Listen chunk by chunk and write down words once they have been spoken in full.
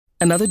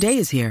Another day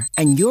is here,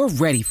 and you're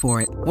ready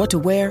for it. What to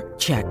wear?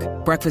 Check.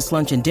 Breakfast,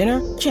 lunch, and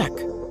dinner? Check.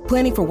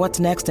 Planning for what's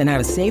next and how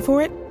to save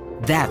for it?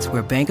 That's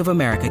where Bank of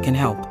America can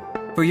help.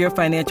 For your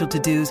financial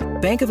to-dos,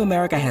 Bank of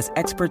America has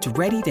experts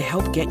ready to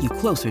help get you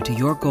closer to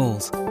your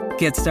goals.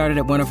 Get started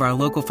at one of our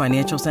local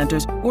financial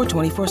centers or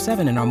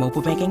 24/7 in our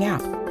mobile banking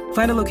app.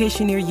 Find a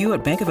location near you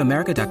at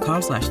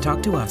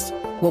bankofamerica.com/talktous.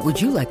 What would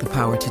you like the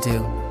power to do?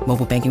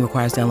 Mobile banking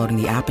requires downloading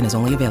the app and is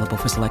only available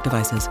for select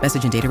devices.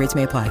 Message and data rates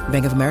may apply.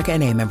 Bank of America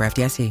N.A., member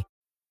FDIC.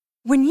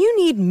 When you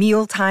need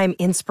mealtime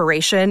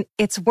inspiration,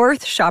 it's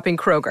worth shopping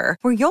Kroger,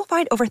 where you'll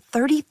find over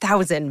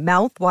 30,000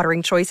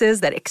 mouth-watering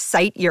choices that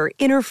excite your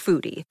inner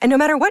foodie. And no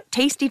matter what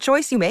tasty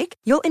choice you make,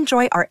 you'll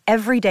enjoy our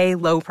everyday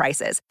low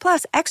prices,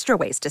 plus extra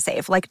ways to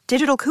save, like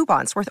digital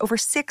coupons worth over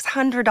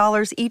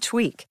 $600 each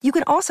week. You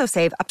can also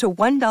save up to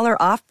 $1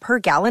 off per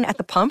gallon at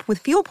the pump with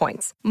fuel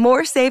points.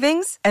 More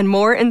savings and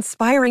more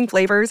inspiring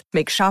flavors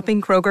make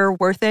shopping Kroger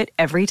worth it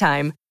every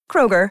time.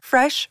 Kroger,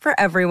 fresh for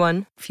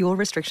everyone. Fuel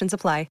restrictions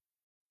apply.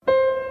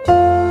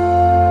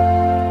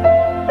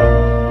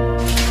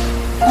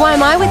 Why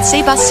am I with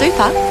Seabus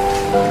Super?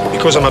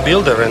 Because I'm a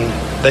builder and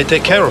they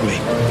take care of me.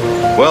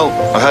 Well,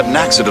 I had an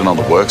accident on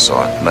the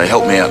worksite and they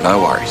helped me out, no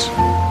worries.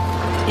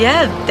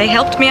 Yeah, they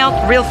helped me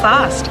out real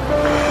fast.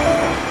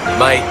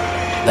 Mate,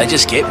 they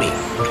just get me.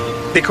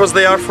 Because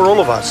they are for all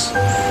of us.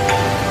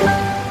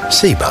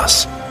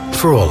 Seabus,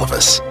 for all of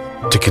us.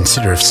 To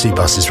consider if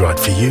Seabus is right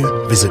for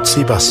you, visit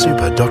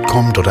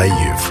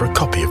cbussuper.com.au for a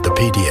copy of the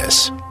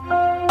PDS.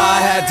 I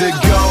had to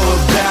go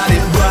about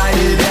it, write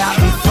it out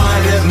and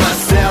find it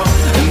myself.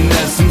 And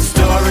there's some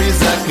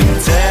stories I can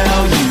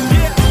tell you.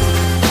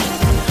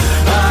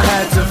 I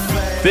had to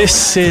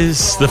This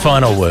is The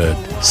Final Word,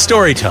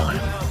 story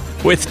time,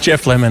 with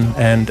Jeff Lemon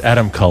and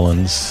Adam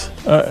Collins.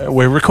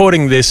 We're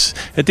recording this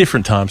at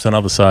different times on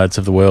other sides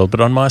of the world,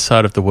 but on my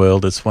side of the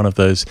world, it's one of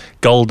those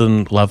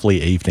golden,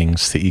 lovely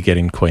evenings that you get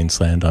in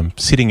Queensland. I'm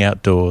sitting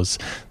outdoors.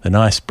 The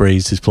nice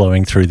breeze is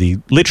blowing through the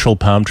literal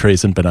palm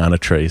trees and banana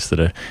trees that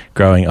are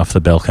growing off the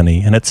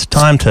balcony, and it's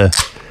time to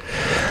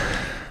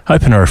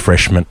open a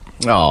refreshment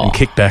and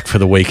kick back for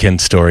the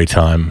weekend story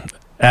time.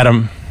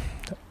 Adam,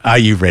 are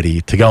you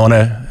ready to go on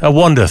a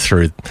wander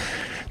through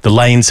the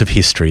lanes of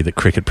history that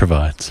cricket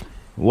provides?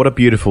 What a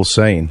beautiful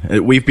scene.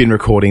 We've been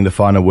recording The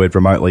Final Word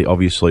remotely,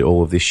 obviously,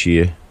 all of this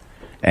year.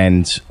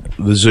 And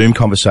the Zoom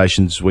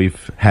conversations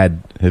we've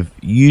had have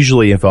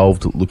usually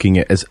involved looking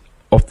at, as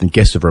often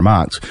guests have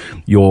remarked,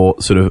 your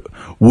sort of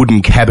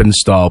wooden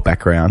cabin-style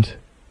background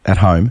at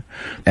home.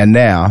 And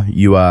now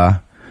you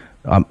are,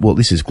 well,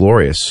 this is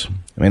glorious.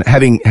 I mean,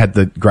 having had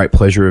the great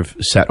pleasure of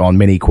sat on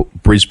many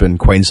Brisbane,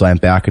 Queensland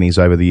balconies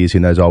over the years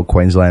in those old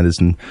Queenslanders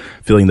and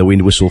feeling the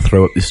wind whistle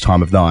through at this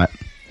time of night,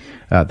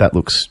 that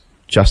looks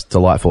just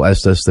delightful,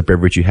 as does the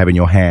beverage you have in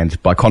your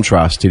hand. By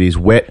contrast, it is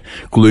wet,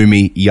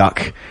 gloomy,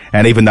 yuck,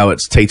 and even though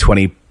it's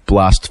T20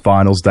 Blast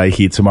Finals Day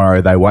here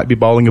tomorrow, they won't be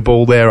bowling a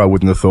ball there, I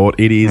wouldn't have thought.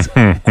 It is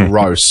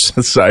gross.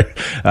 So,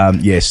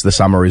 yes, the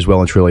summer is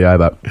well and truly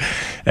over.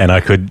 And I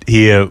could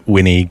hear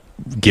Winnie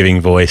giving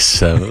voice,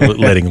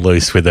 letting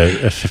loose with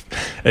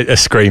a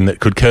scream that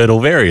could curdle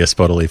various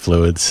bodily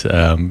fluids,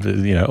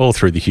 all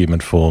through the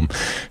human form.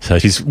 So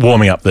she's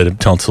warming up the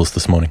tonsils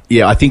this morning.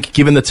 Yeah, I think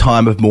given the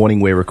time of morning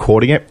we're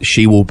recording it,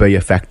 she will be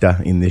a factor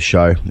in this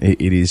show.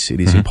 It is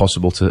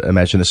impossible to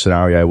imagine a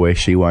scenario where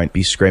she won't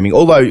be screaming.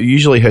 Although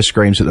usually her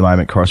screams at the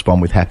moment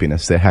correspond with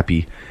happiness. They're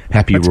happy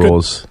That's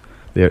roars. Good.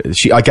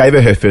 I gave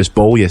her first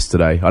ball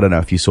yesterday. I don't know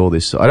if you saw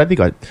this. I don't think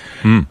I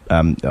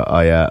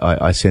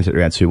sent it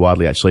around too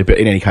widely, actually. But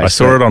in any case, I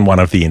saw it on one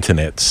of the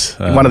internets.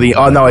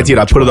 I did.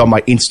 I put it on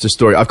my Insta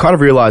story. I've kind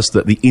of realised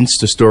that the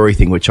Insta story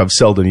thing, which I've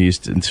seldom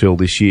used until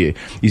this year,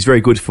 is very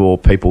good for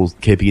people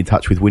keeping in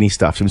touch with Winnie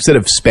stuff. So instead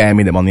of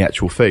spamming them on the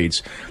actual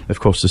feeds,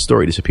 of course, the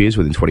story disappears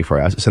within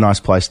 24 hours. It's a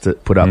nice place to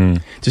put up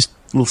just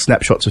little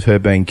snapshots of her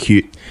being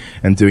cute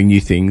and doing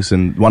new things.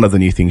 And one of the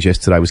new things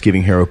yesterday was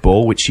giving her a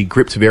ball, which she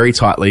gripped very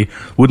tightly,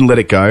 wouldn't let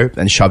it go,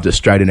 and shoved it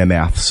straight in her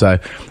mouth. So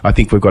I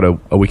think we've got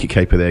a wicket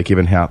keeper there,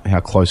 given how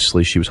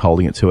closely she was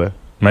holding it to her.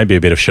 Maybe a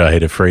bit of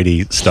Shahid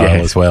Afridi style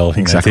as well.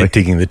 Exactly.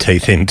 Digging the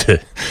teeth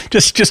into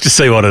just to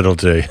see what it'll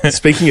do.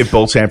 Speaking of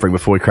ball tampering,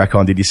 before we crack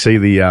on, did you see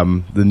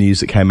the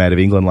news that came out of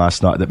England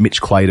last night that Mitch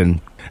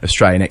Clayton,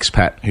 Australian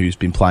expat who's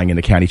been playing in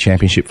the county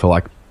championship for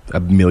like a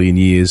million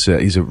years,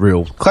 he's a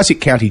real classic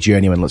county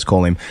journeyman, let's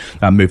call him,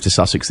 moved to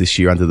Sussex this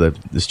year under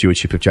the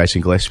stewardship of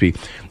Jason Gillespie.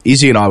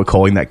 Izzy and I were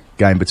calling that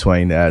game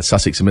between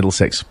Sussex and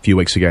Middlesex a few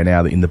weeks ago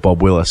now in the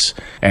Bob Willis,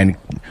 and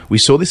we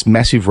saw this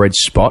massive red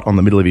spot on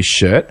the middle of his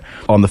shirt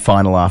on the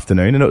final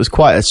afternoon, and it was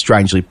quite a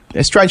strange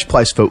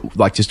place for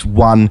like just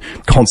one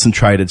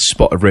concentrated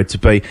spot of red to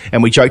be.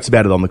 And we joked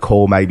about it on the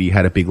call. Maybe he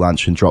had a big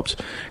lunch and dropped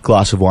a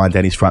glass of wine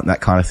down his front and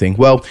that kind of thing.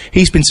 Well,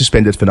 he's been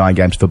suspended for 9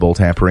 games for ball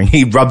tampering.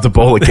 He rubbed the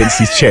ball against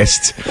his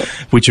chest,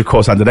 which of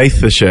course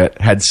underneath the shirt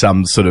had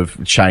some sort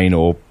of chain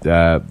or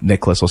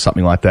necklace or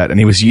something like that, and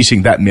he was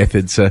using that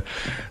method to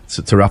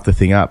to rough the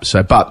thing up.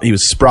 So, but he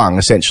was sprung,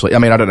 essentially. I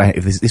mean, I don't know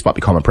if this might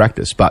be common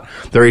practice, but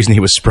the reason he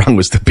was sprung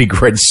was the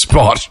big red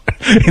spot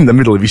in the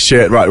middle of his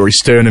shirt, right where his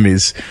sternum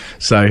is.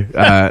 So,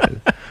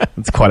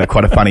 it's quite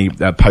a funny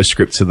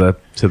postscript to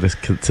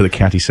the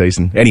county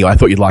season. Anyway, I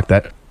thought you'd like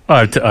that.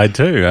 I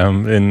do,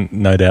 and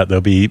no doubt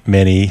there'll be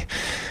many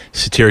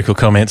satirical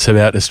comments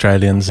about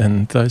Australians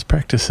and those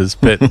practices.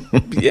 But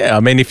yeah, I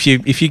mean, if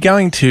you're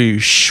going to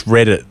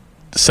shred it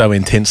so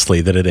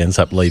intensely that it ends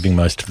up leaving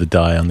most of the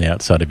dye on the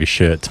outside of your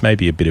shirt, it's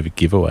maybe a bit of a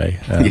giveaway.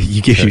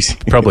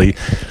 Probably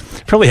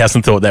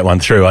hasn't thought that one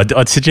through.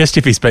 I'd suggest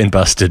if he's been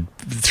busted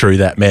through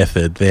that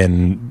method,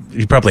 then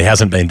he probably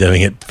hasn't been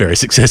doing it very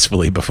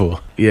successfully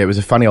before. Yeah, it was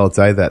a funny old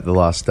day, the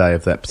last day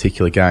of that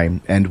particular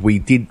game, and we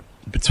did,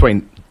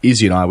 between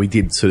Izzy and I, we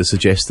did sort of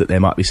suggest that there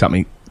might be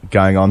something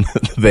going on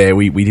there.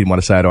 We didn't want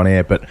to say it on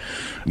air, but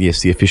yes,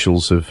 the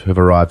officials have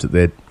arrived at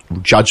their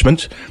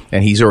judgment,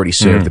 and he's already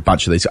served a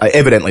bunch of these.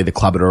 Evidently, the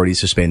club had already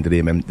suspended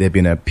him, and there'd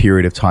been a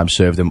period of time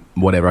served and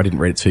whatever. I didn't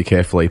read it too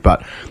carefully,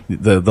 but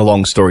the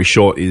long story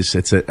short is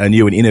it's a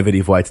new and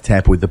innovative way to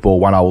tamper with the ball.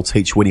 One I will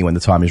teach Winnie when the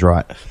time is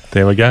right.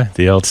 There we go,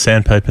 the old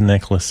sandpaper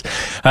necklace.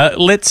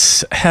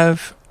 Let's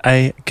have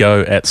a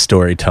go at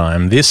story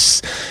time.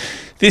 This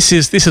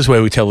is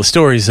where we tell the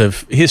stories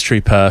of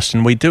history past,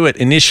 and we do it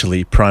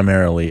initially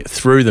primarily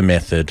through the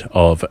method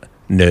of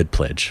Nerd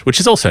Pledge, which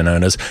is also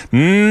known as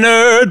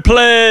Nerd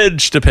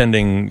Pledge,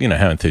 depending,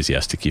 how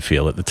enthusiastic you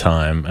feel at the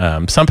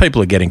time. Some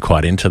people are getting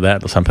quite into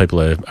that. Some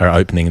people are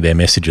opening their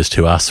messages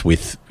to us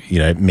with,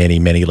 many,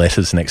 many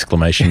letters and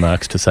exclamation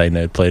marks to say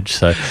Nerd Pledge.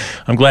 So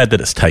I'm glad that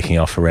it's taking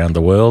off around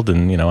the world,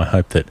 and, I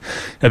hope that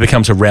it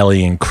becomes a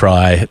rallying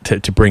cry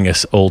to bring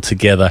us all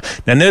together.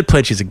 Now, Nerd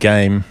Pledge is a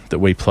game that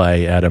we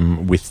play,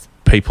 Adam, with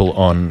people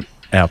on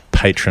our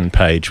Patreon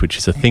page, which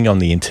is a thing on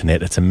the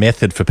internet. It's a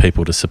method for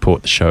people to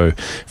support the show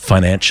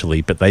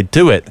financially, but they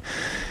do it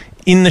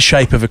in the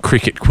shape of a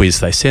cricket quiz.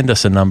 They send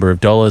us a number of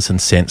dollars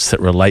and cents that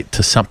relate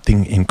to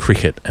something in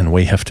cricket, and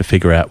we have to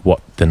figure out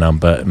what the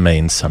number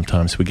means.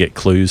 Sometimes we get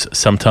clues,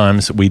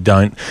 sometimes we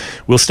don't.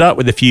 We'll start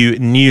with a few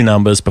new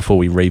numbers before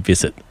we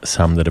revisit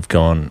some that have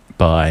gone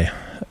by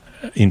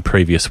in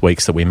previous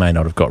weeks that we may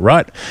not have got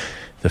right.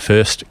 The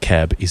first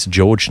cab is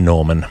George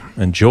Norman,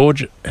 and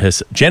George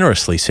has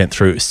generously sent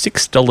through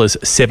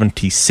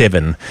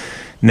 $6.77.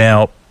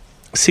 Now,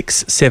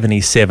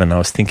 $6.77, I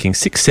was thinking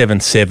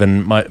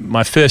 $6.77,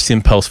 my first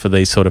impulse for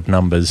these sort of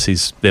numbers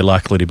is they're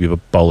likely to be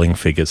bowling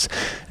figures.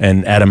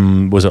 And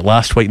Adam, was it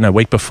last week? No,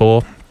 week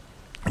before,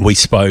 we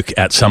spoke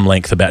at some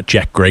length about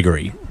Jack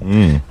Gregory.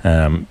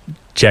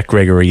 Jack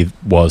Gregory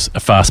was a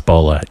fast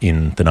bowler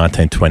in the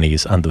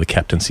 1920s under the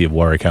captaincy of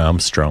Warwick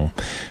Armstrong,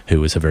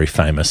 who was a very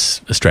famous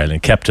Australian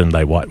captain.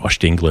 They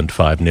whitewashed England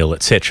 5-0,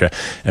 etc.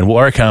 And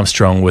Warwick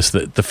Armstrong was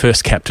the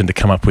first captain to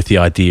come up with the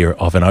idea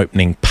of an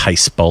opening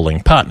pace bowling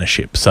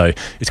partnership. So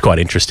it's quite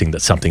interesting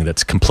that something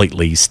that's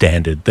completely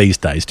standard these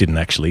days didn't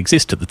actually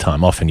exist at the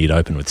time. Often you'd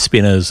open with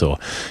spinners, or,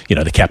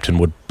 the captain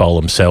would bowl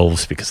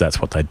themselves because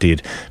that's what they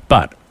did.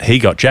 But he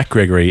got Jack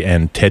Gregory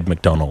and Ted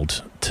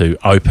McDonald to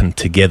open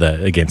together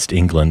against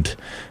England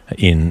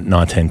in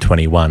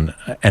 1921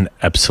 and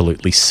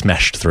absolutely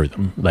smashed through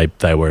them.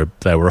 They were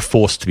a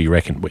force to be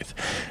reckoned with.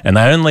 And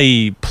they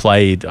only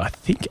played, I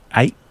think,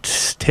 8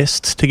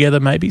 tests together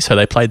maybe. So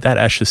they played that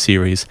Ashes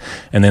series,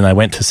 and then they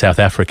went to South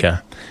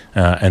Africa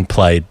and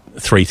played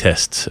 3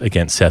 tests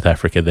against South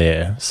Africa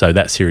there. So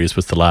that series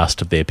was the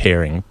last of their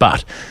pairing.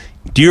 But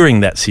during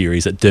that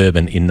series at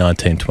Durban in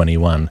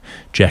 1921,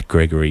 Jack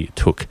Gregory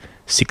took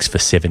 6 for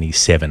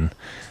 77,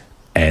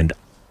 and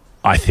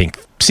I think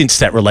since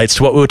that relates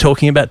to what we were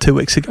talking about 2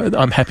 weeks ago,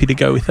 I'm happy to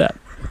go with that.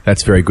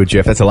 That's very good,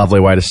 Jeff. That's a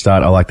lovely way to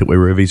start. I like that we're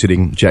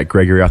revisiting Jack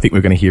Gregory. I think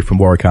we're going to hear from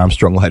Warwick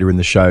Armstrong later in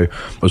the show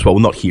as well.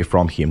 We'll not hear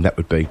from him. That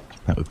would be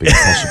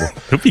impossible.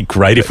 It would be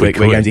great if we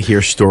could. We're going to hear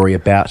a story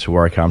about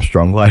Warwick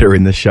Armstrong later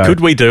in the show.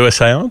 Could we do a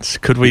seance?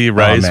 Could we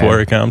raise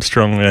Warwick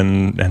Armstrong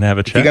and have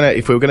a chat?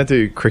 If we were going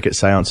to do cricket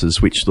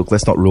seances, which, look,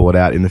 let's not rule it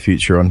out in the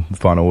future on the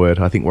final word,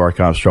 I think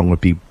Warwick Armstrong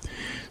would be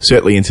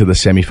certainly into the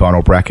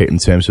semi-final bracket in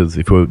terms of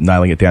if we're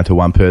nailing it down to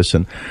one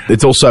person.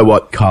 It's also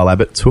what Kyle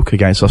Abbott took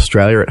against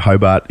Australia at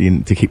Hobart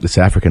to keep the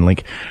South African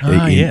link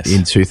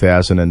in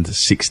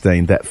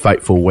 2016, that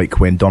fateful week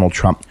when Donald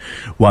Trump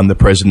won the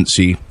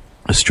presidency.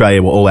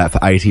 Australia were all out for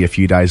 80 a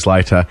few days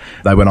later.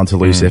 They went on to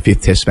lose their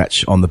 5th test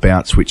match on the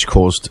bounce, which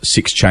caused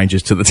 6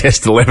 changes to the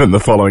test 11 the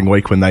following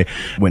week when they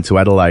went to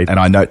Adelaide. And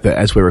I note that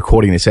as we're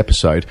recording this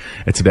episode,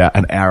 it's about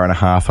an hour and a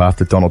half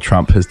after Donald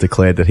Trump has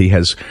declared that he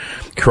has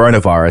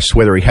coronavirus.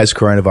 Whether he has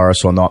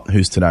coronavirus or not,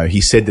 who's to know?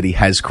 He said that he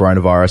has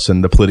coronavirus,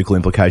 and the political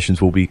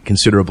implications will be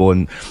considerable,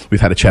 and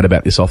we've had a chat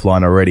about this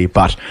offline already.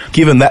 But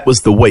given that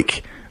was the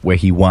week where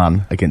he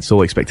won against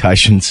all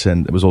expectations,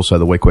 and it was also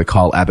the week where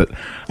Kyle Abbott,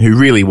 who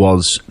really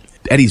was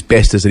at his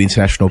best as an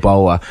international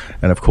bowler,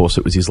 and of course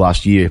it was his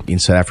last year in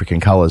South African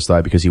colours,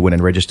 though, because he went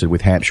and registered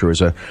with Hampshire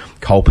as a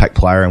Colpack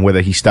player, and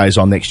whether he stays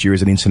on next year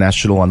as an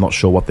international, I'm not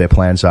sure what their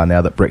plans are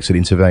now that Brexit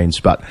intervenes,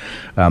 but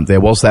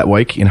there was that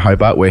week in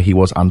Hobart where he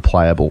was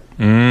unplayable.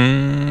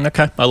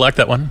 Okay, I like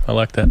that one. I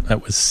like that.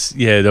 That was,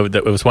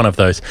 it was one of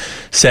those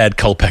sad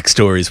Colpack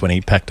stories when he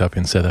packed up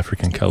in South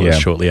African colours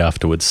shortly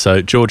afterwards.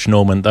 So, George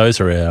Norman, those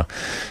are our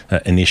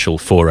initial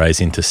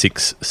forays into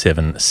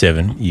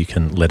 677. You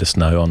can let us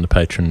know on the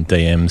Patreon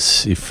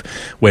DMs if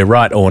we're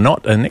right or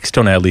not. And next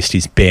on our list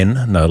is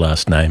Ben, no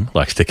last name,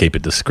 likes to keep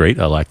it discreet.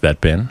 I like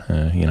that, Ben.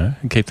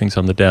 Keep things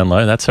on the down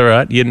low. That's all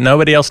right.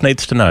 Nobody else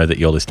needs to know that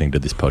you're listening to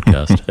this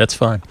podcast. That's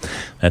fine.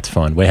 That's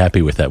fine. We're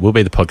happy with that. We'll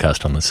be the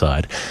podcast on the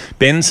side.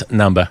 Ben's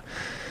number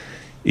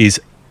is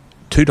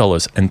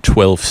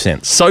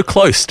 $2.12. So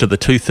close to the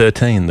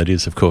 213 that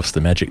is, of course,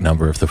 the magic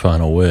number of the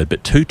final word.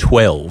 But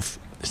 212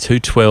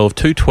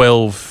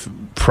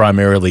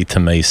 primarily to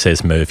me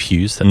says Merv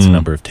Hughes. That's the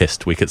number of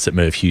test wickets that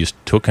Merv Hughes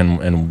took,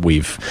 and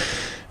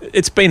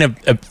it's been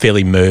a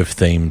fairly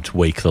Merv-themed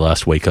week, the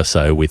last week or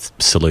so, with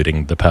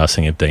saluting the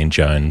passing of Dean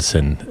Jones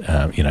and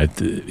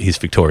his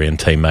Victorian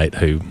teammate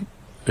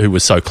who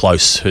was so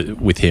close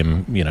with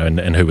him,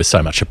 and who was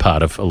so much a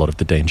part of a lot of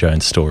the Dean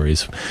Jones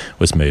stories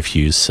was Merv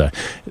Hughes. So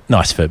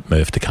nice for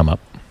Merv to come up.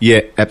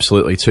 Yeah,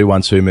 absolutely.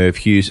 2-1-2 Merv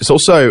Hughes. It's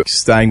also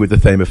staying with the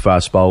theme of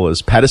fast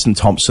bowlers. Patterson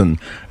Thompson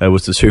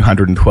was the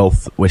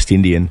 212th West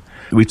Indian.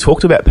 We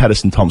talked about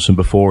Patterson Thompson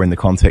before in the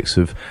context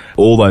of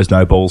all those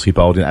no balls he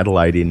bowled in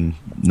Adelaide in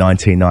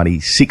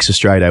 1996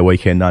 Australia Day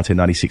weekend,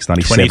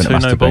 1996-97. 22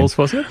 no balls,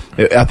 was it?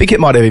 I think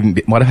it might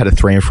have had a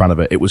 3 in front of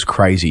it. It was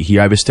crazy. He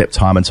overstepped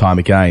time and time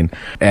again.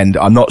 And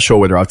I'm not sure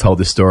whether I've told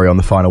this story on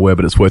the final word,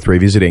 but it's worth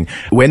revisiting.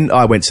 When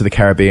I went to the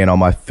Caribbean on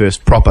my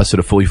first proper sort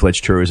of fully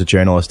fledged tour as a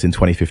journalist in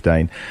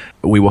 2015,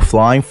 we were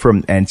flying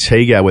from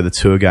Antigua, where the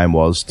tour game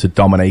was, to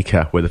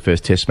Dominica, where the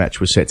first test match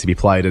was set to be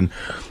played. And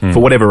for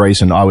whatever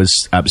reason, I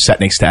was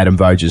sat next to Adam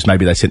Voges.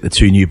 Maybe they sent the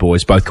 2 new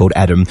boys, both called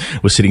Adam,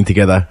 were sitting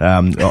together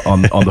on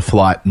the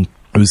flight. And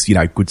it was,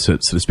 good to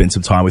sort of spend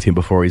some time with him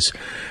before his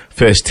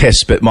first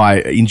test. But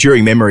my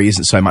enduring memory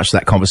isn't so much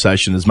that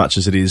conversation as much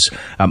as it is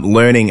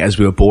learning as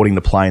we were boarding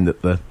the plane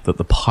that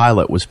the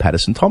pilot was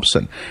Patterson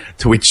Thompson.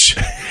 And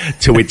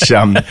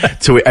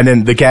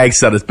then the gag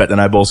started batting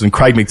no balls, and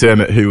Craig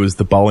McDermott, who was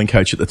the bowling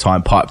coach at the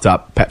time, piped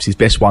up perhaps his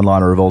best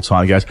one-liner of all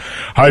time. He goes,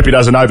 "Hope he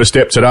doesn't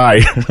overstep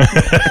today."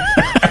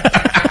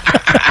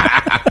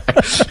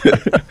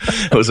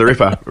 It was a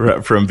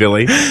ripper from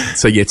Billy.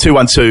 So,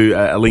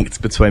 2-1-2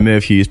 linked between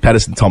Merv Hughes,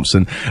 Patterson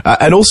Thompson.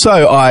 And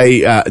also,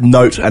 I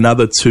note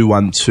another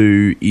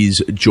 2-1-2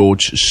 is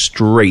George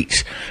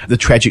Street. The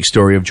tragic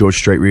story of George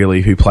Street,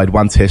 really, who played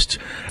 1 test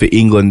for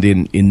England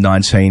in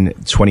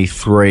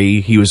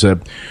 1923. He was a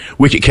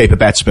wicket-keeper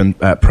batsman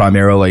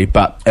primarily,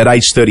 but at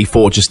age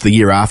 34, just the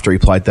year after he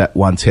played that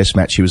 1 test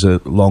match, he was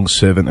a long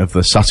servant of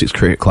the Sussex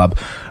Cricket Club,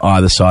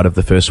 either side of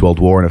the First World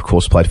War, and of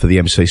course played for the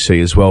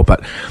MCC as well.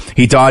 But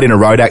he died in a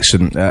road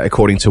accident,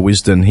 according to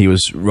Wisden. He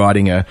was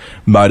riding a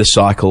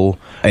motorcycle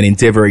and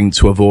endeavouring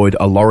to avoid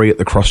a lorry at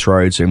the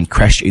crossroads and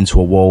crashed into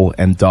a wall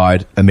and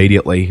died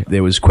immediately.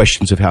 There was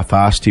questions of how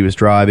fast he was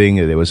driving.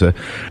 There was a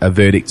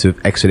verdict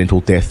of accidental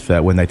death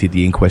when they did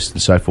the inquest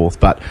and so forth.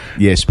 But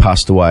yes,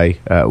 passed away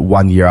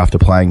 1 year after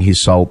playing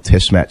his sole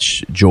test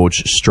match,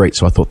 George Street.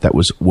 So I thought that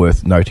was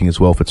worth noting as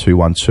well for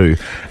 2-1-2.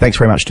 Thanks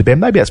very much to Ben.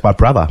 Maybe that's my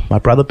brother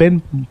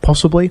Ben,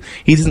 possibly.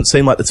 He doesn't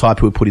seem like the type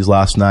who would put his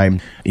last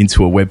name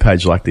into a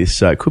webpage like this,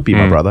 so it could be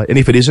my brother. And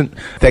if it isn't,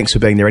 thanks for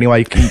being there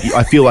anyway.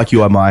 I feel like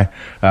you are my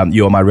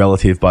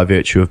relative by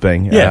virtue of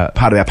being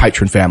part of our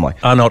patron family.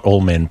 Are not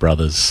all men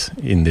brothers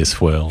in this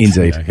world?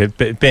 Indeed.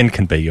 Ben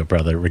can be your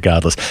brother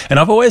regardless. And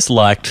I've always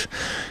liked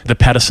the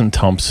Patterson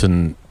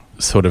Thompson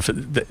sort of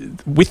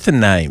with the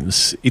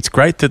names. It's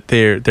great that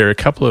there are a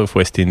couple of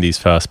West Indies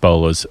fast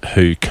bowlers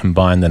who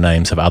combine the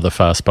names of other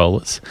fast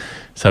bowlers.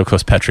 So, of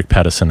course, Patrick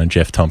Patterson and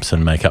Jeff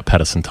Thompson make up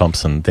Patterson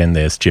Thompson. Then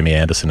there's Jimmy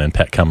Anderson and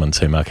Pat Cummins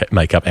who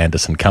make up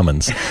Anderson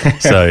Cummins.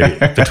 So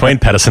between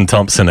Patterson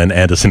Thompson and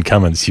Anderson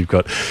Cummins, you've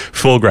got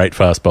 4 great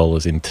fast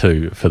bowlers in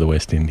 2 for the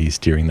West Indies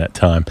during that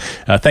time.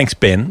 Thanks,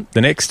 Ben.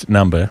 The next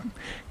number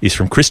is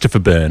from Christopher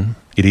Byrne.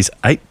 It is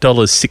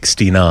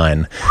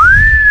 $8.69.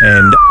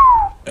 And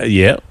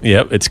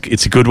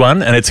it's a good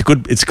one, and it's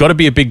got to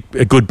be a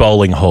good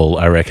bowling haul,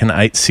 I reckon.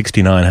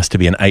 8.69 has to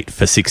be an 8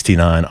 for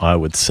 69, I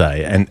would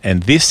say.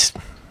 And this,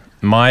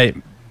 my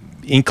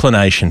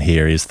inclination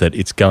here is that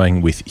it's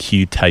going with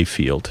Hugh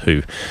Tayfield,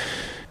 who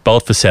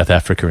bowled for South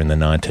Africa in the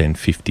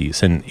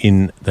 1950s, and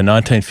in the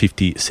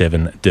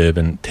 1957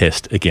 Durban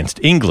Test against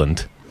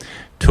England,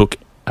 took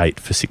 8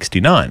 for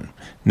 69.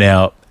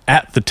 Now,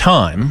 at the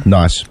time,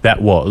 nice,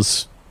 that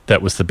was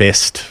the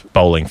best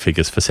bowling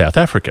figures for South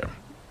Africa.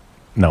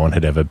 No one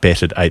had ever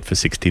betted 8 for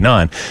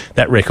 69.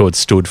 That record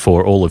stood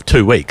for all of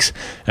 2 weeks,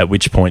 at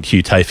which point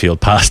Hugh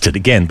Tayfield passed it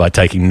again by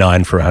taking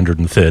 9 for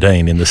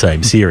 113 in the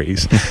same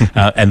series.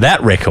 And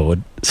that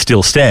record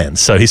still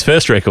stands. So his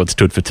first record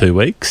stood for 2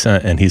 weeks,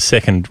 and his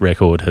second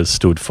record has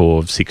stood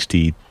for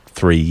 63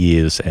 3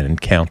 years and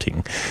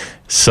counting.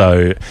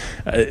 So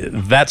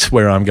that's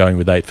where I'm going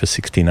with 8 for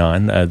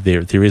 69.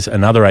 There is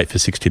another 8 for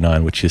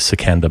 69, which is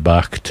Sikandar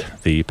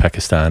Bakht, the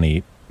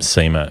Pakistani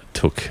seamer,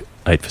 took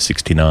 8 for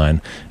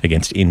 69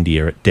 against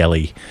India at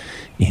Delhi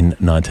in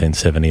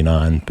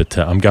 1979. But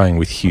I'm going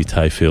with Hugh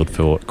Tayfield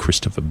for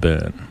Christopher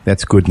Byrne.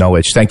 That's good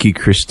knowledge. Thank you,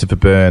 Christopher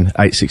Byrne.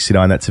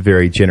 869, that's a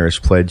very generous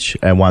pledge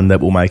and one that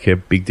will make a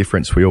big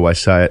difference. We always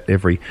say it,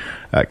 every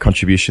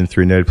contribution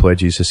through Nerd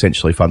Pledge is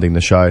essentially funding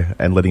the show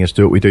and letting us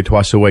do what we do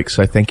twice a week.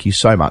 So thank you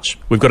so much.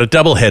 We've got a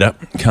double header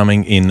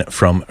coming in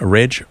from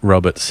Reg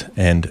Roberts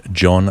and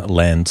John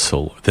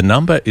Lansell. The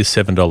number is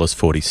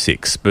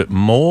 $7.46, but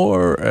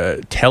more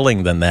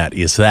telling than that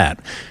is that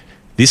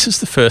this is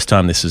the first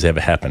time this has ever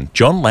happened.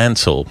 John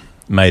Lansell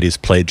made his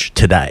pledge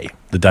today,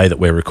 the day that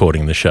we're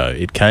recording the show.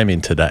 It came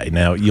in today.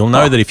 Now, you'll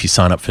know that if you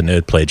sign up for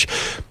Nerd Pledge,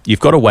 you've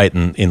got to wait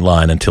in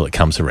line until it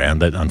comes around.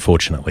 That,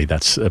 unfortunately,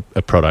 that's a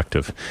product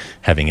of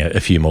having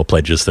a few more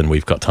pledges than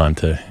we've got time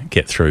to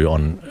get through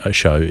on a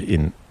show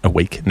in a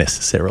week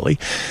necessarily.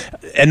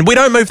 And we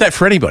don't move that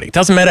for anybody. It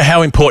doesn't matter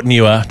how important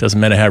you are. Doesn't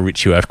matter how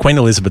rich you are. If Queen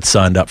Elizabeth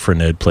signed up for a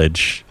Nerd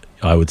Pledge,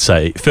 I would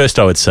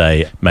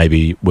say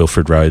maybe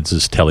Wilfred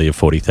Rhodes's tally of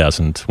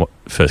 40,000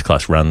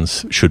 first-class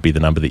runs should be the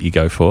number that you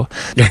go for,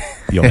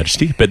 Your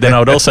Majesty. But then I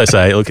would also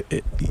say, look,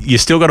 you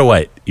still got to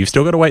wait. You've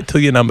still got to wait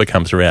till your number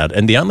comes around.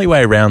 And the only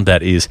way around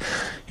that is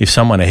if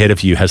someone ahead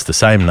of you has the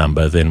same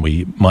number, then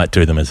we might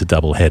do them as a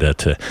double header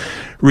to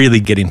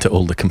really get into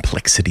all the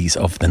complexities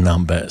of the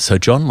number. So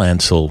John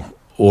Lansell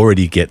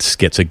already gets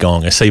a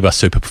gong, a Seabus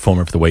Super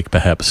Performer of the Week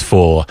perhaps,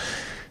 for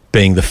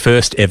being the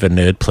first ever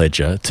Nerd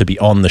Pledger to be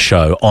on the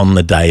show on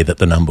the day that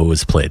the number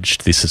was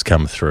pledged. This has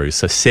come through.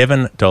 So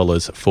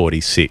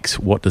 $7.46.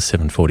 What does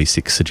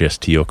 $7.46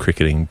 suggest to your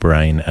cricketing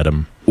brain,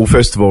 Adam? Well,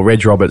 first of all,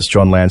 Reg Roberts,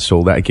 John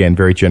Lansell, that again,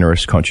 very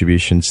generous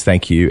contributions.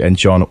 Thank you. And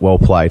John, well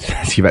played.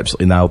 You've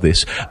absolutely nailed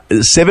this.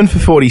 7 for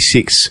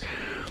 46.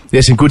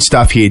 There's some good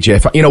stuff here,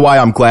 Jeff. In a way,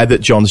 I'm glad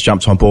that John's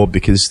jumped on board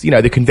because,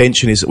 the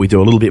convention is that we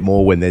do a little bit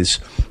more when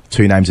there's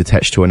two names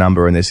attached to a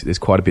number, and there's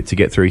quite a bit to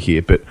get through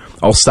here. But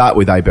I'll start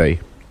with AB.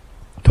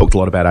 Talked a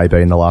lot about AB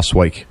in the last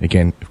week.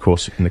 Again, of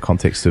course, in the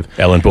context of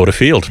Alan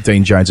Border-Field.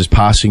 Dean Jones's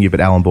passing, you've got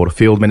Alan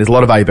Border-Field. I mean, there's a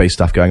lot of AB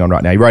stuff going on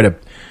right now. He wrote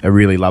a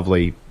really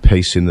lovely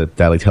piece in the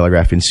Daily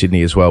Telegraph in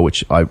Sydney as well,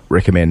 which I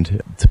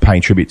recommend, to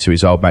paying tribute to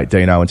his old mate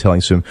Dino and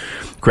telling some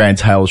grand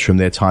tales from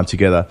their time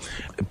together.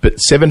 But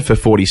 7 for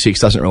 46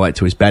 doesn't relate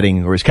to his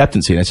batting or his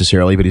captaincy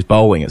necessarily, but his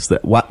bowling. It's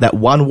that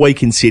 1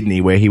 week in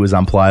Sydney where he was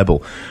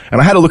unplayable.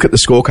 And I had a look at the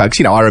scorecard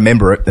because, I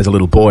remember it as a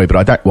little boy,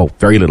 but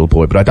very little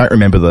boy, but I don't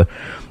remember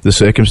the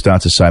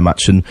circumstances so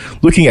much. And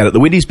looking at it, the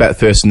Windies bat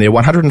first and they're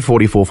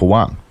 144 for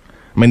 1.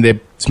 I mean, they're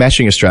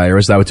smashing Australia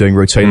as they were doing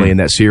routinely in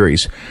that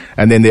series.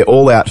 And then they're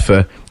all out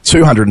for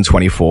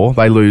 224.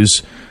 They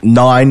lose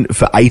 9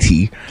 for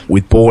 80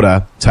 with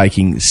Border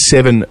taking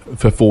 7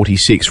 for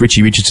 46.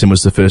 Richie Richardson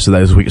was the first of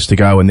those wickets to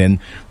go, and then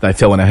they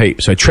fell in a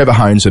heap. So Trevor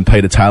Hones and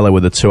Peter Taylor were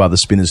the two other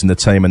spinners in the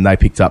team, and they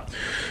picked up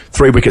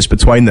 3 wickets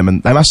between them.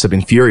 And they must have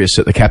been furious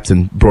that the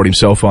captain brought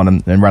himself on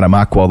and run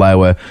amok while they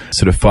were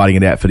sort of fighting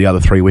it out for the other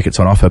 3 wickets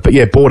on offer. But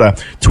yeah, Border,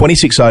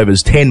 26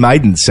 overs, 10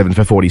 maidens, 7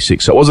 for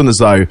 46. So it wasn't as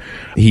though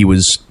he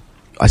was,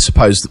 I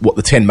suppose what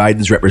the 10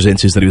 maidens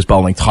represents is that he was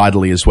bowling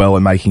tidily as well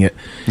and making it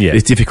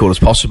as difficult as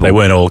possible. They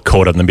weren't all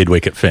caught on the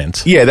mid-wicket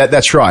fence. Yeah,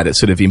 that's right. It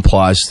sort of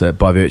implies that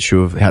by virtue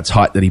of how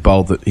tight that he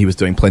bowled that he was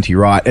doing plenty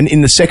right. And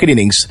in the second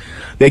innings,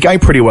 they're going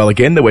pretty well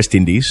again, the West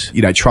Indies,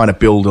 trying to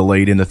build a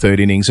lead in the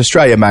third innings.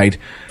 Australia made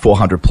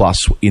 400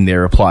 plus in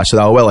their reply, so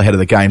they were well ahead of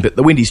the game. But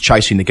the Windies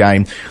chasing the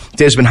game.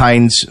 Desmond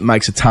Haynes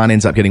makes a ton,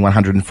 ends up getting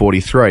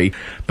 143.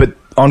 But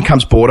on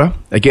comes Border.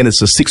 Again, it's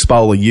the 6th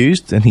bowler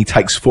used, and he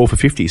takes 4 for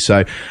 50.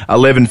 So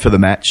 11 for the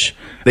match.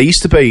 There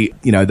used to be,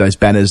 those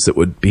banners that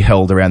would be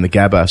held around the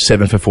Gabba,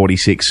 7 for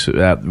 46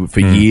 for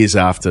years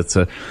after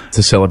to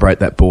celebrate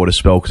that Border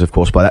spell, because, of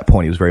course, by that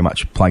point he was very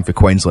much playing for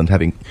Queensland,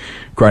 having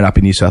grown up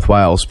in New South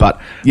Wales. But,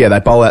 yeah,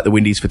 they bowl out the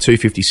Windies for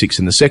 256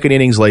 in the second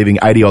innings, leaving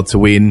 80-odd to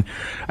win.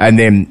 And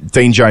then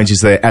Dean Jones is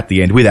there at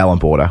the end with Alan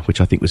Border,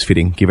 which I think was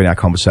fitting, given our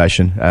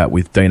conversation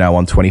with Dino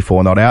on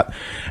 24 not out.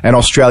 And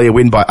Australia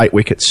win by 8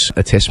 wickets,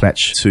 a test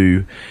match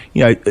to,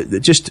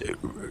 just...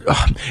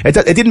 It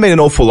didn't mean an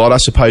awful lot, I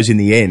suppose, in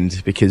the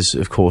end, because,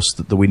 of course,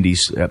 the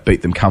Windies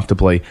beat them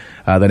comfortably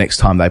the next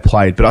time they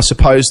played. But I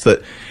suppose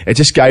that it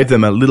just gave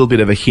them a little bit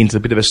of a hint, a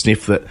bit of a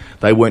sniff that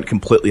they weren't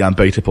completely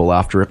unbeatable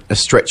after a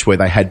stretch where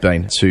they had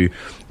been to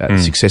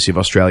successive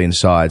Australian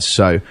sides.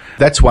 So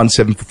that's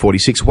 7 for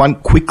 46. One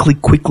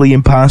quickly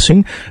in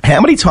passing. How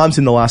many times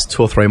in the last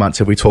 2 or 3 months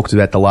have we talked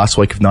about the last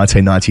week of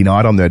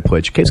 1999 on Nerd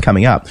Pledge? It keeps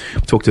coming up.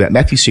 We talked about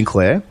Matthew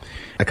Sinclair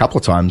a couple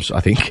of times, I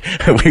think.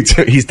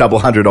 He's double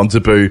 100 on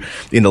Taboo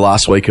in the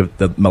last week of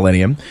the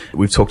millennium.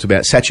 We've talked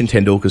about Sachin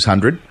Tendulkar's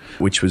 100.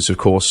 which was, of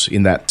course,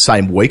 in that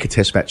same week, a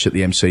test match at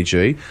the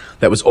MCG.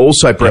 That was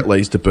also Brett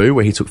Lee's debut,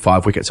 where he took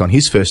 5 wickets on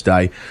his first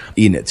day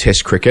in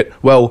test cricket.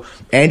 Well,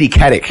 Andy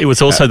Caddick... It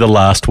was also the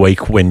last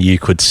week when you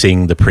could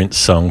sing the Prince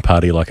song,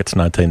 Party Like It's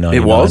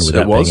 1999,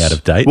 without being out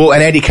of date. Well,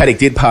 and Andy Caddick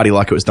did party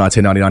like it was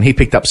 1999. He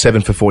picked up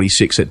 7 for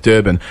 46 at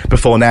Durban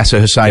before Nasser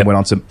Hussain went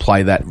on to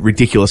play that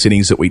ridiculous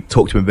innings that we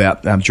talked to him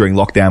about during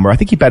lockdown, where I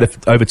think he batted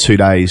over 2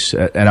 days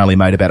and only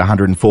made about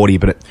 140,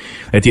 but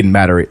it didn't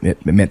matter.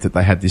 It meant that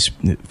they had this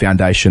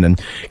foundation,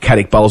 and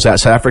Caddick bowls out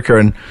South Africa,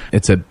 and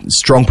it's a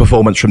strong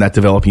performance from that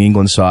developing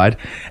England side.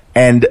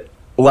 And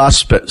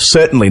last but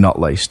certainly not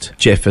least,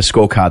 Jeff, a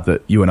scorecard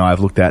that you and I have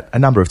looked at a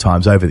number of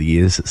times over the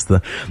years. It's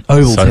the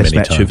Oval Test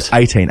match of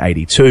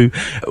 1882,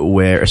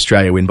 where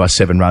Australia win by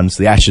 7 runs.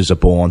 The Ashes are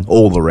born,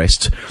 all the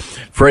rest.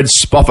 Fred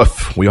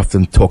Spofforth, we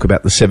often talk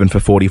about the 7 for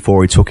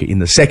 44. He took it in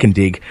the second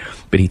dig,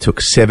 but he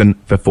took 7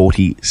 for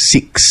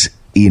 46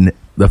 in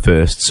the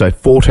first. So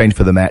 14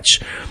 for the match,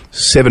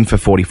 7 for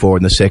 44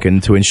 in the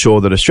second to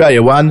ensure that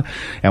Australia won.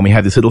 And we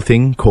have this little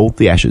thing called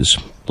the Ashes.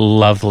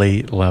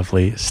 Lovely,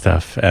 lovely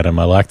stuff, Adam.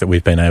 I like that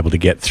we've been able to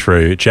get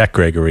through Jack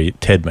Gregory,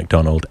 Ted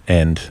McDonald,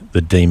 and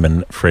the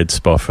demon Fred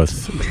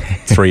Spofforth,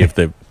 3 of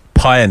the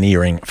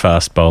pioneering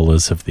fast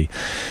bowlers of the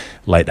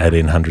late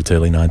 1800s,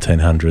 early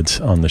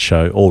 1900s on the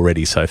show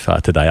already so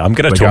far today. I'm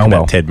going to talk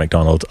about Ted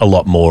McDonald a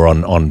lot more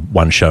on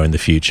one show in the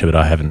future, but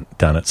I haven't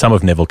done it. Some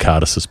of Neville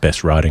Cardis's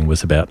best writing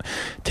was about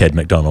Ted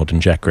McDonald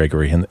and Jack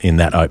Gregory in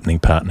that opening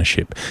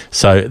partnership.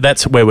 So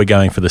that's where we're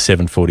going for the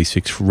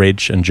 7:46.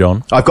 Reg and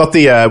John? I've got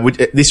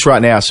this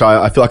right now, so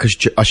I feel like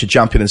I should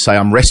jump in and say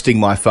I'm resting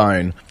my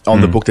phone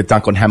on the book that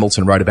Duncan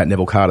Hamilton wrote about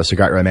Neville Cardis, A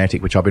Great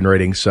Romantic, which I've been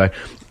reading. So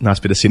nice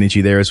bit of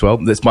synergy there as well.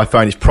 My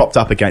phone is propped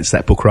up against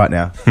that book right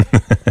now.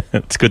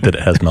 It's good that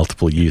it has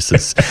multiple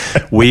uses.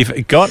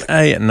 We've got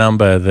a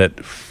number that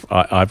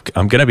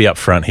I'm going to be up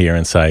front here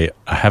and say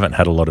I haven't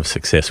had a lot of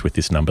success with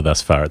this number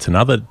thus far. It's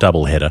another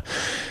double header.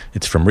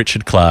 It's from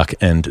Richard Clark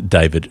and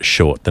David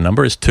Short. The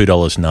number is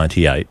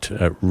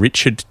 $2.98.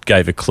 Richard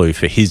gave a clue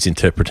for his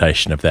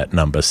interpretation of that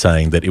number,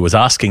 saying that it was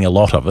asking a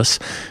lot of us,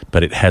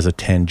 but it has a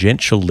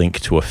tangential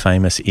link to a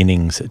famous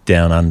innings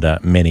down under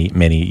many,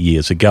 many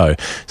years ago.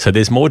 So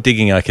there's more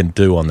digging I can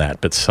do on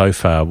that, but so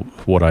far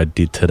what I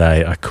did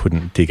today, I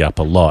couldn't dig up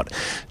a lot.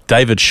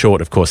 David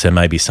Short, of course, there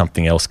may be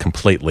something else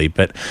completely,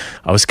 but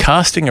I was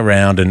casting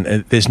around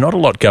and there's not a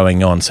lot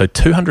going on. So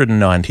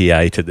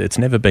 298, it's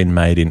never been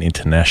made in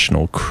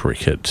international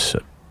cricket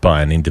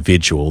by an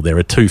individual. There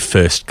are 2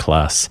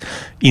 first-class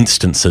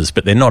instances,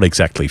 but they're not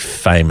exactly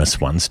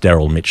famous ones.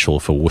 Daryl Mitchell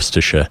for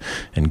Worcestershire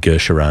and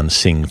Gursharan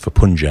Singh for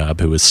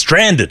Punjab, who was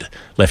stranded,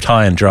 left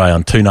high and dry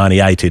on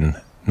 298 in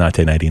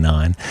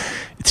 1989.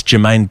 It's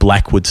Jermaine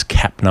Blackwood's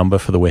cap number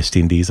for the West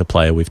Indies, a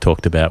player we've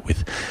talked about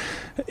with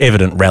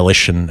evident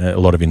relish and a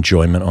lot of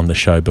enjoyment on the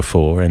show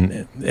before.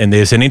 And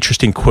there's an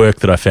interesting quirk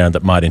that I found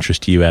that might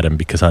interest you, Adam,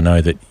 because I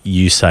know that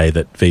you say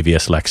that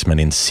VVS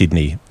Laxman in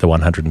Sydney, the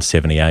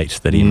 178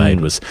 that he made,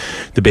 was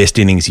the best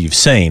innings you've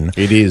seen.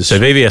 It is. So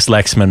VVS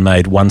Laxman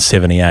made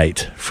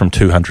 178 from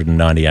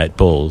 298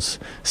 balls.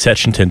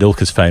 Sachin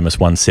Tendulkar's famous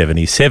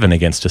 177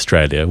 against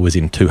Australia was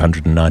in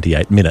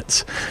 298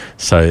 minutes.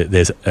 So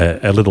there's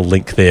a little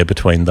link there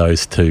between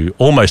those two,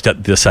 almost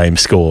at the same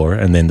score,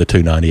 and then the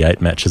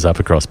 298 matches up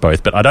across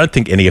both. But I don't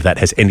think any of that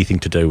has anything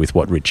to do with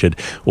what Richard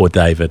or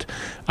David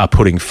are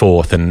putting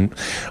forth, and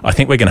I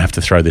think we're going to have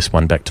to throw this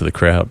one back to the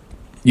crowd.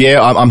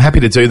 Yeah, I'm happy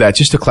to do that.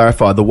 Just to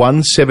clarify, the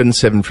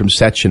 177 from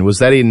Sachin, was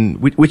that in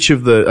which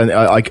of the...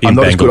 I'm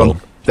not as good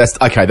on... That's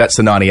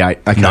the 98.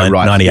 Okay,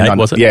 right. 98,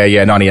 was it?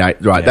 Yeah,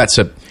 98. Right, yeah.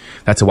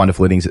 That's a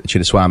wonderful innings at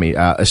Chinnaswamy.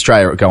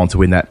 Australia would go on to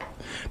win that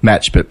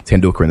match, but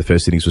Tendulkar in the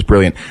first innings was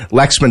brilliant.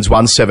 Laxman's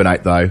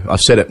 178, though.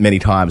 I've said it many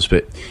times,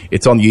 but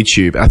it's on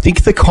YouTube. I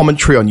think the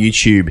commentary on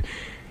YouTube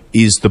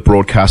is the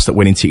broadcast that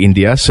went into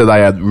India, so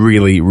they are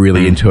really,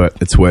 really into it.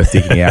 It's worth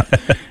digging out.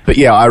 But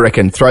yeah, I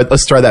reckon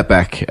let's throw that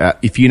back.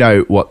 If you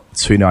know what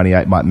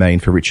 298 might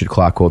mean for Richard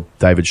Clark or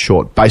David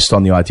Short, based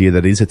on the idea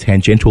that it is a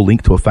tangential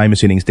link to a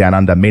famous innings down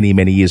under many,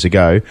 many years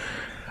ago,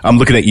 I'm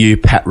looking at you,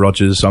 Pat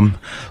Rogers. I'm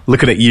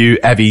looking at you,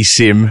 Avi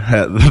Sim,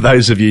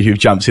 those of you who've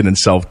jumped in and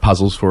solved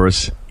puzzles for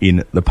us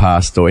in the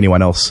past, or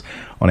anyone else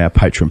on our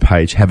Patreon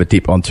page, have a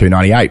dip on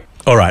 298.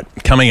 All right,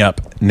 coming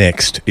up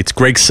next, it's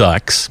Greg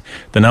Sykes.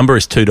 The number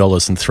is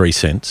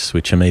 $2.03,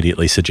 which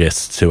immediately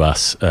suggests to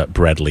us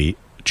Bradley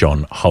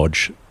John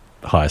Hodge,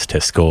 highest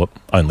test score,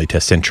 only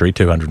test century,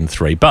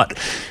 203. But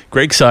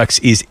Greg Sykes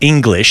is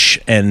English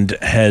and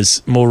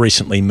has more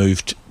recently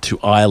moved to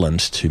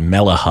Ireland, to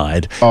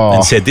Malahide,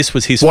 and said this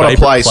was his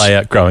favourite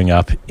player growing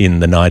up in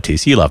the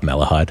 90s. You love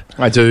Malahide.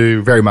 I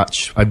do, very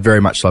much. I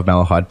very much love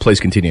Malahide. Please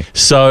continue.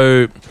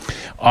 So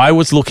I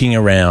was looking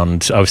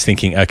around, I was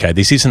thinking, okay,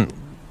 this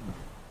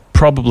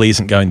probably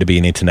isn't going to be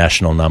an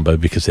international number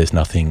because there's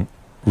nothing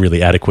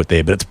really adequate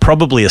there, but it's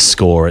probably a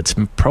score. It's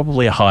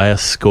probably a higher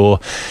score.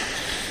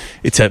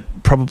 It's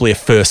probably a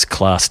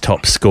first-class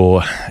top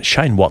score.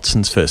 Shane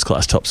Watson's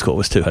first-class top score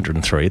was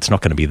 203. It's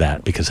not going to be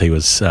that because he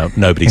was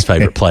nobody's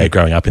favourite player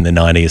growing up in the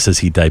 90s as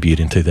he debuted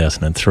in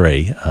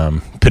 2003.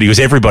 But he was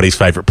everybody's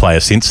favourite player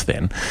since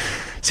then.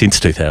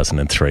 Since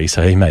 2003,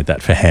 so he made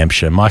that for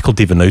Hampshire. Michael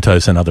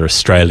Divenuto's another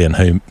Australian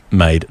who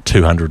made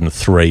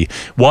 203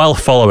 while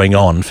following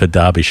on for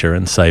Derbyshire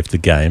and saved the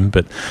game,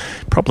 but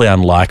probably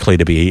unlikely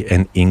to be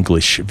an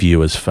English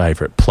viewer's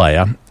favourite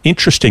player.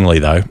 Interestingly,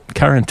 though,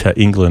 current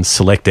England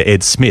selector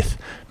Ed Smith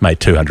made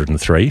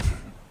 203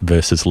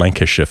 versus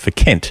Lancashire for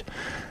Kent.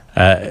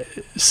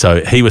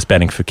 So he was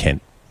batting for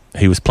Kent.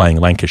 He was playing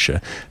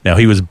Lancashire. Now,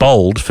 he was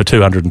bowled for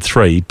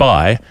 203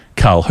 by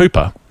Carl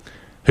Hooper,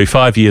 who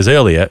 5 years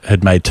earlier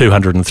had made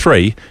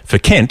 203 for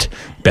Kent,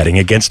 batting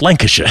against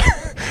Lancashire.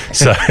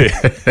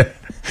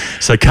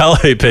 So Carl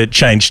Hooper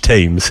changed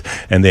teams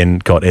and then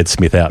got Ed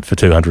Smith out for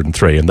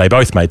 203, and they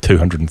both made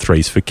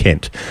 203s for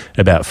Kent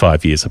about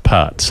 5 years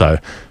apart. So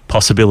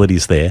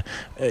possibilities there.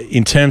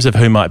 In terms of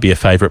who might be a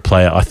favourite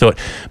player, I thought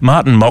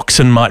Martin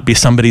Moxon might be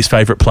somebody's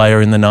favourite player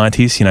in the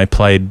 90s. You know,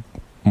 played,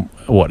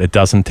 a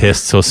dozen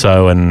tests or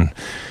so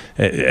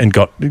and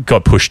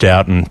got pushed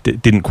out and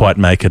didn't quite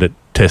make it at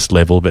test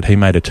level, but he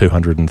made a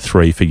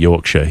 203 for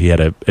Yorkshire. He had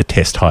a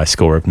test high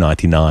score of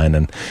 99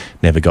 and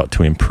never got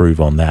to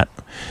improve on that.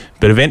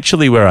 But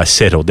eventually where I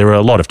settled, there were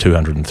a lot of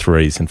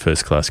 203s in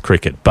first-class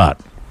cricket, but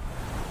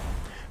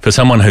for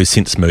someone who's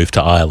since moved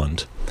to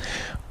Ireland,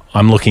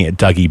 I'm looking at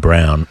Dougie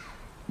Brown.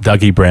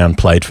 Dougie Brown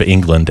played for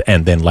England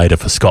and then later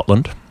for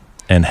Scotland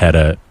and had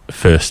a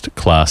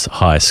first-class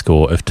high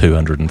score of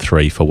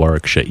 203 for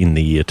Warwickshire in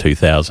the year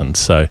 2000.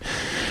 So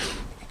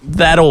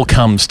that all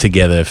comes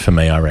together for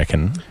me, I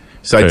reckon.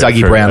 So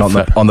Dougie Brown,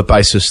 on the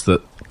basis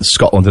that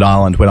Scotland and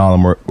Ireland, when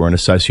Ireland were an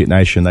associate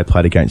nation, they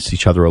played against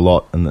each other a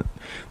lot, and that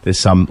there's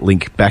some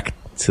link back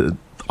to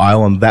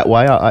Ireland that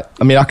way. I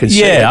mean, I can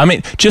see it. I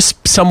mean,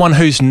 just someone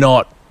who's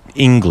not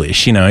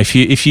English, you know, if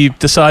you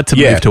decide to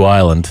move to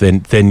Ireland,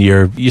 then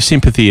your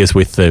sympathy is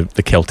with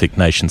the Celtic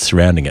nations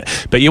surrounding it.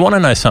 But you want to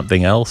know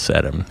something else,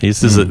 Adam.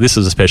 This is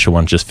a special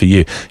one just for you.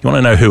 You want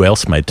to know who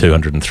else made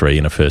 203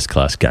 in a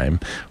first-class game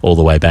all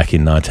the way back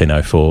in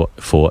 1904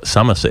 for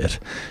Somerset?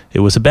 It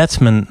was a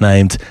batsman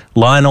named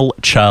Lionel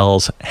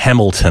Charles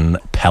Hamilton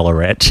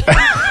Pallaret,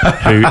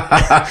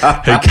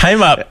 who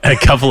came up a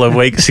couple of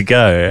weeks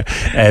ago,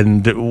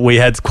 and we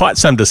had quite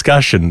some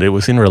discussion. It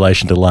was in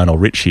relation to Lionel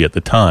Richie at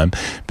the time.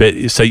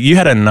 But so you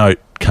had a note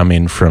come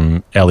in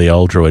from Ellie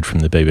Oldroyd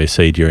from the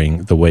BBC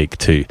during the week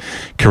to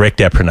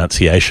correct our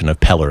pronunciation of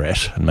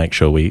Pallaret and make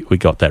sure we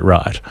got that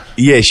right.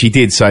 Yeah, she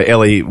did. So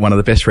Ellie, one of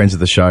the best friends of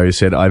the show,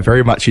 said, I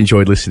very much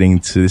enjoyed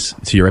listening to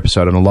your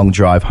episode on a long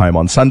drive home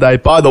on Sunday.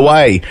 By the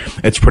way,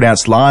 it's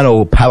pronounced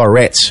Lionel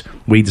Pallaret.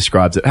 We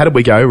described it. How did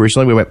we go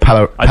originally? We went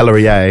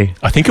Pallarier.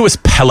 I think it was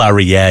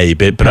Pallarier,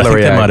 but I think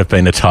there might have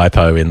been a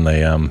typo in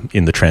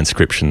the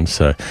transcription,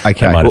 so that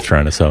might have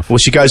thrown us off. Well,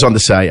 she goes on to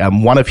say,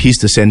 one of his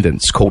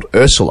descendants, called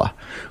Ursula,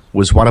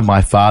 was one of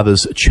my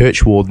father's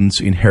church wardens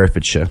in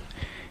Herefordshire.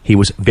 He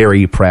was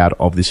very proud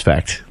of this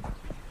fact.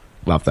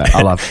 Love that.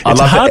 I love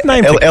a hard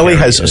name. Ellie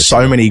has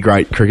so many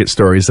great cricket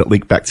stories that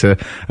link back to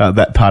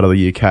that part of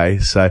the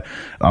UK. So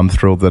I'm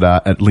thrilled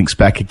that it links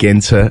back again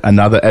to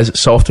another, as it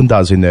so often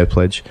does in Nerd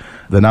Pledge.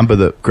 The number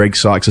that Greg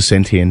Sykes has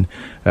sent in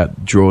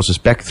draws us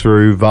back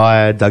through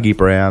via Dougie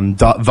Brown,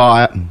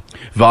 via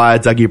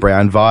Dougie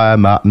Brown, via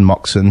Martin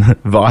Moxon,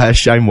 via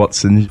Shane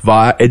Watson,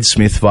 via Ed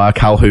Smith, via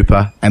Carl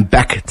Hooper, and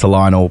back to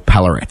Lionel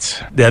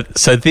Pallaret. Now,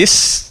 so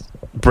this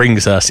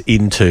brings us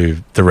into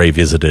the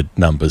revisited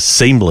numbers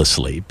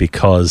seamlessly,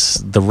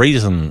 because the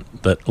reason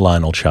that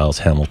Lionel Charles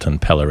Hamilton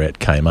Pallaret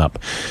came up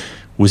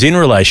was in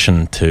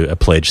relation to a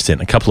pledge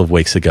sent a couple of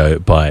weeks ago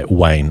by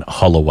Wayne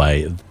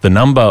Holloway. The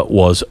number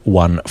was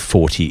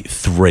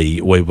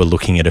 143. We were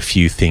looking at a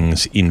few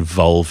things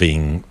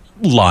involving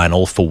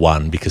Lionel, for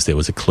one, because there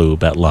was a clue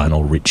about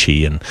Lionel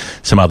Richie and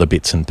some other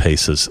bits and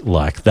pieces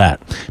like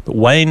that. But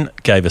Wayne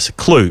gave us a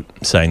clue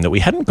saying that we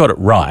hadn't got it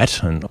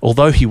right, and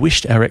although he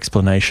wished our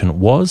explanation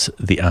was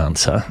the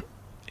answer,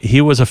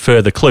 here was a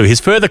further clue. His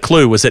further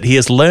clue was that he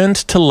has learned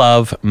to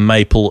love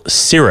maple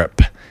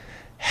syrup.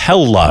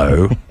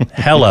 Hello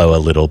a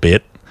little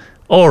bit.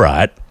 All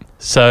right.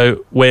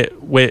 So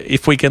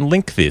if we can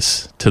link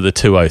this to the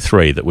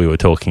 203 that we were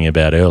talking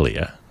about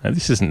earlier. Now,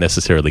 this isn't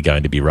necessarily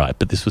going to be right,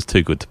 but this was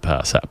too good to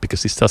pass up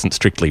because this doesn't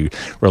strictly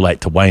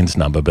relate to Wayne's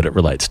number, but it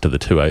relates to the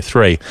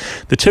 203.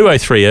 The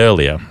 203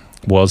 earlier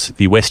was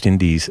the West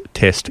Indies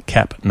Test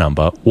cap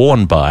number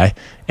worn by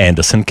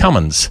Anderson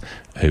Cummins,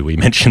 who we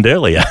mentioned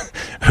earlier,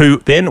 who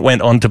then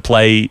went on to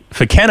play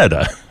for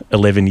Canada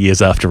 11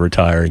 years after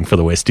retiring for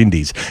the West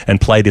Indies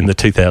and played in the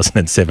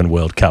 2007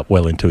 World Cup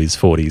well into his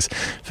 40s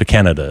for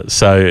Canada.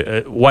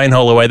 So, Wayne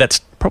Holloway, that's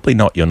probably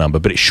not your number,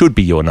 but it should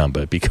be your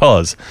number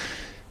because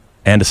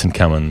Anderson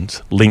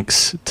Cummins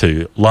links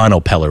to Lionel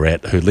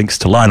Pallaret, who links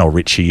to Lionel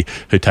Richie,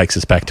 who takes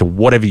us back to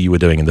whatever you were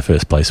doing in the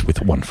first place with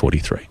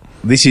 143.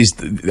 This is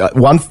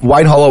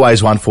Wayne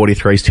Holloway's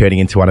 143 is turning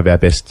into one of our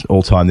best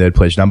all-time Nerd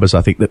Pledge numbers.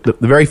 I think that the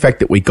very fact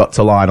that we got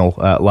to Lionel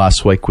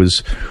last week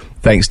was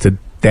thanks to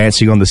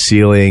Dancing on the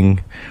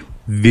Ceiling,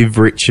 Viv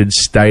Richards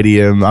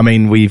Stadium. I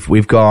mean,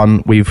 we've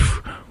gone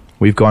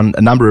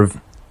a number of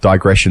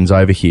digressions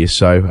over here,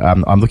 so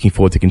I'm looking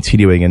forward to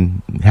continuing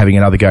and having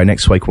another go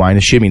next week, Wayne,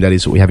 assuming that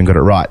is that we haven't got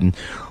it right. And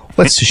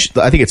I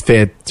think it's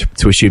fair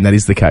to assume that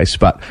is the case,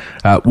 but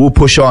we'll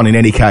push on in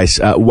any case.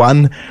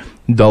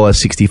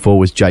 $1.64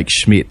 was Jake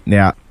Schmidt.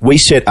 Now, we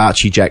set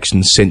Archie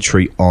Jackson's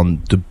century on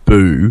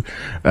debut.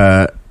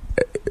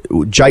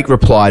 Jake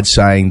replied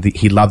saying that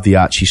he loved the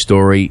Archie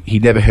story.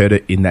 He'd never heard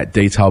it in that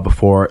detail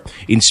before. It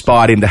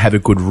inspired him to have a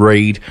good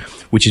read,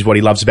 which is what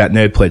he loves about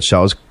Nerd Pledge. So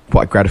I was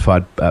quite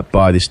gratified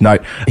by this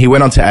note. He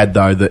went on to add,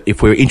 though, that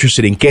if we were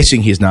interested in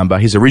guessing his number,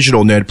 his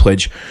original Nerd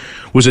Pledge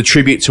was a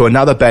tribute to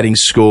another batting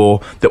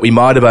score that we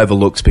might have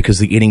overlooked because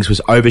the innings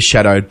was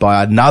overshadowed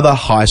by another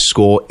high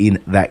score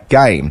in that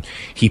game.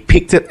 He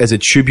picked it as a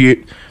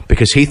tribute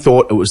because he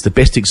thought it was the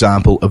best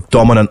example of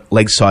dominant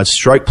leg side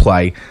stroke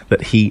play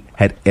that he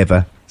had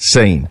ever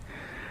seen.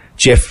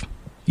 Jeff,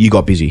 you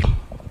got busy.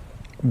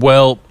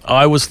 Well,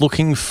 I was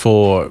looking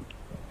for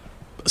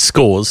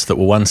scores that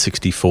were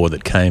 164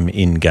 that came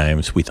in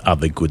games with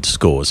other good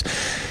scores.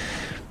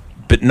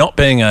 But not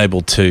being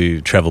able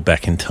to travel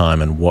back in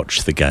time and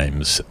watch the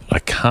games, I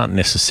can't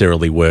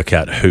necessarily work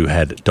out who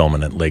had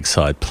dominant leg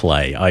side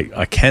play.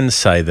 I can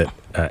say that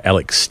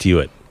Alex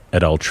Stewart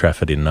at Old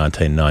Trafford in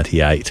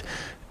 1998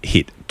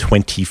 hit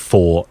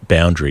 24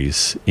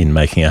 boundaries in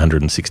making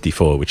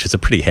 164, which is a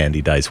pretty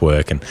handy day's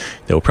work, and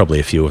there were probably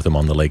a few of them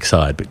on the leg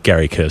side, but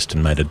Gary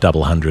Kirsten made a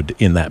double hundred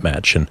in that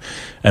match and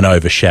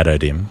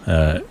overshadowed him.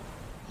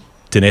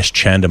 Dinesh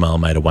Chandimal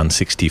made a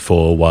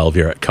 164, while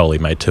Virat Kohli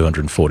made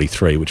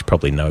 243, which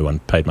probably no one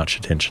paid much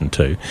attention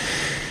to.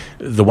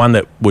 The one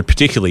that would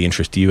particularly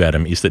interest you,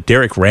 Adam, is that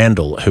Derek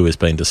Randall, who has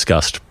been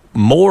discussed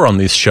more on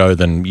this show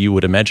than you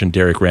would imagine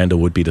Derek Randall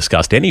would be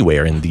discussed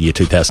anywhere in the year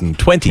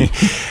 2020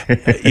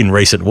 in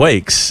recent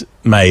weeks,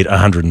 made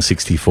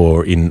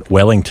 164 in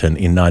Wellington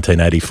in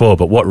 1984.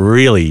 But what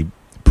really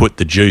put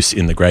the juice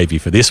in the gravy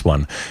for this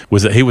one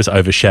was that he was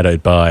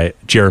overshadowed by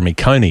Jeremy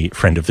Coney,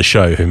 friend of the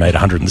show, who made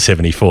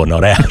 174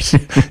 not out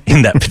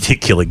in that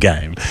particular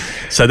game.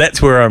 So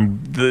that's where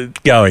I'm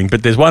going.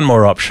 But there's one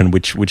more option,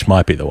 which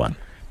might be the one.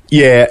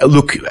 Yeah,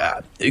 look,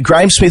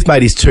 Graham Smith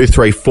made his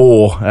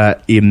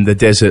 234 in the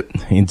desert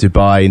in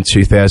Dubai in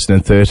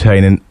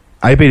 2013, and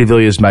AB de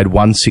Villiers made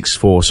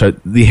 164. So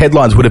the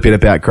headlines would have been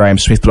about Graham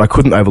Smith, but I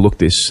couldn't overlook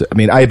this. I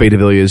mean, AB de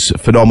Villiers,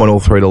 phenomenal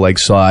through the leg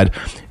side.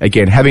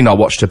 Again, having not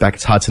watched it back,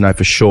 it's hard to know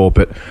for sure,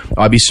 but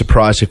I'd be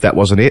surprised if that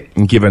wasn't it.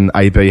 And given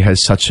AB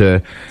has such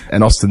an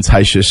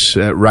ostentatious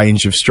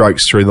range of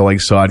strokes through the leg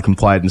side, can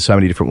play it in so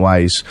many different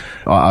ways,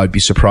 I'd be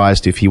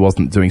surprised if he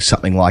wasn't doing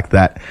something like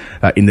that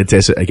in the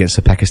desert against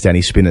the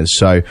Pakistani spinners.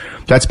 So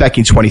that's back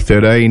in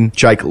 2013.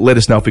 Jake, let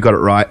us know if we got it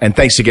right. And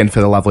thanks again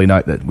for the lovely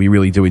note that we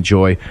really do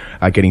enjoy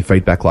getting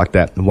feedback like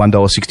that.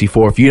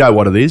 $1.64. If you know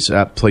what it is,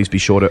 please be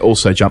sure to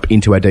also jump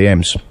into our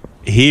DMs.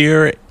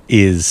 Here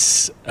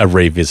is a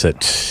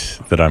revisit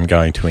that I'm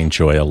going to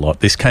enjoy a lot.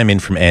 This came in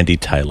from Andy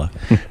Taylor.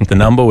 The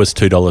number was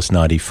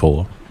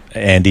 $2.94.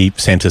 Andy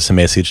sent us a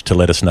message to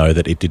let us know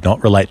that it did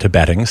not relate to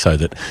batting, so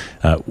that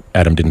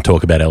Adam didn't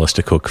talk about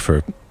Alistair Cook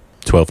for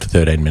 12 to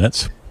 13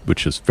 minutes,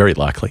 which is very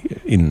likely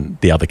in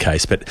the other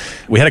case. But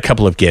we had a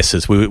couple of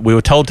guesses. We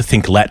were told to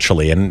think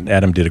laterally, and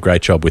Adam did a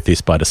great job with this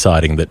by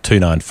deciding that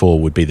 294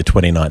 would be the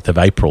 29th of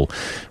April,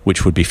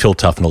 which would be Phil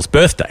Tufnell's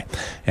birthday.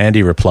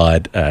 Andy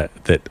replied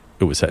that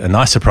it was a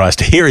nice surprise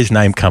to hear his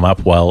name come up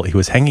while he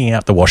was hanging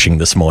out the washing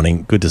this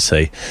morning. Good to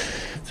see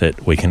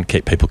that we can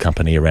keep people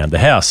company around the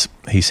house.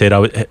 He said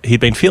he'd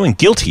been feeling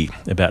guilty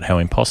about how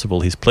impossible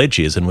his pledge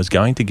is and was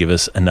going to give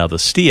us another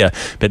steer,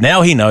 but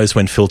now he knows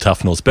when Phil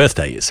Tufnell's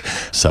birthday is.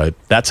 So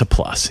that's a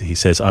plus. He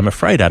says, I'm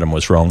afraid Adam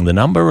was wrong. The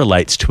number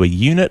relates to a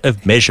unit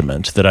of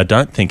measurement that I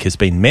don't think has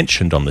been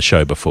mentioned on the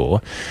show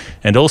before,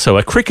 and also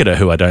a cricketer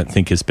who I don't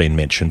think has been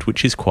mentioned,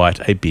 which is quite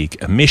a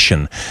big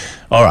omission.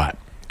 All right,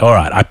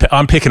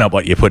 I'm picking up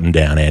what you're putting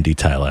down, Andy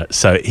Taylor.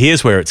 So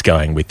here's where it's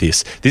going with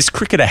this. This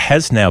cricketer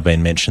has now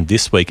been mentioned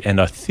this week,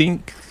 and I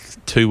think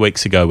 2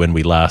 weeks ago when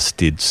we last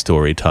did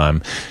Story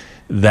Time,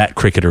 that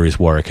cricketer is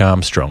Warwick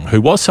Armstrong,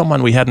 who was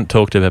someone we hadn't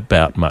talked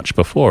about much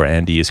before.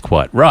 Andy is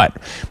quite right.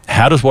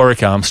 How does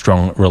Warwick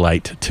Armstrong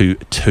relate to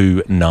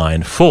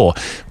 294?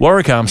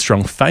 Warwick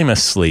Armstrong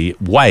famously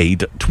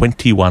weighed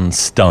 21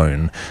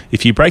 stone.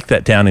 If you break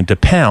that down into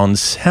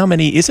pounds, how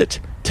many is it?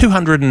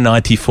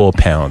 294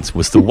 pounds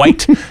was the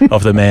weight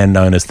of the man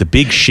known as the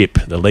Big Ship,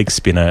 the leg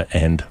spinner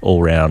and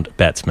all-round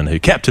batsman who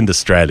captained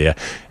Australia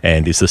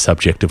and is the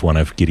subject of one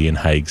of Gideon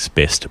Haig's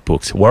best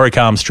books. Warwick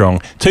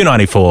Armstrong,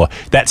 294,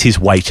 that's his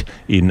weight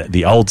in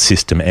the old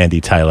system, Andy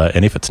Taylor,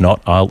 and if it's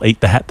not, I'll eat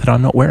the hat that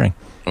I'm not wearing.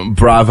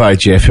 Bravo,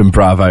 Jeff, and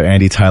bravo,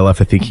 Andy Taylor,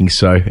 for thinking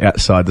so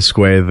outside the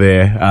square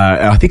there.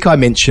 I think I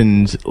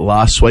mentioned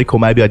last week, or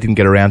maybe I didn't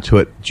get around to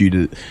it due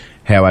to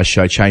how our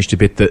show changed a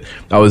bit, that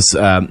I was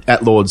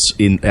at Lord's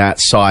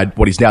outside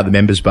what is now the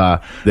members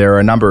bar. There are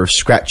a number of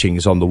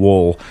scratchings on the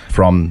wall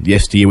from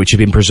yesteryear which have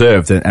been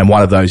preserved, and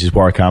one of those is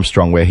Warwick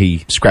Armstrong, where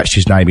he scratched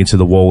his name into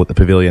the wall at the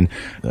pavilion.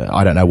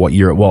 I don't know what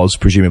year it was,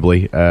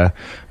 presumably.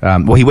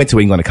 Well, he went to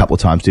England a couple of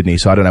times, didn't he?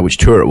 So I don't know which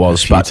tour it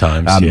was. A few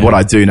times, yeah. What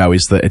I do know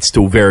is that it's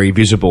still very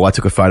visible. I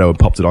took a photo and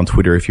popped it on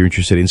Twitter if you're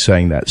interested in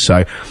seeing that.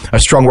 So a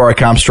strong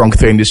Warwick Armstrong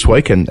theme this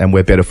week, and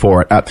we're better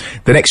for it.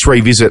 The next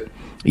revisit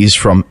is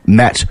from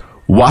Matt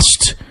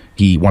Wust.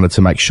 He wanted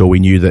to make sure we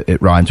knew that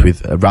it rhymes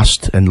with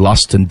rust and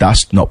lust and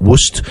dust, not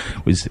wust.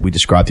 We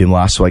described him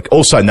last week.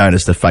 Also known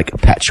as the fake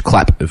patch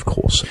clap, of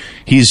course.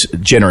 His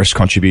generous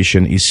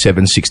contribution is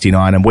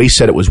 $7.69, and we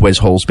said it was Wes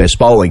Hall's best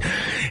bowling.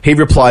 He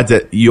replied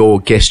that your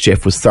guest,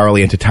 Jeff, was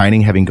thoroughly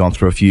entertaining, having gone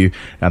through a few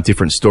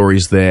different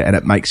stories there, and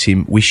it makes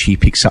him wish he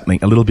picked something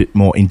a little bit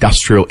more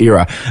industrial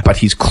era. But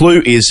his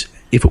clue is,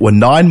 if it were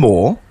 9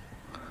 more,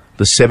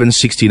 the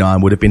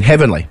 $7.69 would have been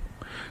heavenly.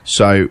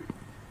 So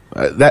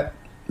that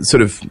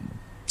sort of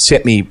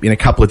set me in a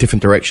couple of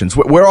different directions.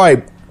 Where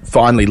I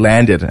finally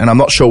landed, and I'm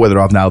not sure whether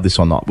I've nailed this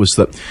or not, was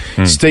that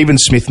Stephen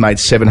Smith made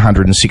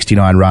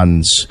 769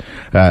 runs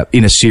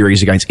in a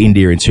series against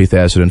India in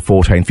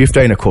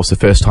 2014-15. Of course, the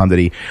first time that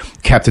he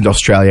captained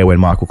Australia when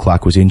Michael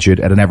Clarke was injured,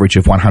 at an average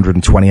of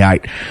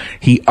 128.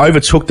 He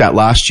overtook that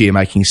last year,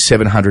 making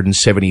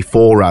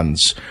 774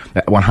 runs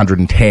at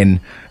 110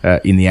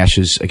 in the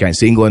Ashes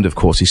against England. Of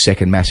course, his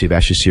second massive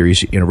Ashes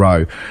series in a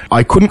row.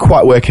 I couldn't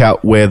quite work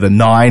out where the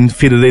 9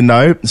 fitted in,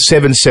 though.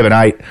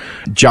 778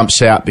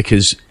 jumps out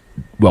because,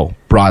 well,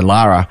 Brian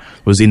Lara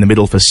was in the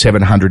middle for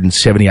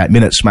 778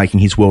 minutes, making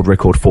his world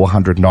record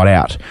 400 not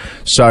out.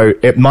 So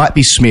it might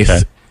be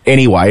Smith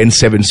anyway, and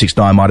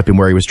 769 might have been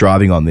where he was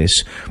driving on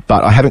this.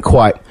 But I haven't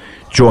quite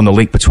drawn the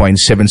link between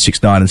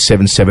 769 and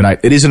 778.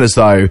 It isn't as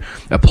though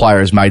a player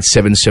has made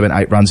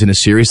 778 runs in a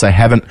series. They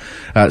haven't.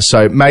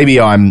 So maybe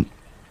I'm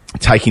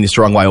taking this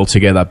the wrong way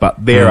altogether,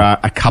 but there are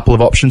a couple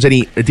of options.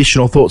 Any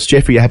additional thoughts,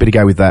 Jeff? Are you happy to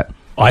go with that?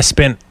 I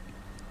spent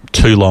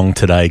too long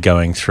today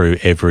going through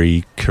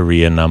every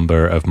career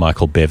number of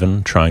Michael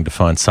Bevan, trying to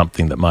find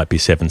something that might be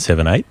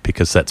 778,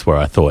 because that's where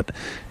I thought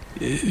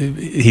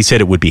he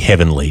said it would be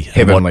heavenly.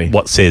 Heavenly.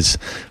 What says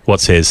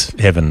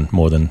heaven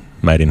more than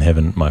made in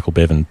heaven, Michael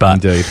Bevan?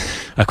 But indeed,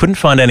 I couldn't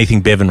find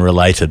anything Bevan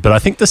related. But I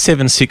think the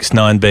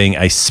 769 being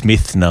a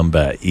Smith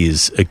number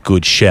is a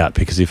good shout,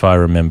 because if I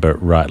remember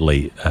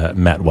rightly,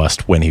 Matt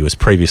Wust, when he was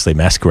previously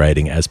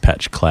masquerading as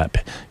Patch Clapp,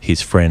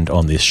 his friend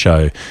on this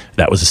show,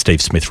 that was a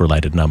Steve Smith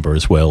related number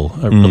as well,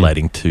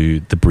 relating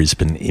to the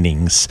Brisbane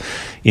innings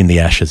in the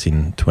Ashes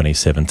in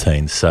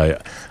 2017. So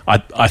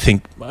I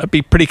think I'd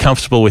be pretty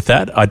comfortable with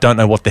that. I don't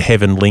know what the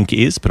heaven link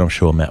is, but I'm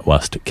sure Matt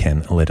Wust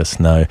can let us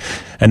know.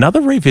 Another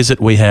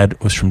revisit we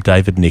had was from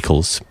David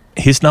Nichols.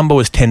 His number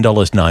was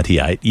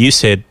 $10.98. You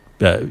said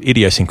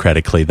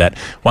idiosyncratically that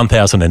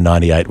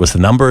 1,098 was the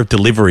number of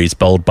deliveries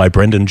bowled by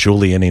Brendan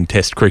Julian in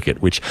Test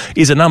cricket, which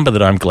is a number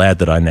that I'm glad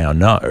that I now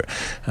know.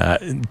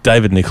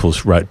 David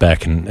Nichols wrote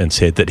back and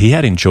said that he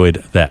had enjoyed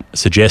that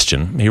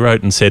suggestion. He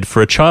wrote and said,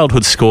 "For a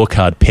childhood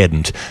scorecard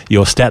pedant,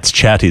 your stats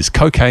chat is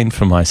cocaine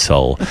for my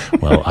soul."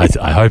 Well,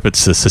 I hope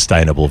it's a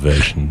sustainable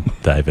version,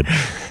 David.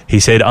 He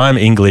said, "I'm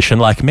English,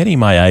 and like many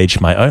my age,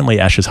 my only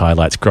Ashes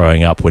highlights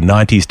growing up were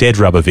 90s dead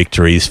rubber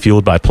victories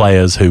fueled by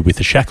players who, with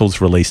the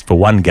shackles released for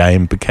one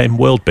game, became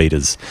world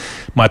beaters.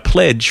 My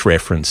pledge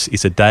reference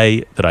is a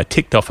day that I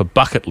ticked off a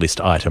bucket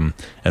list item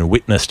and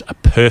witnessed a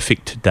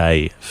perfect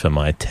day for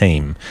my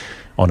team."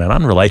 On an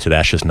unrelated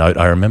Ashes note,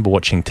 I remember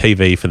watching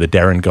TV for the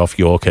Darren Gough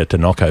Yorker to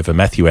knock over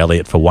Matthew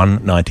Elliott for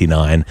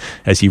 199,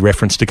 as he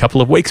referenced a couple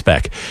of weeks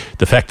back.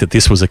 The fact that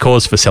this was a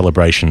cause for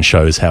celebration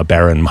shows how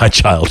barren my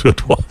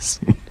childhood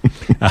was.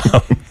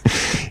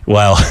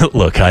 Well,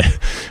 look,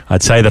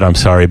 I'd say that I'm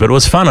sorry, but it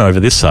was fun over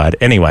this side.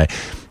 Anyway,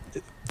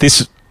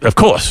 this, of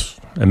course,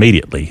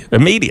 immediately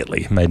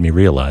made me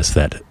realise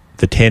that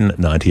the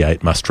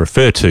 10.98 must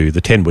refer to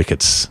the 10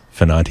 wickets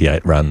for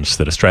 98 runs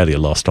that Australia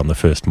lost on the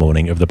first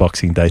morning of the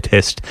Boxing Day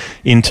Test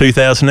in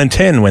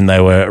 2010, when they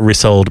were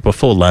resold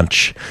before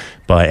lunch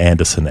by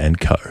Anderson and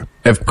Co.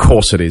 Of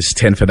course it is,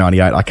 10 for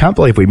 98. I can't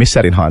believe we missed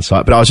that in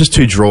hindsight, but I was just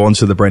too drawn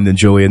to the Brendan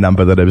Julian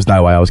number that there was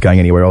no way I was going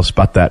anywhere else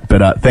but that.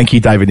 But thank you,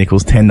 David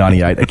Nichols,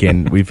 10.98.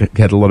 Again, we've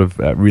had a lot of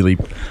really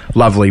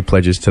lovely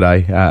pledges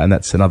today, and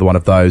that's another one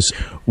of those.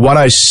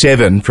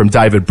 107 from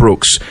David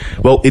Brooks.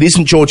 Well, it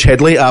isn't George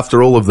Headley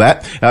after all of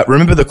that.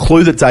 Remember the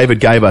clue that David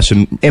gave us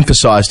and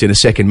emphasised in a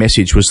second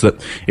message was that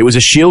it was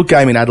a Shield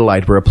game in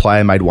Adelaide where a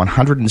player made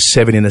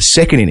 107 in the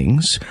second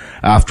innings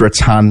after a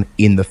ton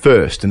in the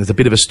first. And there's a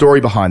bit of a story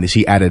behind this.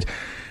 He added,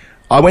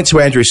 I went to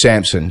Andrew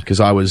Sampson because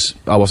I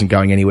wasn't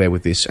going anywhere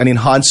with this. And in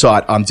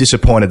hindsight, I'm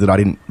disappointed that I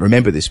didn't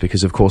remember this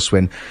because, of course,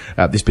 when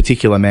this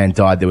particular man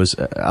died, there was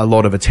a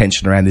lot of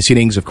attention around this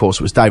innings. Of course,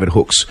 it was David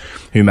Hooks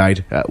who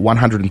made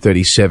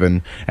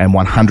 137 and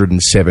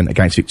 107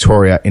 against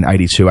Victoria in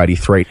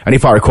 82-83. And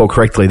if I recall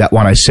correctly, that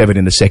 107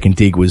 in the second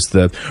dig was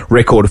the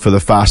record for the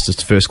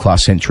fastest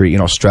first-class century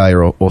in Australia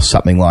or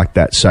something like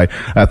that. So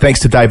thanks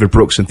to David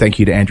Brooks and thank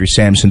you to Andrew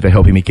Sampson for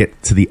helping me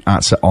get to the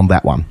answer on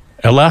that one.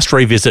 Our last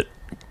revisit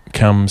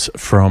comes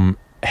from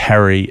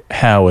Harry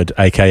Howard,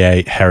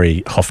 a.k.a.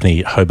 Harry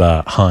Hoffney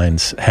Hobart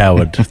Hines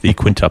Howard, the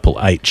quintuple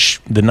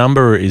H. The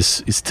number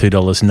is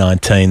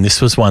 $2.19.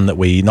 This was one that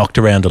we knocked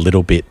around a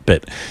little bit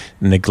but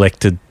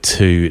neglected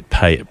to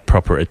pay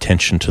proper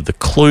attention to the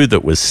clue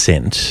that was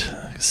sent.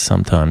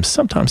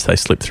 Sometimes they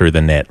slip through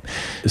the net.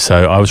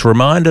 So I was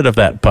reminded of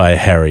that by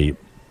Harry,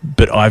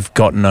 but I've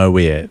got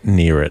nowhere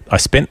near it. I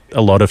spent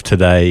a lot of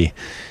today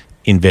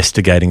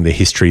investigating the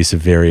histories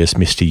of various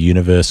Mr.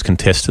 Universe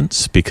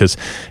contestants because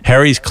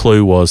Harry's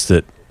clue was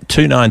that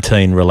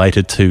 219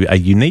 related to a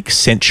unique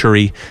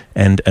century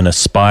and an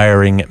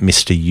aspiring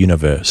Mr.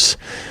 Universe.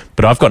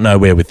 But I've got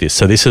nowhere with this.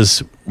 So this is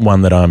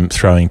one that I'm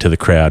throwing to the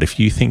crowd. If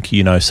you think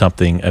you know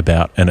something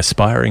about an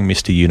aspiring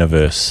Mr.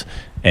 Universe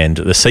and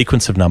the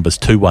sequence of numbers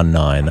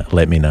 219,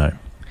 let me know.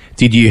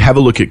 Did you have a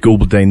look at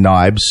Gulbuddin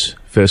Naib's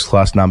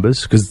first-class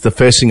numbers? Because the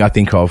first thing I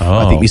think of,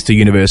 I think Mr.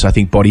 Universe, I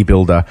think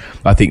bodybuilder,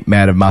 I think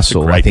man of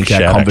muscle. I think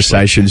our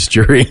conversations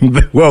during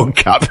the World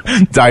Cup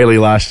daily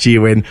last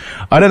year when,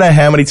 I don't know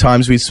how many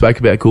times we spoke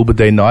about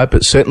Gulbuddin Naib,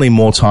 but certainly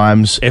more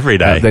times every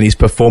day than his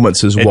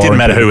performances warranted. It didn't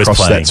matter who was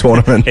playing. That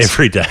tournament.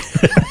 Every day.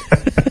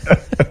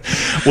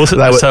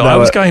 I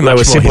was going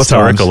much more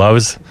historical.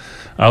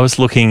 I was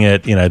looking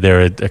at,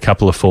 there are a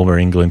couple of former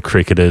England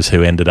cricketers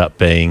who ended up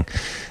being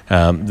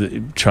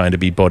trying to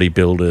be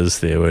bodybuilders.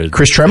 There were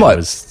Chris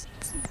Tremlett.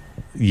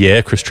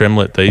 Chris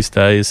Tremlett these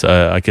days.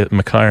 I get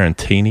Mackay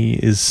Tini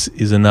is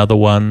another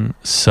one.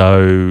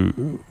 So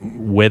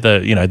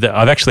whether,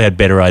 I've actually had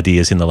better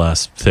ideas in the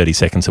last 30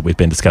 seconds that we've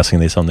been discussing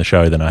this on the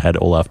show than I had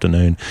all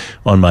afternoon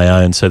on my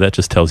own. So that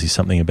just tells you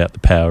something about the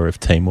power of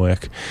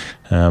teamwork.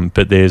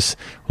 But there's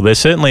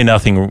certainly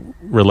nothing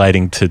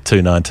relating to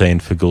 219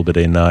 for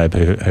Gulbuddin Naib,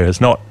 who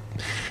has not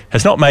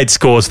made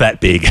scores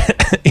that big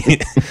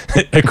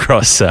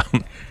across.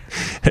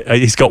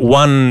 He's got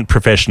one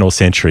professional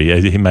century.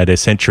 He made a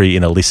century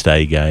in a List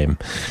A game,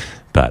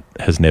 but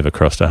has never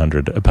crossed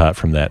 100 apart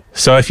from that.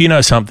 So if you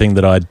know something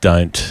that I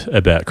don't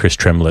about Chris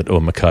Tremlett or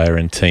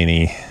Mackay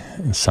Tini,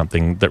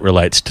 something that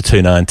relates to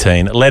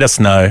 219, let us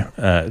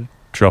know.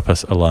 Drop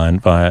us a line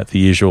via the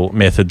usual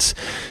methods.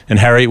 And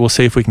Harry, we'll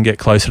see if we can get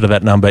closer to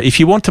that number. If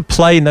you want to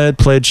play Nerd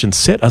Pledge and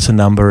set us a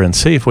number and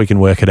see if we can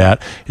work it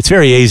out, it's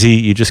very easy.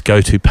 You just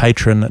go to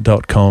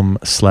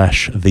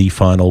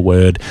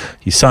patreon.com/thefinalword.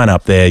 You sign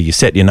up there, you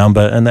set your number,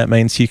 and that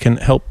means you can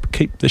help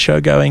keep the show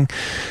going,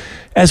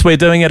 as we're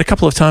doing it a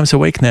couple of times a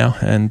week now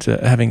and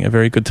having a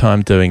very good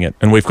time doing it.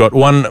 And we've got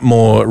one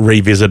more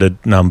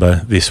revisited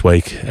number this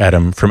week,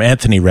 Adam, from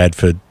Anthony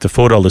Radford, the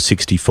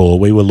 $4.64.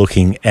 We were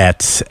looking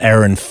at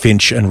Aaron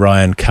Finch and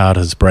Ryan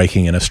Carter's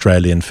breaking an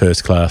Australian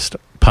first-class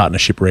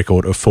partnership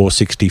record of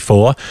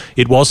 464.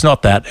 It was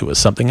not that, it was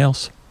something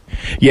else.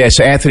 Yeah,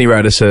 so Anthony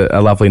wrote us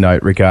a lovely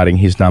note regarding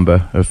his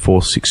number of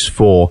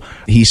 464.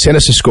 He sent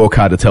us a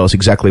scorecard to tell us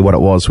exactly what it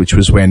was, which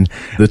was when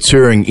the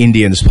touring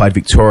Indians played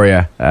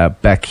Victoria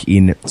back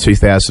in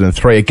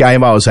 2003, a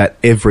game I was at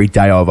every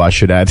day of, I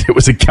should add. It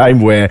was a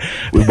game where,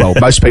 well,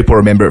 most people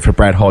remember it for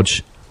Brad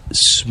Hodge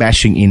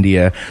smashing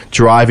India,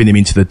 driving them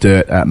into the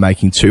dirt,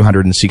 making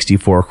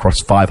 264 across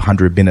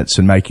 500 minutes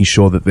and making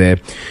sure that their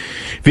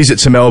visit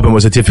to Melbourne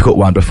was a difficult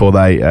one before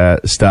they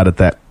started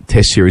that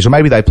test series. Or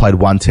maybe they played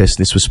one test,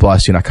 this was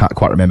spliced in, I can't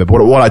quite remember.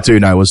 But what I do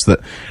know was that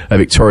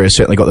Victoria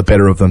certainly got the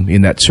better of them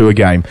in that tour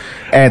game.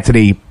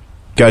 Anthony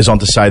goes on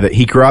to say that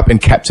he grew up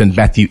and captained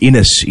Matthew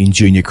Innes in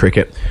junior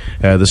cricket,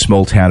 the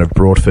small town of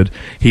Broadford.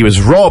 He was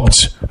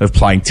robbed of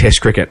playing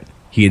test cricket,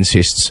 he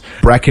insists.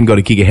 Bracken got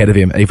a gig ahead of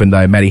him, even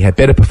though Matty had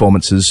better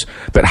performances.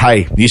 But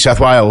hey, New South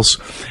Wales,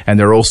 and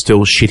they're all still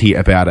shitty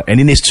about it. And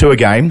in this tour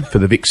game for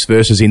the Vics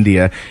versus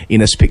India,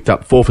 Innes picked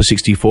up 4 for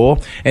 64.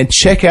 And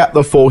check out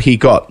the 4 he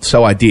got.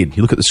 So I did.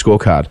 You look at the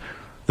scorecard.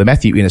 The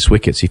Matthew Innes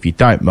wickets, if you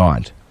don't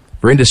mind.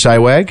 Virender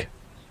Sehwag,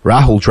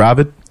 Rahul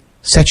Dravid,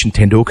 Sachin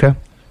Tendulkar,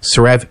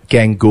 Sourav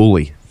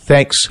Ganguly.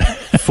 Thanks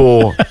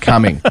for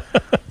coming.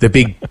 The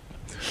big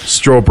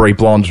strawberry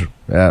blonde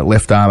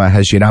left armour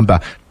has your number.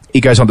 He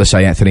goes on to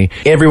say, Anthony,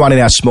 everyone in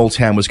our small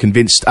town was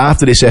convinced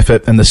after this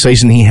effort and the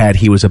season he had,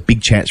 he was a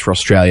big chance for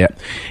Australia.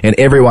 And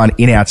everyone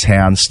in our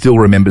town still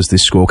remembers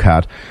this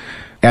scorecard.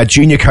 Our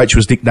junior coach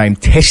was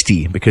nicknamed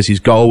Testy because his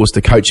goal was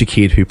to coach a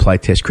kid who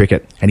played test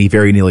cricket, and he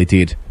very nearly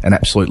did. An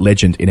absolute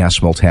legend in our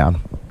small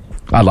town.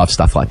 I love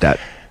stuff like that.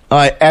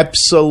 I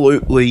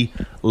absolutely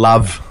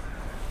love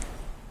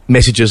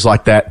messages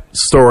like that,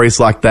 stories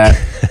like that.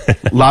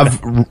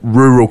 Love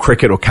rural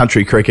cricket or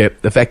country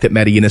cricket. The fact that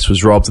Matty Innes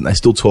was robbed and they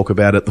still talk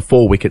about it. The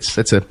 4 wickets.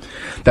 That's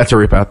a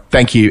ripper.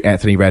 Thank you,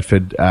 Anthony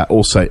Radford.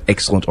 Also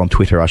excellent on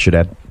Twitter, I should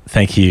add.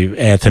 Thank you,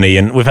 Anthony.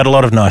 And we've had a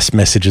lot of nice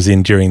messages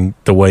in during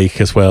the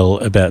week as well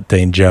about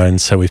Dean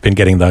Jones. So we've been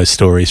getting those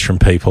stories from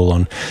people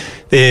on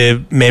their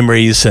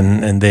memories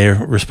and their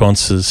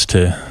responses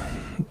to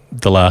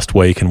the last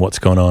week and what's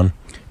gone on.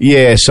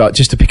 Yeah, so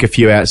just to pick a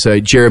few out, so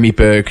Jeremy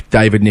Burke,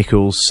 David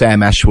Nichols,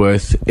 Sam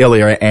Ashworth,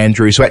 Elliot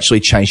Andrews, who actually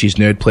changed his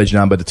Nerd Pledge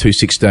number to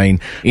 216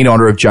 in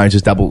honour of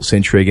Jones's double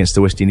century against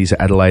the West Indies at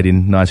Adelaide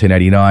in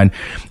 1989,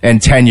 and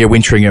Tanya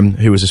Wintringham,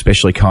 who was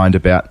especially kind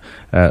about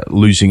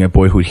losing a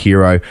boyhood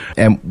hero.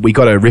 And we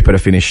got a ripper to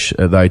finish,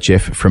 though,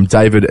 Jeff, from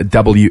David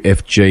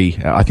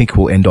WFG. I think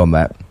we'll end on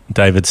that.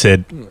 David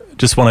said,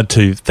 just wanted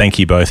to thank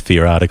you both for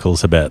your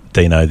articles about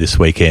Dino this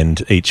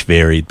weekend. Each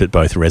varied, but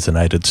both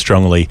resonated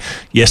strongly.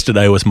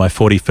 Yesterday was my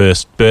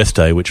 41st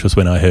birthday, which was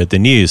when I heard the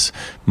news.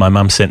 My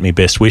mum sent me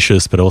best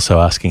wishes, but also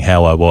asking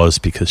how I was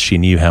because she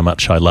knew how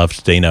much I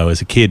loved Dino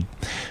as a kid.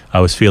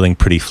 I was feeling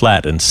pretty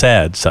flat and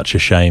sad, such a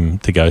shame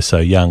to go so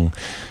young.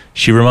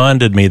 She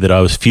reminded me that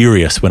I was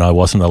furious when I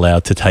wasn't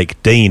allowed to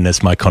take Dean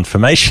as my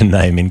confirmation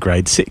name in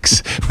grade 6,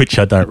 which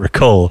I don't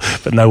recall,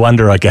 but no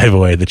wonder I gave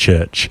away the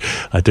church.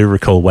 I do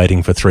recall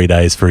waiting for 3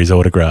 days for his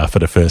autograph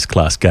at a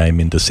first-class game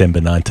in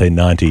December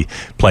 1990,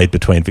 played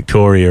between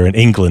Victoria and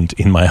England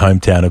in my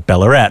hometown of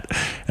Ballarat,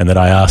 and that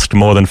I asked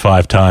more than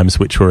 5 times,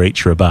 which were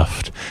each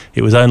rebuffed.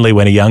 It was only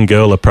when a young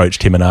girl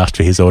approached him and asked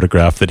for his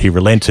autograph that he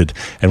relented,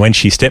 and when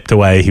she stepped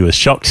away, he was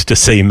shocked to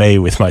see me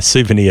with my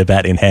souvenir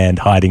bat in hand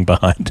hiding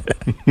behind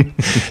her.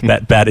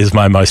 That bat is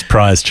my most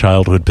prized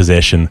childhood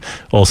possession,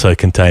 also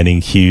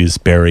containing Hughes,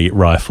 Berry,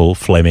 Rifle,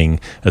 Fleming,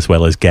 as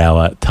well as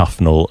Gower,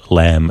 Tufnell,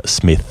 Lamb,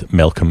 Smith,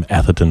 Malcolm,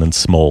 Atherton and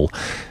Small.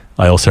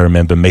 I also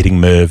remember meeting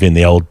Merv in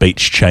the old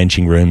beach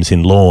changing rooms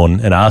in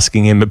Lorne and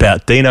asking him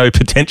about Dino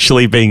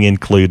potentially being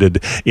included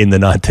in the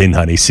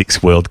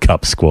 1996 World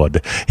Cup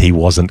squad. He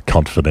wasn't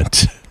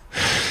confident.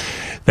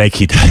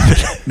 Thank you, David.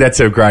 That's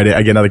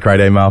another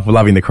great email. We're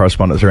loving the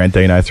correspondence around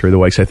Dino through the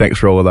week, so thanks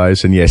for all of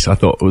those. And yes, I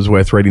thought it was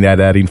worth reading that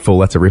out in full.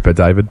 That's a ripper,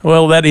 David.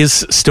 Well, that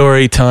is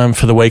story time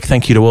for the week.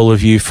 Thank you to all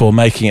of you for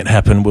making it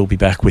happen. We'll be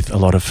back with a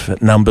lot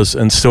of numbers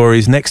and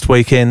stories next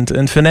weekend.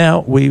 And for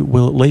now, we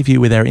will leave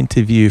you with our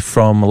interview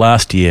from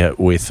last year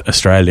with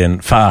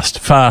Australian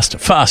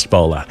fast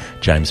bowler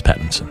James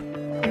Pattinson.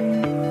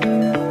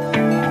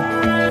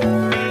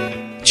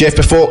 Jeff,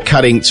 before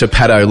cutting to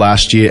Paddo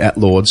last year at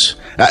Lord's,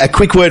 a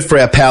quick word for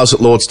our pals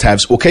at Lord's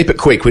Tabs. We'll keep it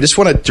quick. We just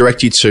want to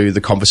direct you to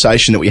the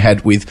conversation that we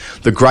had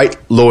with the great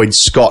Lloyd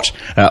Scott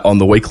on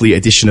the weekly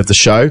edition of the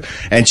show.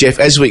 And Jeff,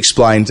 as we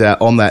explained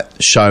on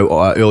that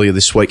show earlier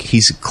this week,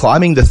 he's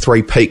climbing the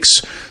 3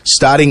 peaks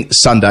starting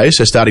Sunday,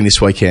 so starting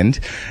this weekend,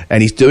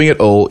 and he's doing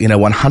it all in a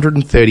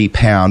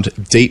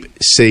 130-pound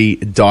deep-sea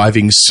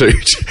diving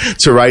suit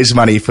to raise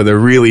money for the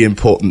really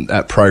important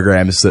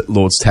programs that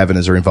Lord's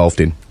Taverners are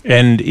involved in.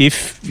 And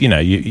if,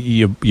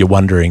 you're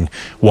wondering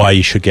why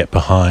you should get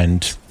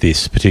behind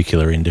this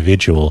particular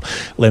individual,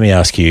 let me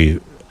ask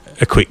you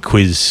a quick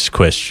quiz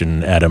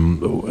question,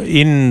 Adam.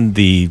 In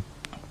the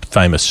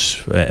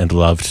famous and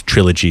loved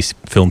trilogy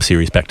film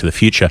series Back to the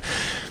Future,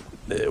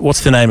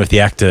 what's the name of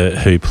the actor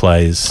who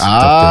plays Dr.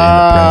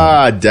 Emmett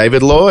Brown?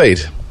 David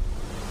Lloyd.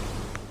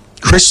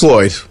 Chris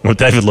Lloyd. Well,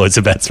 David Lloyd's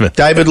a batsman.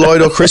 David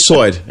Lloyd or Chris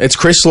Lloyd? It's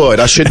Chris Lloyd.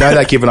 I should know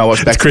that given I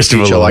watched Back to the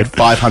Future like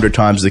 500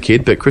 times as a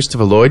kid, but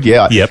Christopher Lloyd,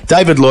 yeah. Yep.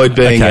 David Lloyd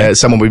being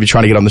someone we'll be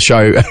trying to get on the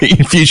show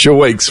in future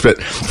weeks,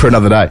 but for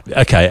another day.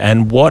 Okay,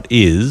 and what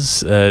is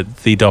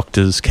the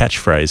Doctor's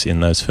catchphrase in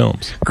those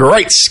films?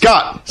 Great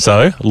Scott!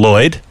 So,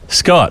 Lloyd,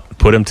 Scott,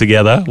 put them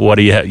together. What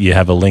do you have? You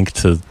have a link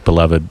to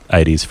beloved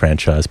 80s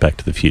franchise Back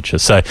to the Future.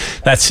 So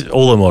that's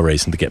all the more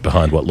reason to get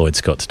behind what Lloyd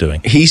Scott's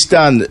doing. He's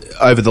done,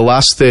 over the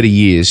last 30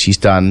 years, he's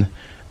done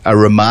a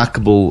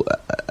remarkable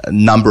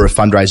number of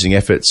fundraising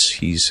efforts.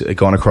 He's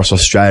gone across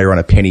Australia on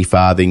a penny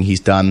farthing. He's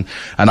done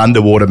an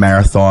underwater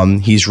marathon.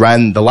 He's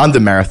ran the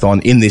London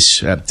Marathon in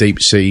this deep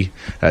sea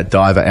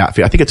diver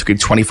outfit. I think it took him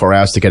 24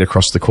 hours to get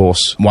across the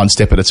course, one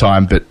step at a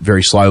time, but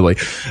very slowly.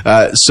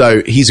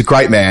 So he's a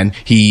great man.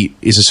 He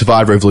is a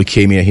survivor of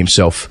leukemia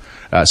himself.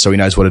 So he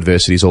knows what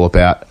adversity is all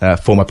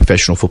about. Former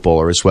professional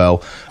footballer as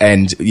well.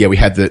 And yeah, we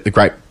had the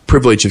great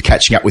privilege of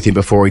catching up with him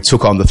before he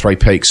took on the 3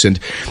 peaks. And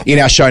in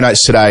our show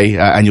notes today,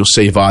 and you'll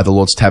see via the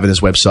Lord's Taverners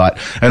website,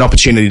 an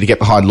opportunity to get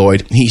behind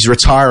Lloyd. He's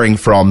retiring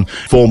from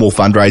formal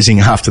fundraising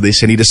after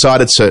this, and he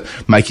decided to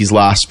make his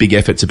last big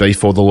effort to be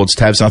for the Lord's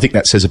Tabs. And I think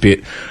that says a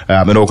bit.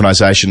 An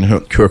organisation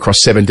who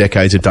across 7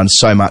 decades have done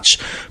so much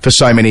for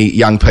so many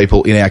young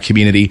people in our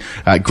community,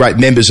 great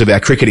members of our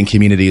cricketing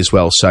community as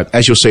well. So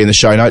as you'll see in the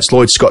show notes,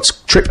 Lloyd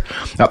Scott's trip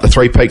up the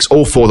 3 peaks,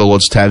 all for the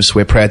Lord's Tabs.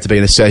 We're proud to be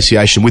in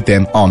association with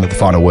them on The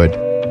Final Word.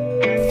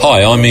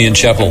 Hi, I'm Ian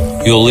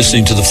Chappell. You're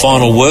listening to The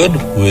Final Word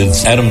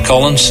with Adam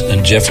Collins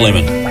and Jeff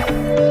Lemon.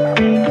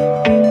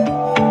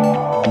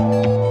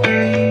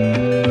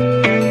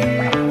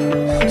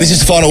 This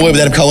is The Final Word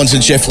with Adam Collins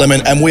and Jeff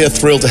Lemon, and we are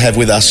thrilled to have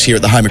with us here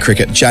at the home of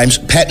cricket James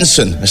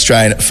Pattinson,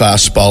 Australian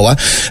fast bowler.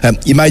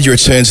 You made your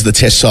return to the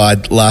Test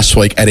side last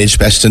week at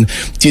Edgbaston.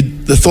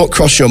 Did the thought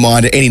cross your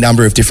mind at any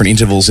number of different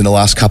intervals in the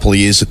last couple of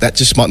years that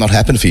just might not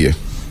happen for you?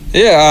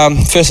 Yeah,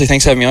 firstly,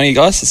 thanks for having me on, you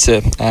guys. It's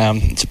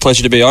a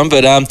pleasure to be on.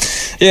 But I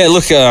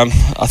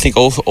think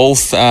all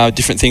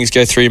different things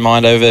go through your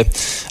mind over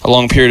a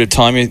long period of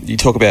time. You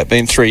talk about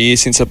being 3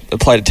 years since I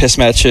played a test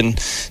match, and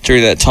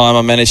during that time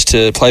I managed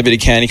to play a bit of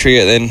county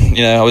cricket. Then,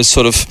 I was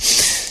sort of,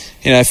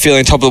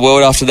 feeling top of the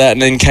world after that,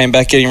 and then came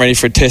back getting ready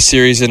for a test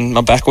series, and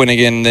my back went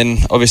again, and then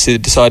obviously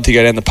decided to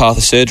go down the path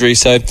of surgery.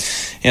 So,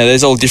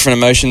 there's all different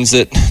emotions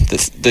that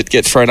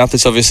get thrown up.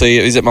 It's obviously,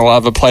 is it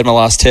I played my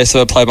last test,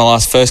 I played my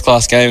last first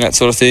class game, that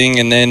sort of thing.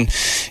 And then,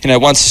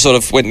 once I sort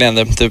of went down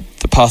the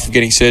path of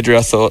getting surgery,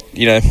 I thought,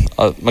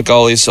 my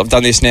goal is, I've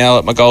done this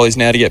now, my goal is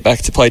now to get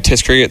back to play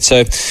test cricket. So,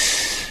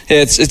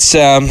 yeah, it's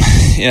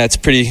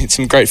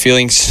some great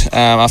feelings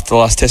after the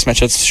last test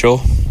match, that's for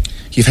sure.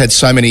 You've had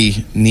so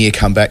many near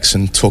comebacks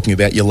and talking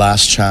about your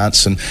last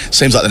chance, and it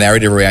seems like the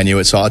narrative around you,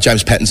 it's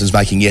James Pattinson's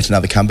making yet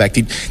another comeback.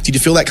 Did you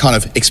feel that kind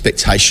of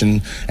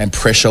expectation and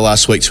pressure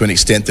last week to an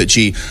extent that,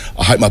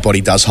 I hope my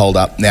body does hold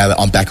up now that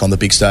I'm back on the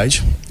big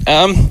stage?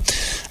 A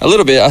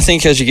little bit. I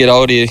think as you get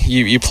older,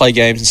 you play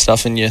games and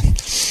stuff, and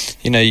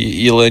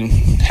you learn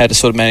how to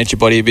sort of manage your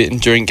body a bit, and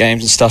during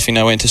games and stuff,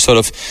 when to sort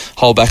of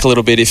hold back a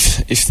little bit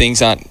if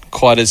things aren't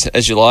quite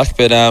as you like.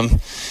 But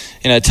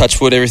touch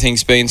wood,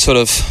 everything's been sort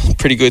of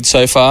pretty good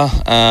so far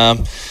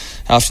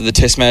after the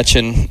test match,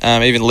 and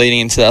even leading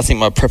into that, I think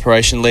my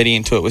preparation leading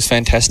into it was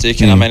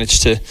fantastic, and I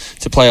managed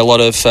to play a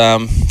lot of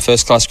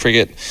first class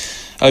cricket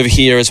over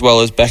here as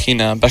well as back in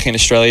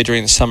Australia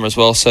during the summer as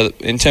well. So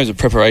in terms of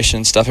preparation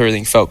and stuff,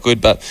 everything felt good.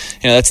 But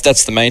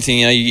that's the main thing.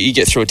 You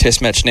get through a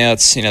test match now.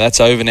 It's that's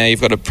over now. You've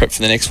got to prep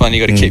for the next one.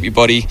 You've got to keep your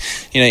body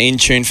in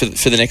tune for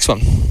the next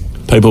one.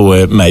 People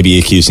were maybe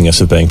accusing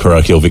us of being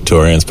parochial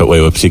Victorians, but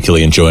we were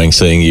particularly enjoying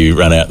seeing you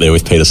run out there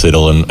with Peter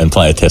Siddle and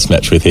play a test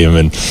match with him.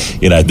 And,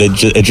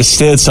 it just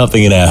stirred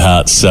something in our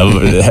hearts. So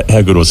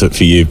how good was it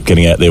for you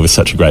getting out there with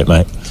such a great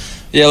mate?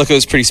 Yeah, look, it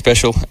was pretty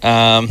special.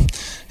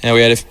 We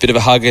had a bit of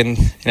a hug and,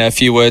 a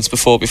few words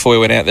before we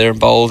went out there and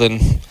bowled,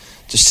 and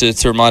just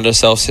to remind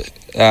ourselves,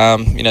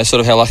 sort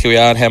of how lucky we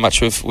are and how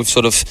much we've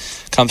sort of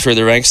come through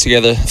the ranks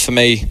together. For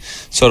me,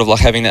 sort of like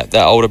having that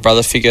older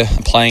brother figure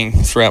playing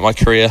throughout my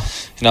career.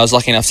 I was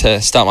lucky enough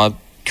to start my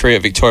career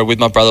at Victoria with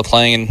my brother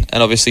playing,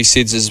 and obviously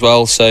Sid's as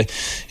well. So,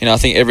 I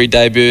think every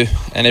debut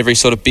and every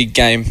sort of big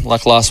game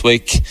like last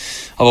week,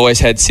 I've always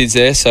had Sid's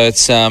there. So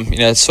it's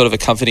it's sort of a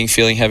comforting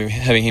feeling having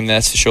him there,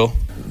 that's for sure.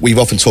 We've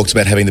often talked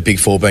about having the big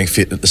four being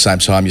fit at the same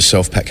time,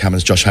 yourself, Pat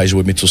Cummins, Josh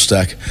Hazlewood, Mitchell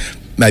Starc,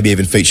 maybe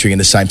even featuring in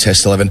the same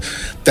Test 11.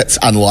 That's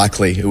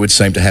unlikely, it would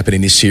seem, to happen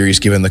in this series,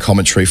 given the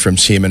commentary from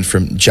Tim and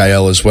from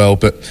JL as well.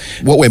 But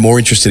what we're more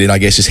interested in, I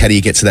guess, is how do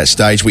you get to that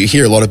stage? We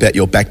hear a lot about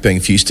your back being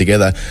fused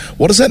together.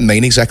 What does that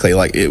mean exactly?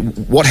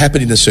 What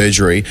happened in the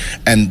surgery?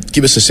 And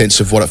give us a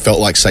sense of what it felt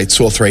like, say,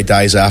 2 or 3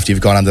 days after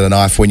you've gone under the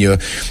knife, when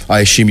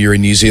I assume you were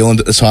in New Zealand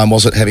at the time,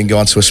 was it, having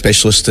gone to a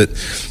specialist that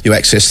you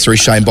accessed through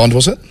Shane Bond,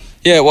 was it?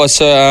 Yeah, it was.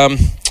 There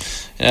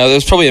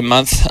was probably a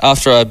month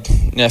after I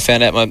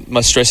found out my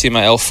stress in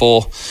my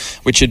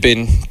L4, which had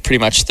been pretty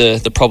much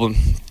the problem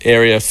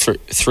area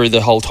through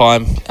the whole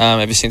time,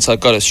 ever since I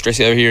got a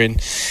stress over here in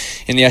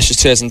the Ashes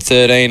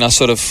 2013.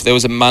 There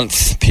was a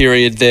month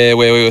period there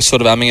where we were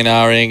sort of umming and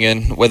ahhing,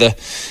 and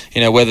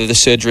whether the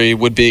surgery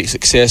would be a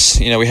success.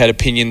 We had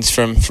opinions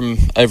from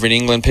over in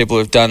England, people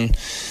who have done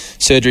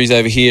surgeries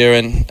over here,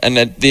 and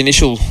the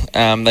initial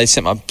they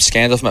sent my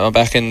scans off at my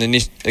back, and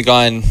the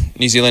guy in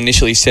New Zealand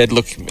initially said,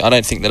 "Look, I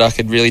don't think that I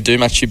could really do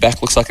much. Your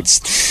back looks like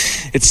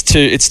it's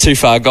too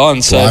far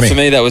gone." So for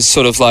me, that was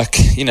sort of like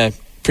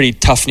pretty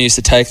tough news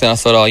to take. Then I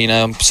thought,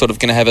 I'm sort of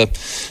going to have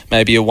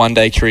maybe a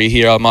one-day career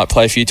here. I might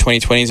play a few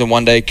 2020s and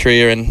one-day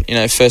career, and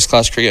first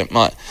class cricket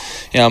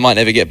I might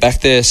never get back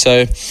there.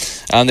 So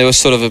there was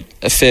sort of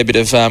a fair bit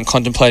of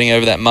contemplating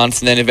over that month,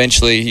 and then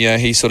eventually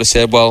he sort of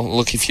said, well,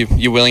 look, if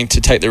you're willing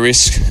to take the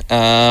risk,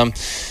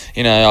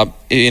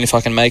 even if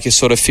I can make a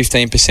sort of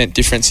 15%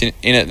 difference in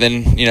it,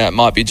 then it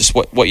might be just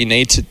what you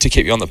need to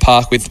keep you on the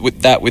park with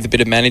a bit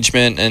of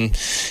management, and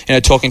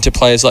talking to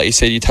players, like you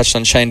said, you touched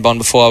on Shane Bond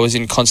before. I was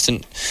in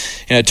constant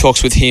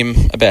talks with him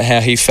about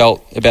how he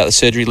felt about the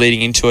surgery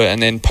leading into it,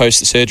 and then post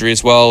the surgery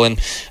as well, and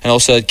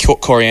also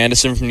Corey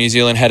Anderson from New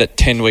Zealand had it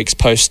 10 weeks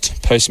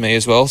post me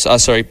as well.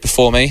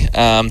 Before me,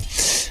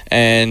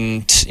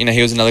 and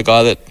he was another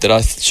guy that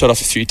I shot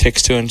off a few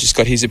texts to and just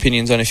got his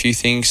opinions on a few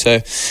things.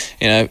 So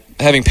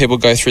having people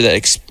go through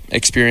that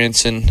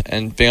experience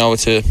and being able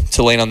to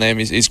lean on them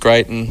is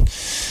great, and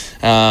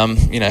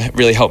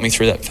really helped me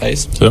through that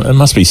phase. So it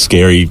must be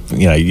scary,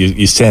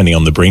 you're standing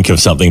on the brink of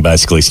something,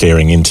 basically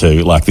staring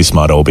into like this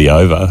might all be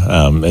over,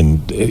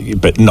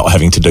 but not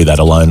having to do that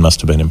alone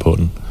must have been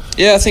important.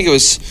 Yeah, I think it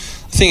was.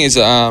 The thing is,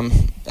 at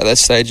that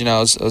stage, I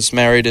was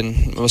married,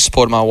 and the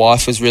support of my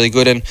wife was really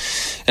good, and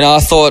I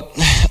thought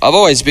I've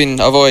always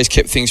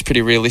kept things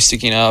pretty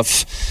realistic.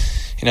 I've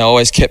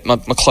always kept my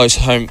close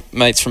home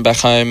mates from back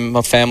home,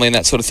 my family and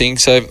that sort of thing.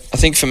 So I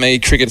think for me,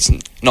 cricket's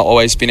not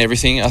always been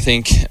everything. I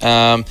think,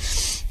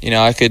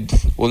 I could,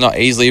 well, not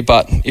easily,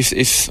 but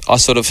if I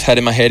sort of had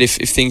in my head, if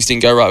things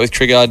didn't go right with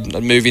cricket,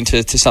 I'd move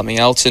into something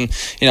else. And,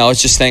 I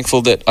was just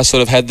thankful that I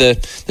sort of had the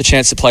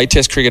chance to play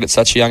Test cricket at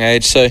such a young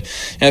age. So,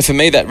 for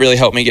me, that really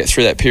helped me get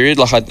through that period.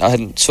 Like I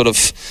hadn't sort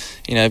of,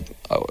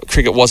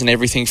 cricket wasn't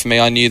everything for me.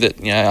 I knew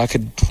that, I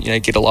could,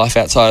 get a life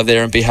outside of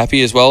there and be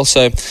happy as well.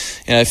 So,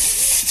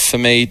 for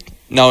me,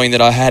 knowing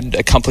that I had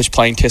accomplished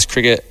playing Test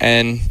cricket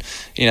and,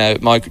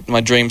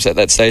 my dreams at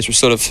that stage were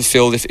sort of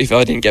fulfilled. If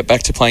I didn't get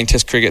back to playing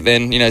Test cricket,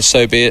 then,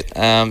 so be it.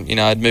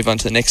 I'd move on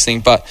to the next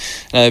thing. But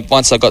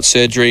once I got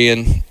surgery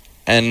and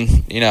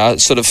I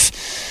sort of,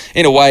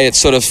 in a way, it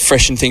sort of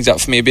freshened things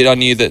up for me a bit. I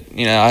knew that,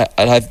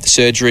 I'd have the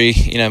surgery,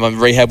 my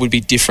rehab would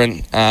be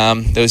different.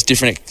 There was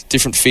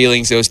different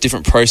feelings. There was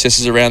different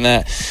processes around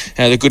that.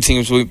 The good thing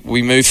was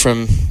we moved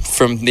from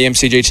the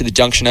MCG to the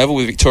Junction Oval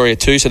with Victoria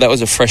too, so that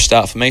was a fresh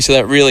start for me. So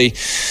that really,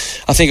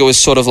 I think it was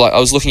sort of like, I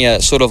was looking at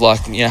it sort of like,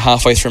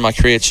 halfway through my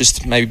career, it's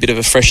just maybe a bit of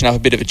a freshen up, a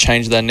bit of a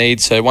change that I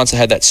need. So once I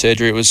had that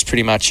surgery, it was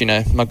pretty much,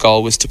 my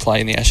goal was to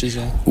play in the Ashes.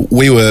 Yeah.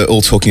 We were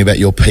all talking about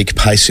your peak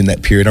pace in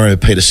that period. I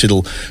remember Peter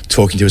Siddle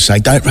talking to us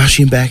saying, don't rush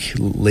him back,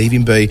 leave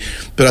him be.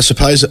 But I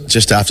suppose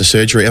just after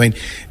surgery, I mean,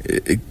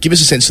 give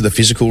us a sense of the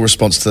physical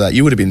response to that.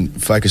 You would have been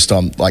focused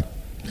on like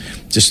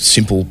just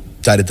simple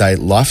day-to-day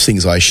life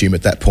things, I assume,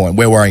 at that point.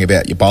 We're worrying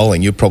about your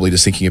bowling. You're probably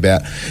just thinking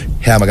about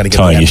how am I going to get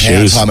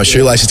tie my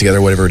shoelaces together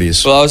or whatever it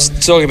is. Well, I was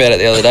talking about it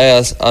the other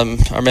day.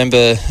 I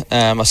remember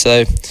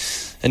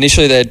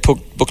initially they had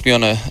booked me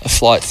on a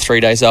flight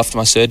 3 days after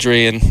my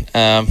surgery, and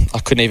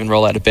I couldn't even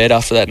roll out of bed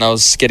after that, and I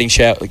was getting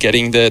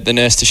the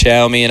nurse to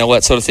shower me and all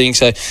that sort of thing.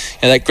 So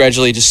that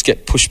gradually just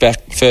get pushed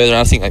back further. And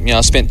I think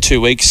I spent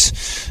 2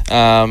 weeks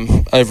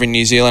over in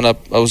New Zealand. I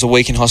was a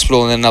week in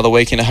hospital and then another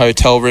week in a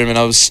hotel room, and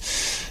I was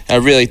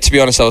really, to be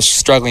honest, I was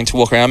struggling to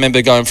walk around. I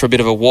remember going for a bit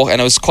of a walk,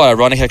 and it was quite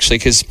ironic actually,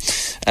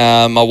 because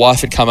my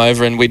wife had come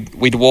over and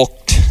we'd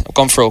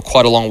gone for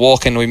quite a long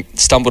walk, and we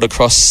stumbled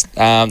across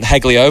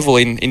Hagley Oval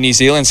in New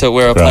Zealand, so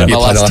where I played my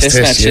last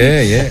test match.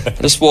 Yeah.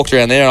 I just walked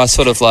around there, and I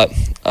sort of like,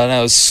 I don't know,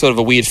 it was sort of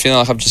a weird feeling,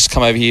 like I've just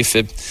come over here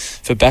for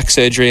back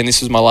surgery, and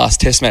this was my last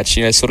test match,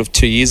 sort of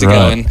 2 years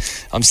ago, and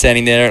I'm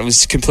standing there, and it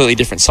was a completely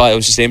different site. It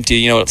was just empty.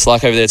 You know what it's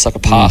like over there? It's like a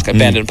park,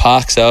 abandoned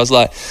park. So I was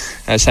like,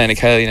 saying to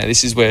Kaylee,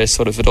 this is where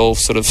sort of it all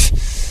sort of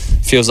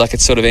feels like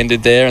it's sort of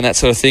ended there and that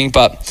sort of thing.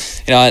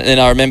 But and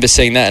I remember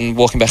seeing that and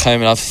walking back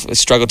home, and I've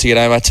struggled to get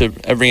home. I had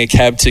to ring a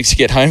cab to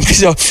get home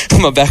because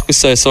my back was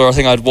so sore. I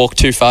think I'd walked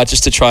too far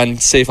just to try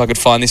and see if I could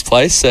find this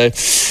place. So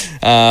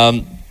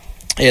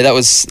that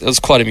was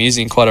quite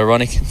amusing, quite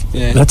ironic.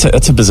 Yeah.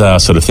 That's a bizarre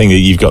sort of thing that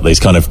you've got these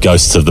kind of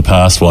ghosts of the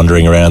past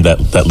wandering around that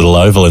little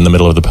oval in the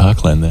middle of the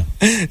parkland there.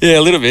 Yeah,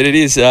 a little bit. It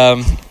is.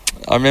 I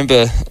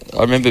remember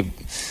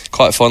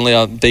quite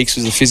fondly. Beeks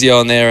was a physio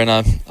on there, and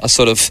I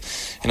sort of,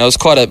 it was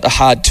quite a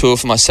hard tour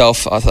for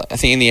myself. I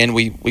think in the end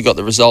we got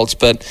the results,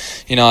 but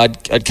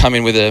I'd come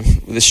in with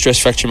a stress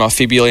fracture in my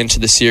fibula into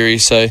the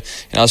series, so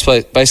I was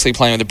basically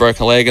playing with a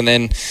broken leg, and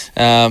then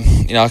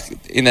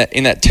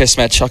in that test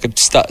match I could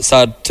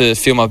start to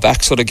feel my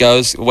back sort of go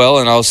as well,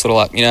 and I was sort of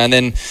like, and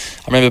then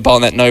I remember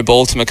bowling that no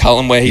ball to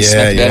McCullum where he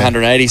snapped about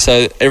 180,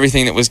 so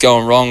everything that was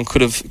going wrong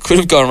could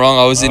have gone wrong.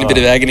 I was in a bit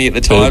of agony at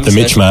the time. The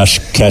Mitch Marsh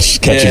catch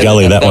a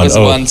gully, that one. Was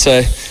the one.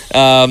 So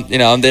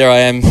there I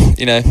am,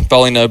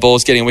 bowling no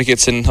balls, getting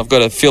wickets, and I've got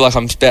to feel like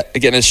I'm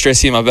getting a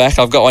stressy in my back.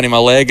 I've got one in my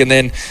leg, and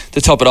then to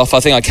top it off, I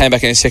think I came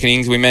back in the second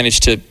innings. We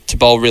managed to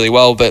bowl really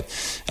well, but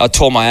I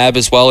tore my ab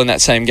as well in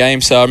that same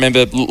game. So I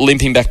remember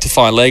limping back to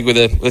fine leg with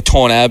a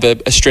torn ab,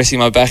 a stress in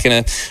my back, and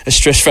a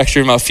stress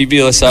fracture in my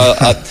fibula. So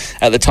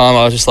at the time,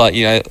 I was just like,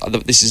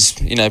 this is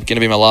going to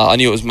be my last. I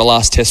knew it was my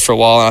last test for a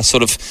while, and I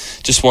sort of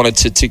just wanted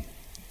to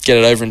get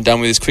it over and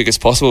done with as quick as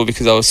possible,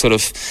 because I was sort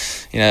of,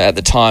 at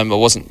the time I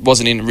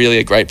wasn't in really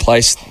a great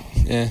place.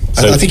 Yeah.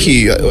 So I think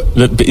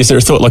is there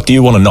a thought, like, do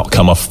you want to not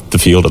come off the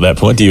field at that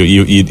point? Do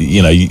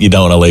you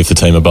don't want to leave the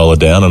team a bowler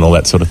down and all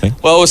that sort of thing?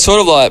 Well, it was sort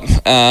of like,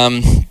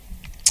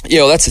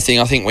 well, that's the thing.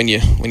 I think when you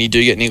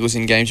do get niggles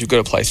in games, you've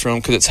got to play through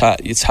them because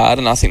it's hard,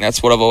 and I think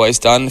that's what I've always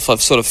done. If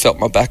I've sort of felt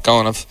my back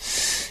going,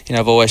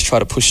 I've always tried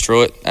to push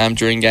through it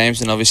during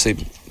games, and obviously,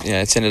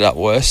 it's ended up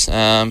worse.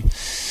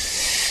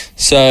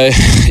 So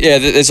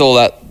there's all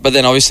that, but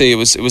then obviously it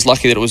was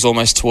lucky that it was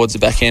almost towards the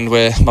back end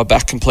where my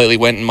back completely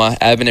went and my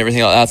ab and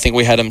everything like that. I think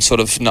we had them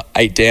sort of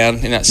 8 down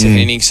in that second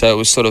inning, so it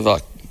was sort of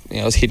like,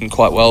 I was hidden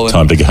quite well.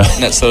 Time to go.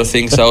 And that sort of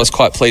thing, so I was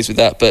quite pleased with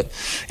that. But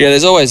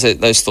there's always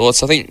those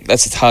thoughts. I think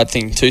that's a hard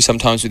thing too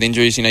sometimes with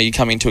injuries. You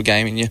come into a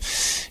game and you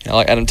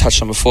like Adam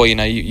touched on before,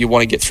 you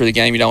want to get through the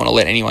game. You don't want to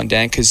let anyone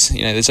down because,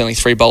 there's only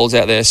 3 bowlers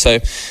out there. So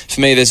for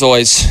me, there's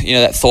always,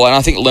 that thought. And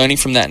I think learning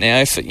from that now,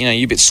 if, you're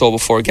a bit sore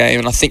before a game,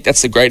 and I think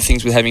that's the great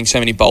things with having so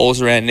many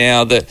bowlers around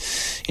now that,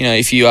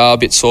 if you are a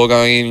bit sore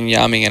going in and you're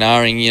umming and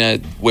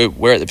ahhing,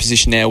 we're at the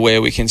position now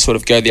where we can sort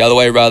of go the other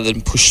way rather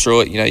than push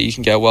through it. You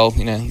can go, well,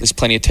 there's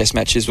plenty of test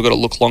matches. We've got to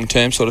look long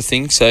term, sort of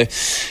thing. So,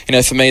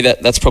 for me,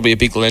 that's probably a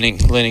big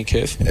learning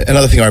curve.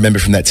 Another thing I remember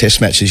from that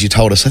test match is you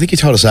told us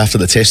after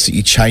the test that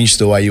you changed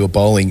the way you were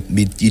bowling.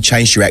 You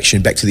changed your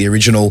action back to the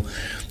original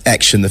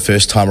action the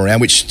first time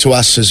around, which to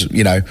us as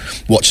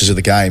watchers of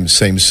the game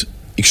seems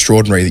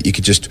extraordinary that you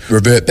could just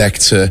revert back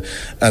to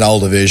an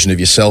older version of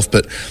yourself.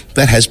 But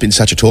that has been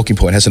such a talking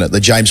point, hasn't it? The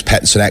James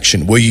Pattinson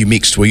action. Were you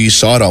mixed? Were you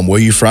side on? Were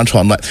you front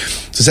on?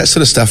 Does that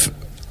sort of stuff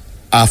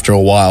after a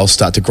while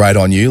start to grate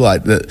on you?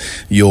 Like that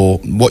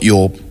what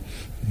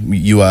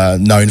you are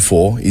known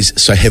for is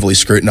so heavily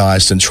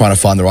scrutinised and trying to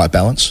find the right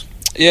balance?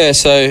 Yeah,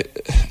 so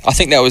I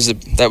think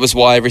that was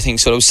why everything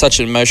sort of was such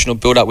an emotional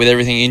build-up with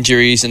everything,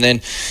 injuries, and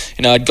then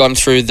I'd gone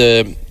through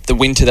the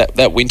winter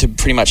that winter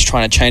pretty much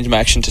trying to change my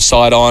action to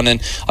side on,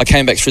 and I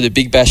came back through the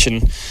Big Bash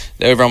and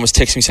everyone was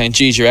texting me saying,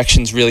 geez, your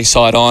action's really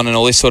side on and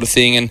all this sort of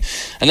thing, and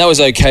that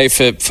was okay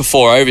for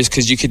 4 overs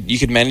because you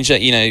could manage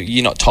that.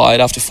 You're not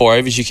tired after 4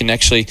 overs. You can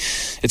actually,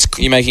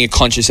 you're making a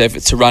conscious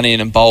effort to run in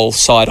and bowl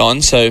side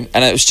on. So,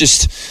 and it was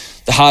just,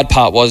 the hard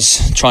part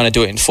was trying to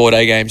do it in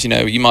 4-day games.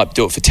 You might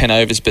do it for 10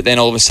 overs, but then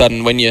all of a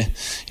sudden when the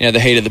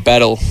heat of the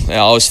battle,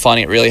 I was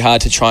finding it really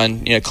hard to try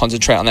and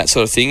concentrate on that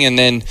sort of thing. And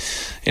then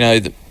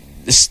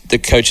the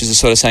coaches are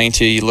sort of saying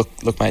to you,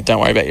 look mate,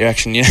 don't worry about your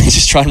action,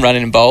 just try and run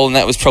in and bowl. And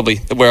that was probably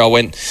where I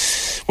went.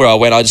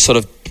 I just sort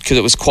of, because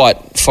it was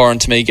quite foreign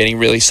to me getting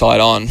really side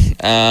on,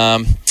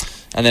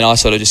 and then I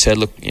sort of just said,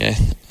 look,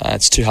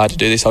 it's too hard to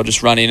do this. I'll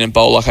just run in and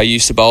bowl like I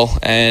used to bowl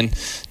and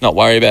not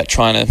worry about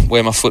trying to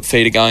where my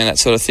feet are going, that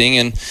sort of thing.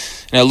 And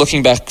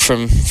looking back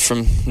from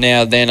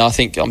now then, I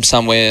think I'm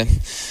somewhere,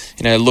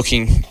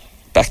 looking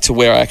back to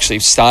where I actually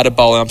started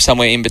bowling, I'm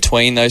somewhere in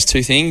between those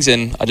two things,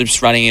 and I'm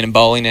just running in and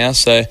bowling now.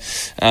 So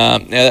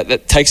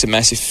that takes a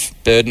massive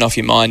burden off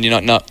your mind.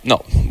 You're not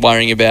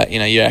worrying about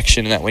your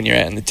action and that when you're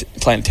out and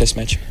playing a test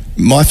match.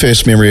 My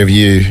first memory of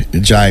you,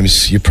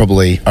 James,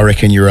 I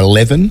reckon you're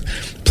 11,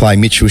 playing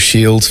Mitchell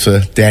Shield for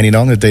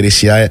Dandenong at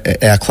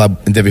DDCA. Our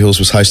club, Endeavour Hills,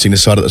 was hosting the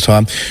side at the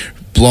time.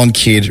 Blonde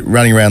kid,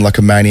 running around like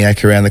a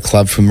maniac around the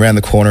club from around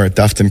the corner at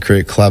Dufton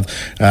Cricket Club,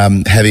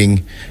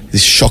 having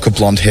this shock of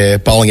blonde hair,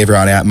 bowling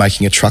everyone out,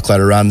 making a truckload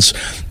of runs.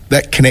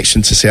 That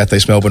connection to South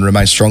East Melbourne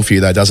remains strong for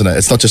you though, doesn't it?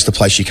 It's not just the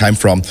place you came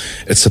from,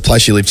 it's the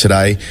place you live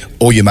today.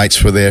 All your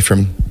mates were there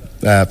from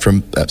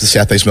the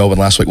South East Melbourne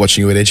last week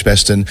watching you at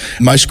Edgbaston.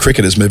 Most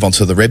cricketers move on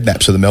to the red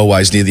maps of the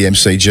Melways near the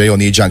MCG or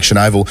near Junction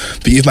Oval,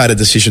 but you've made a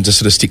decision to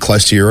sort of stick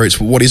close to your roots.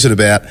 What is it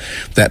about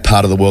that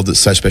part of the world that's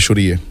so special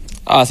to you?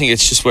 I think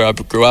it's just where I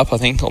grew up. I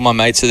think all my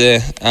mates are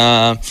there.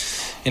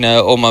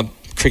 All my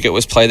cricket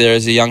was played there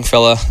as a young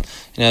fella.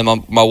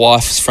 My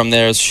wife's from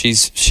there.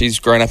 She's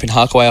grown up in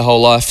Harkaway her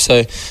whole life.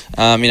 So,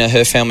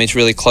 her family's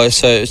really close.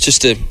 So it's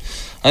just I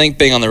think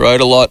being on the road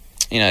a lot,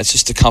 it's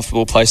just a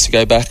comfortable place to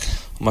go back.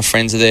 My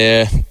friends are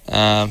there,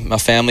 my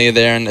family are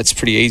there, and it's a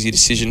pretty easy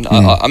decision.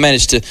 I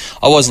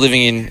was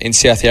living in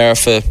South Yarra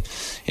for,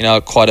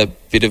 quite a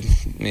bit of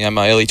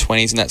my early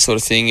 20s and that sort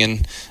of thing,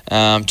 and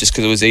just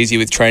because it was easy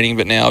with training.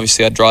 But now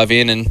obviously I drive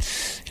in, and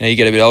you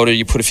get a bit older,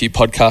 you put a few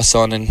podcasts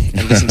on and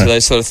listen to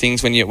those sort of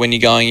things when you're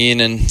going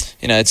in, and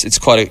it's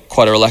quite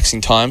a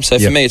relaxing time. So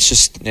for me, it's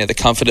just the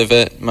comfort of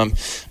it.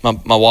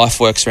 My wife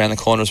works around the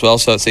corner as well,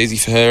 so it's easy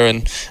for her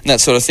and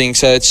that sort of thing.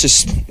 So it's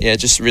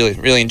just really,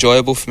 really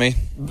enjoyable for me.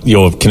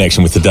 Your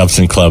connection with the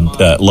Doveton club,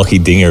 Lockie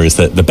Dinger, is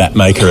the bat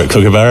maker at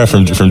Kookaburra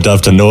from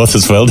Doveton North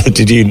as well.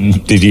 Did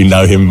you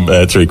know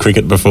him through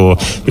cricket before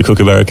the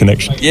Kookaburra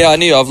connection? Yeah, I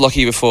knew of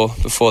Lockie before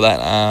that.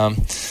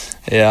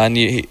 I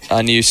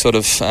knew sort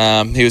of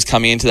he was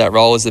coming into that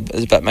role as a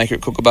bat maker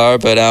at Kookaburra,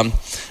 but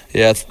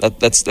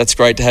that's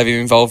great to have him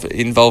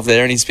involved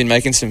there, and he's been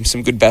making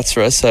some good bats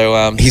for us.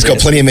 So he's got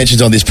plenty of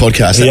mentions on this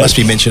podcast. That must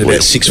be mentioned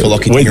about 6 for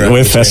Lockie Dinger.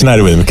 We're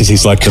fascinated with him because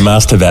he's like the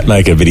master bat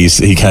maker, but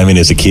he came in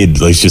as a kid.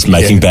 He's just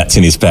making bats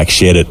in his back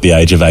shed at the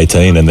age of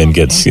 18, and then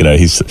gets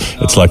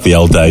it's like the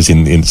old days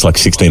in it's like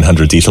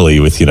 1600s Italy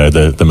with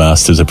the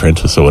master's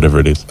apprentice or whatever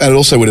it is. And it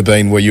also would have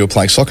been where you were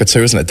playing soccer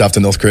too, isn't it?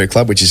 Doveton North Cricket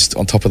Club, which is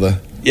on top of the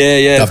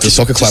Doveton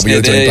Soccer Club. Where you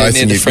were doing both,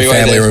 and your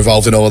family were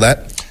involved in all of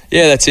that.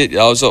 Yeah, that's it.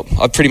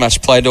 I pretty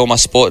much played all my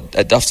sport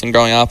at Dufton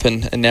growing up,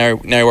 and now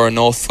we're in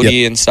North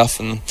footy and stuff,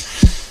 and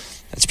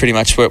that's pretty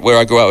much where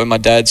I grew up with my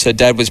dad. So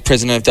Dad was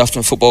president of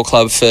Dufton Football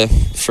Club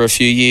for a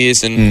few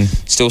years and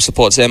still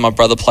supports them. My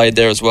brother played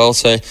there as well.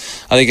 So I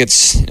think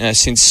it's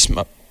since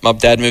my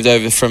dad moved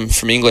over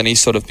from England, he's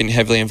sort of been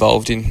heavily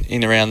involved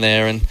in around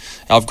there, and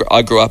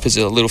I grew up as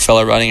a little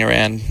fella running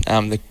around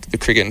the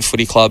cricket and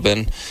footy club,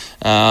 and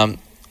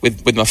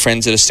with my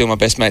friends that are still my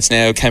best mates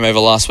now, who came over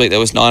last week.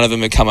 There was 9 of them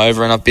who come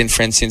over, and I've been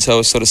friends since I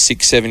was sort of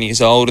 6-7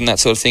 years old and that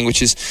sort of thing,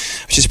 which is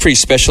pretty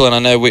special. And I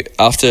know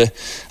after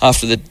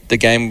the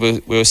game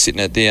we were sitting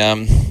at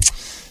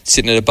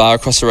a bar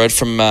across the road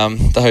from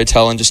the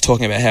hotel and just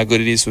talking about how good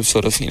it is. We've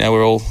sort of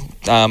we're all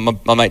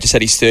my mate just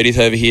had his 30th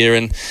over here,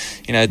 and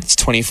it's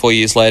 24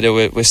 years later.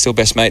 We're still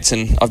best mates,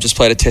 and I've just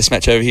played a Test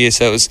match over here,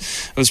 so it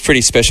was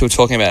pretty special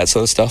talking about that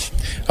sort of stuff.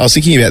 I was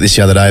thinking about this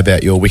the other day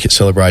about your wicket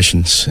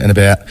celebrations and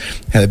about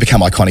how they've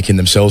become iconic in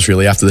themselves.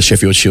 Really, after the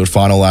Sheffield Shield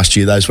final last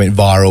year, those went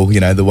viral.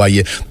 The way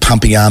you're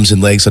pumping arms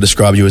and legs. I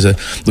described you as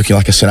looking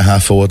like a centre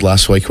half forward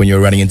last week when you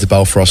were running into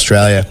bowl for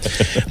Australia.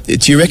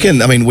 Do you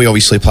reckon? I mean, we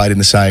obviously played in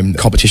the same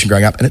competition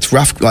growing up, and it's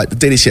rough. Like the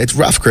DDC, it's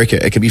rough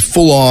cricket. It can be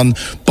full on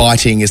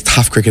biting, as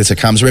tough cricket as it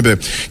comes. I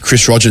remember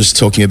Chris Rogers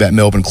talking about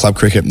Melbourne club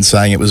cricket and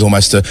saying it was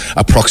almost a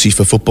proxy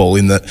for football.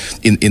 In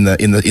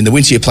the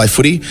winter you play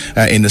footy,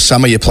 in the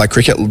summer you play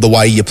cricket. The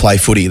way you play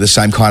footy, the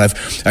same kind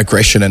of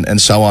aggression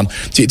and so on.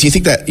 Do you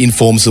think that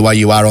informs the way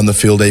you are on the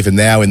field even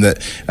now? In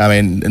that, I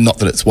mean, not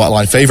that it's white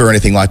line fever or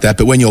anything like that,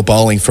 but when you're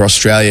bowling for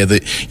Australia,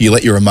 that you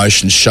let your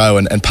emotions show,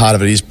 and part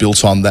of it is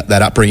built on that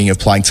upbringing of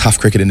playing tough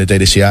cricket in the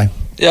DDCA.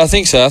 Yeah, I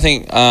think so. I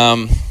think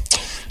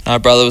my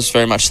brother was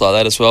very much like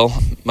that as well.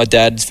 My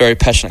dad's a very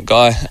passionate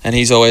guy, and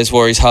he's always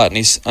wore his heart on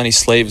his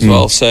sleeve as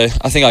well. So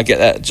I think I get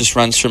that. It just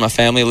runs through my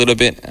family a little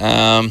bit.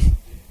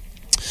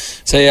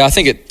 So yeah, I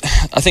think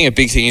a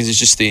big thing is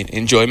just the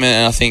enjoyment,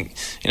 and I think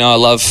I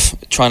love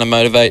trying to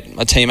motivate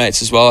my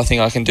teammates as well. I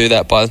think I can do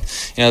that by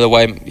the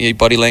way your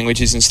body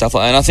language is and stuff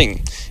like that. And I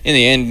think in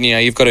the end,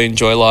 you've got to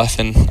enjoy life,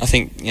 and I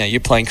think you're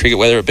playing cricket,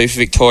 whether it be for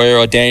Victoria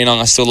or Dandenong.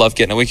 I still love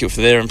getting a wicket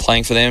for there and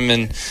playing for them,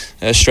 and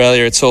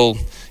Australia. It's all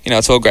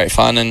it's all great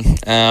fun, and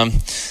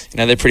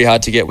they're pretty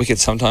hard to get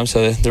wickets sometimes,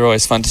 so they're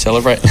always fun to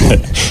celebrate.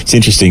 It's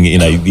interesting,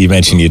 you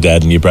mentioned your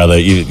dad and your brother.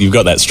 You've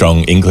got that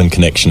strong England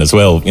connection as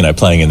well,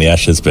 playing in the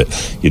Ashes, but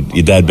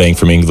your dad being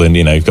from England,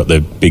 you've got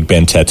the Big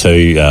Ben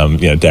tattoo,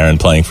 Darren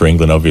playing for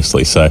England,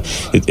 obviously, so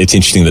it's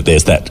interesting that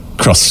there's that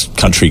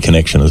cross-country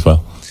connection as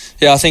well.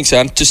 Yeah, I think so.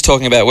 I'm just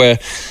talking about where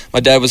my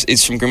dad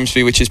is from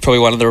Grimsby, which is probably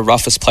one of the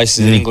roughest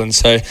places in England.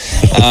 So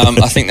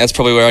I think that's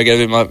probably where I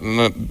get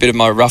a bit of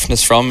my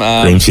roughness from.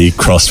 Grimsby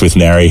crossed with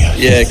Narry.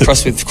 Yeah,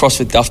 crossed with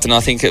Dufton. I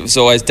think it was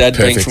always Dad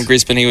being from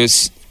Brisbane. He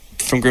was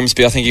from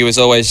Grimsby. I think he was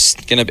always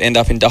going to end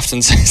up in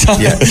Dufton.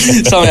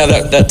 Somehow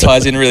that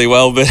ties in really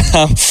well. But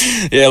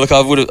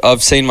look,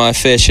 I've seen my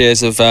fair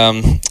shares of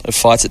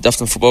fights at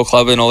Dufton Football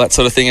Club and all that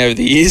sort of thing over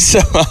the years. So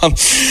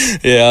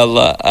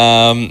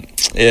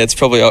it's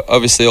probably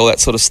obviously all that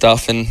sort of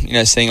stuff, and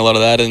seeing a lot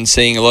of that, and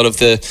seeing a lot of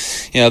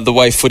the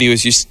way footy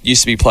was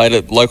used to be played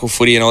at local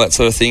footy and all that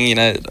sort of thing.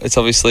 It's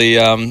obviously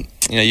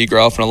you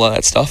grow up on a lot of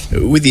that stuff.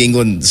 With the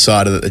England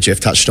side that Jeff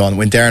touched on,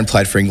 when Darren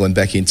played for England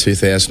back in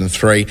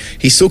 2003,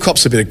 he still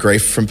cops a bit of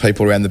grief from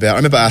people around the bout. I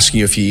remember asking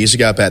you a few years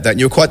ago about that, and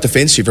you were quite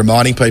defensive,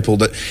 reminding people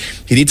that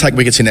he did take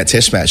wickets in that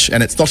Test match,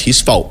 and it's not his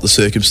fault, the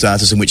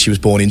circumstances in which he was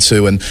born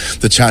into and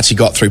the chance he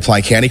got through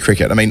playing county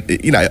cricket. I mean,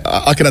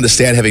 I can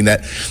understand having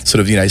that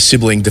sort of,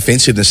 sibling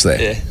defensiveness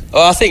there. Yeah.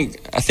 Well, I think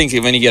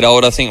when you get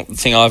older, the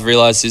thing I've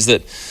realised is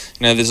that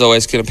there's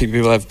always going to be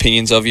people who have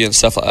opinions of you and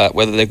stuff like that,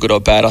 whether they're good or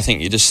bad. I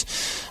think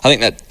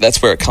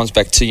that's where it comes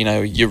back to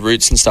your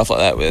roots and stuff like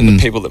that, where the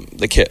people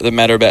that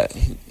matter about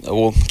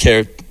or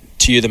care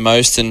to you the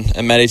most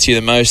and matter to you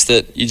the most,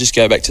 that you just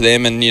go back to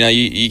them, and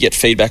you get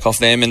feedback off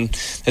them. And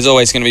there's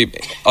always going to be,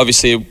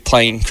 obviously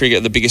playing cricket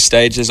at the biggest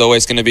stage, there's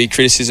always going to be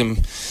criticism,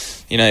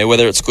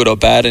 whether it's good or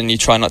bad, and you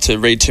try not to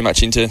read too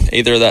much into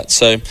either of that.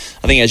 So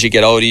I think as you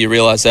get older, you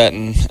realise that,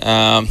 and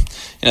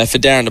for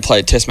Darren to play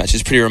a Test match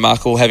is pretty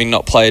remarkable, having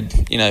not played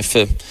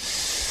for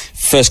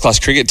first class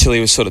cricket till he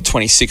was sort of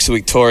 26 at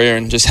Victoria,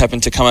 and just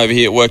happened to come over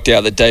here. It worked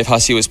out that Dave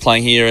Hussey was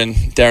playing here, and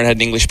Darren had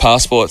an English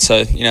passport,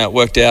 so it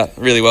worked out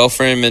really well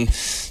for him. And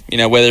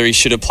whether he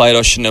should have played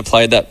or shouldn't have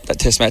played that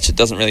Test match, it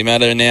doesn't really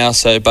matter now.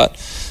 So, but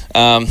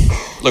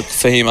look,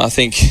 for him, I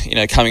think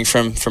coming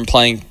from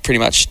playing pretty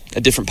much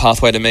a different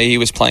pathway to me, he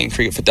was playing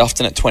cricket for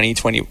Dufton at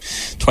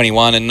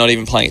 21 and not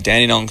even playing at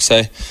Dandenong.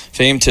 So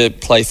for him to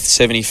play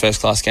 70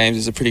 first class games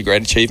is a pretty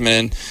great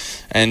achievement,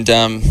 and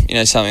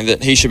something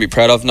that he should be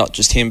proud of. Not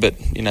just him, but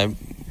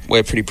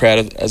we're pretty proud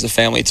of as a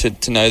family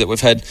to know that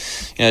we've had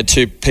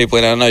two people,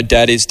 and I know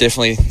Dad is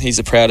definitely, he's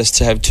the proudest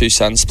to have two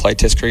sons play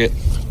Test cricket.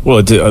 Well,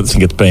 I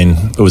think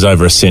it was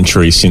over a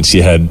century since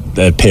you had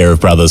a pair of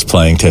brothers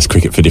playing Test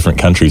cricket for different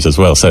countries as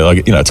well. So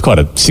it's quite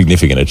a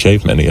significant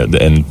achievement,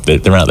 and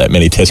there aren't that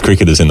many Test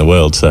cricketers in the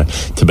world, so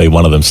to be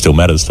one of them still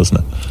matters, doesn't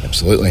it?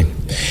 Absolutely.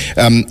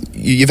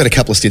 You've had a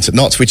couple of stints at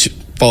Notts, which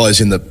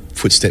follows in the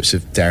footsteps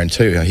of Darren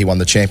too. He won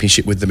the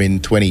championship with them in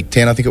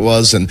 2010, I think it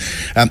was. And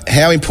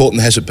how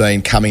important has it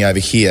been coming over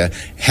here?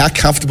 How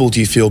comfortable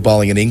do you feel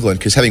bowling in England?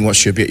 Because having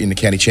watched you a bit in the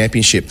county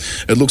championship,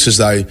 it looks as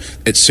though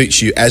it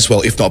suits you as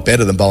well, if not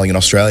better, than bowling in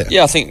Australia.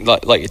 Yeah, I think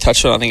like you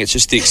touched on, I think it's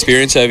just the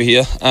experience over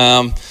here.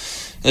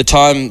 The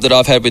time that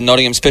I've had with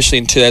Nottingham, especially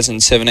in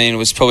 2017,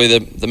 was probably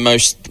the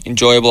most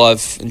enjoyable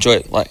I've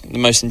enjoyed, the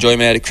most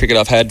enjoyment out of cricket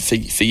I've had for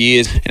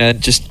years.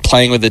 Just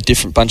playing with a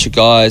different bunch of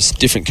guys,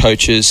 different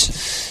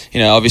coaches.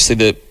 Obviously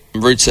the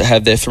roots that I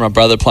have there for my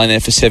brother playing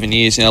there for 7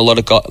 years. A lot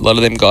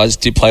of them guys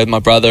did play with my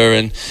brother,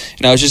 and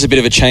it was just a bit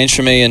of a change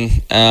for me.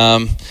 And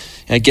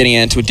getting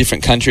into a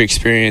different country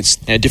experience,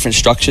 different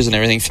structures and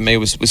everything for me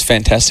was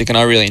fantastic, and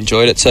I really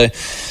enjoyed it. So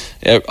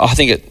I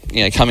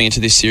think coming into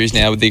this series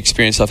now with the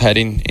experience I've had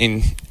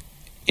in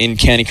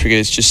county cricket,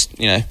 it's just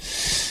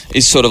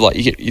is sort of like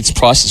it's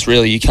priceless.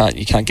 Really, you can't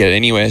get it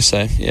anywhere.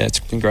 So yeah, it's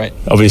been great.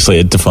 Obviously,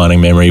 a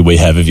defining memory we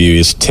have of you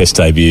is Test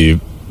debut.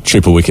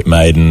 Triple wicket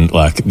maiden,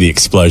 like the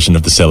explosion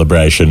of the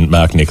celebration,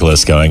 Mark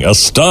Nicholas going, "A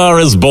star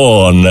is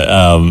born."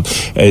 Tell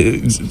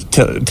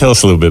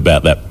us a little bit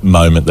about that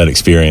moment, that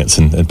experience,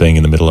 and being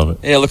in the middle of it.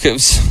 Yeah, look,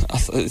 it's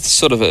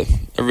sort of a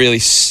really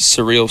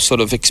surreal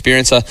sort of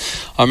experience. I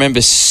remember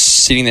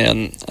sitting there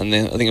and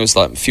then I think it was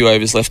like a few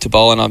overs left to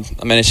bowl, and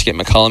I managed to get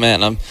McCullum out,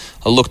 and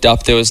I looked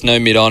up, there was no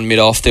mid-on,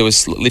 mid-off, there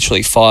was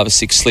literally 5 or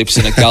 6 slips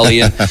in a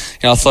gully, and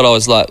I thought I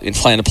was like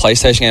playing a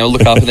PlayStation game. I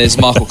look up and there's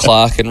Michael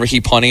Clarke and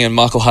Ricky Ponting and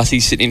Michael Hussey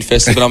sitting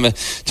first, but I'm a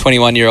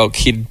 21-year-old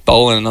kid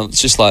bowling, and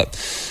it's just like,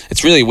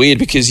 it's really weird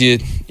because you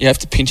have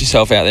to pinch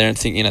yourself out there and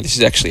think, this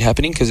is actually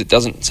happening, because it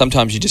doesn't,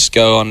 sometimes you just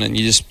go on and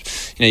you just,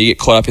 you get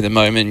caught up in the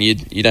moment and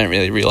you don't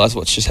really realise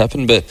what's just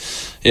happened. But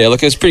yeah,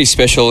 look, it was pretty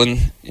special,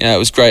 and it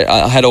was great.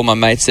 I had all my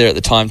mates there at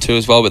the time too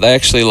as well, but they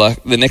actually,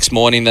 like, the next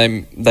morning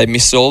they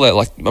missed all that.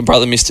 Like, my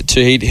brother missed it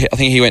too. I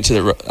think he went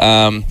to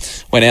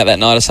went out that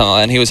night or something like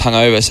that, and he was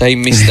hungover, so he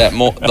missed that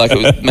more. Like,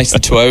 it missed the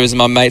 2 overs, and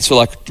my mates were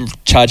like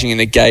charging in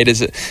the gate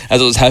as it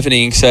was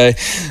happening. So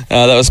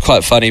that was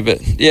quite funny.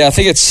 But yeah, I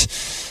think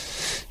it's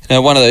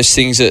one of those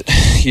things that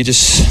you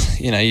just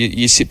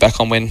you sit back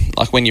on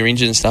when you're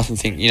injured and stuff and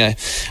think,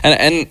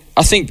 and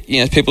I think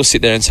people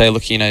sit there and say,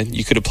 look,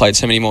 you could have played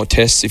so many more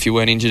tests if you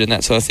weren't injured and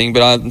that sort of thing,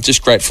 but I'm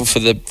just grateful for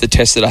the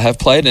tests that I have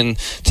played, and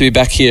to be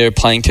back here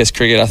playing Test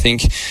cricket. I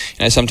think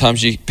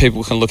sometimes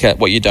people can look at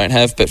what you don't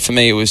have, but for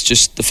me it was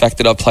just the fact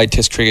that I've played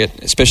Test cricket,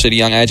 especially at a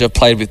young age. I've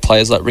played with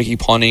players like Ricky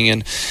Ponting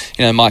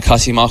and Mike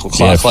Hussey, Michael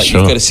Clarke.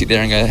 You've got to sit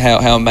there and go,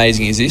 how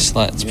amazing is this?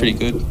 Like, it's pretty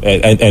good.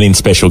 And in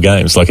special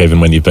games, like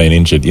even when you've been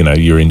injured,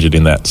 you're injured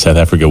in that South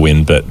Africa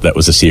win, but that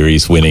was a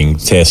series-winning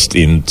test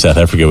in South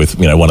Africa with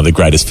one of the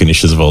greatest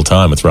finishes of all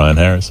time with Ryan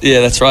Harris.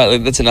 Yeah, that's right.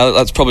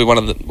 That's probably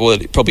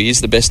it probably is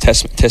the best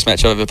test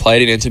match I've ever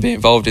played in, and to be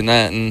involved in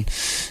that, and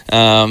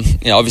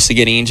obviously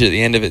getting injured at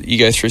the end of it, you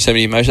go through so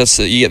many emotions.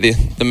 You get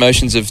the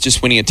emotions of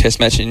just winning a test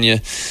match,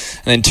 and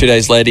then 2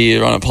 days later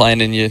you're on a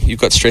plane and you've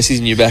got stresses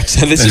in your back.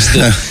 So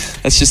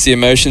that's just the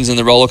emotions and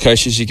the roller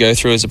coasters you go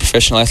through as a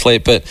professional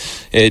athlete. But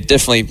yeah,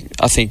 definitely,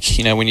 I think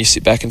when you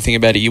sit back and think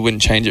about it, you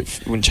wouldn't change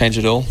it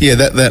at all. Yeah,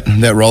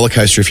 that roller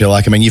coaster, if you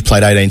like. I mean, you've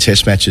played 18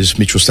 test matches.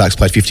 Mitchell Starc's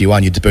played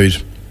 51. You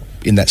debuted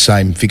in that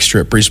same fixture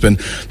at Brisbane.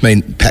 I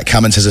mean, Pat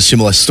Cummins has a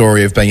similar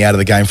story of being out of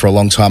the game for a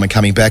long time and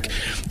coming back.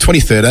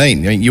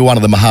 2013, you're one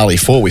of the Mahali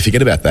 4. We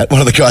forget about that. One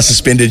of the guys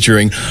suspended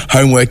during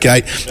homework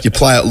gate. You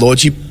play at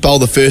Lords. You bowl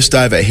the first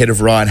over ahead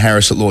of Ryan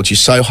Harris at Lords. You're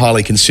so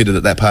highly considered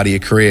at that part of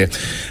your career.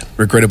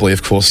 Regrettably,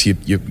 of course, you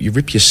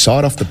rip your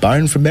side off the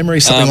bone from memory,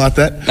 something like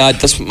that? No,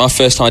 that's my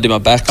first time I did my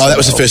back. Oh, that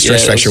was the first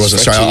stress fracture,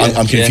 wasn't it? Sorry,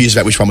 I'm confused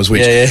about which one was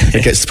which. Yeah.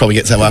 It probably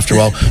gets that after a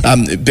while.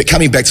 But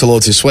coming back to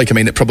Lords this week, I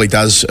mean, it probably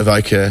does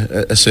evoke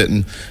a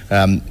certain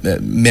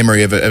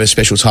memory of a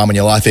special time in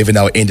your life, even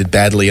though it ended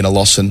badly in a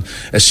loss and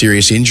a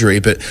serious injury.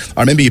 But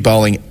I remember you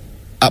bowling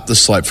up the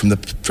slope from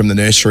the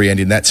nursery end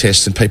in that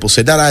test, and people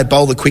said, no,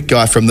 bowl the quick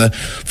guy from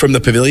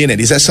the pavilion end.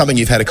 Is that something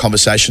you've had a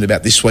conversation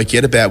about this week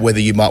yet, about whether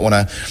you might want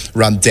to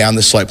run down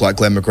the slope like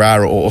Glenn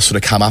McGrath or sort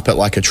of come up at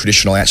like a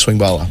traditional outswing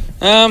bowler?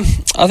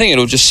 I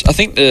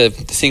think the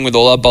thing with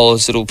all our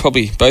bowlers, it'll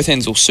probably, both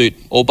ends will suit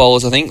all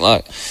bowlers. I think,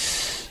 like,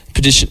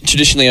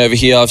 traditionally over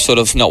here I've sort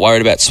of not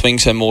worried about swing,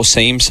 so more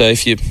seam. So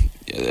if you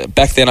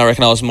back then I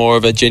reckon I was more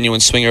of a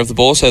genuine swinger of the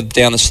ball, so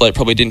down the slope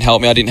probably didn't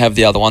help me. I didn't have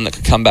the other one that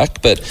could come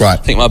back, but right.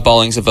 I think my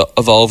bowling's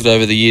evolved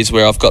over the years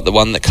where I've got the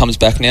one that comes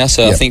back now,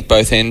 so yep. I think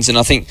both ends, and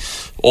I think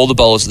all the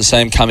bowlers are the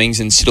same. Cummings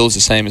and Siddle's the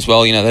same as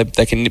well.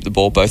 They can nip the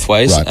ball both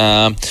ways.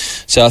 Right.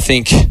 So I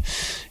think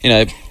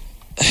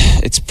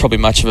it's probably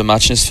much of a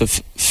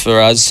muchness for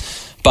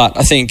us, but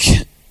I think,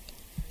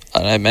 I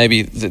don't know,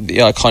 maybe the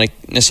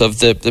iconicness of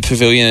the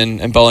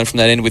pavilion and bowling from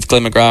that end with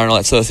Glenn McGrath and all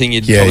that sort of thing,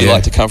 you'd probably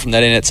like to come from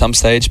that end at some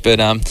stage.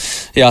 But I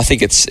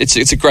think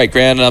it's a great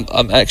ground, and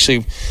I'm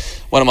actually,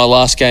 one of my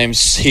last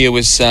games here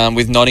was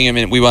with Nottingham,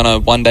 and we won a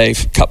one-day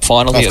cup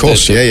final. Of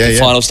course, the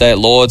finals day at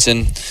Lords,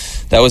 and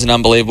that was an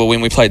unbelievable win.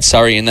 We played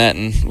Surrey in that,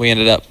 and we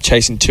ended up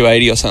chasing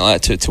 280 or something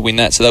like that to win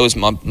that. So that was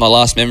my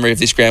last memory of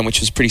this ground, which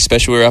was pretty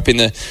special. We were up in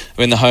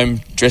the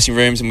home dressing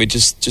rooms, and we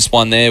just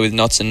won there with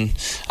Notts, and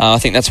I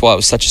think that's why it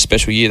was such a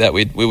special year, that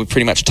we were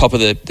pretty much top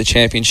of the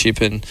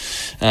championship, and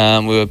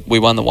we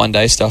won the one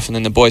day stuff, and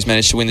then the boys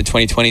managed to win the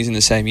 2020s in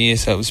the same year,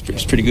 so it was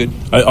pretty good.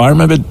 I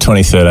remember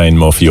 2013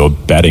 more for your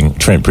batting.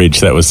 Trent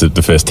Bridge, that was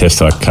the first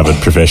test I covered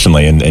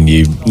professionally, and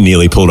you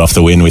nearly pulled off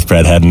the win with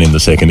Brad Haddon in the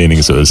second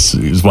innings. It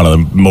was one of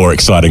the more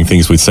exciting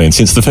things we've seen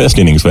since the first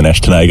innings when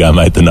Ashton Agar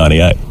made the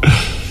 98.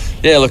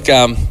 Yeah, look,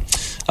 I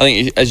I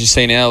think, as you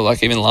see now,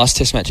 like even the last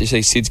Test match, you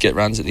see Sids get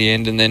runs at the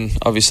end, and then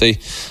obviously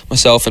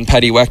myself and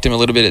Paddy whacked him a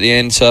little bit at the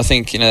end. So I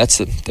think that's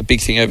the big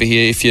thing over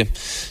here. If you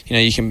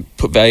can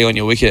put value on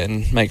your wicket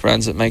and make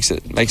runs, it makes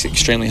it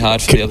extremely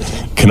hard for the other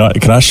team. Can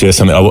I share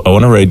something? I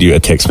want to read you a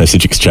text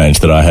message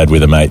exchange that I had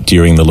with a mate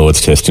during the Lord's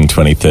Test in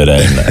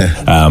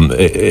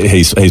 2013.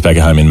 He's back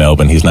at home in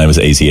Melbourne. His name is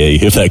Easy E,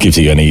 if that gives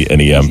you any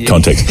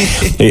context.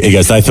 He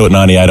goes, they thought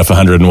 98 off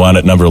 101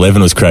 at number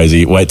 11 was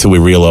crazy. Wait till we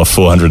reel off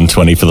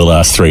 420 for the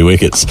last 3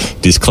 wickets.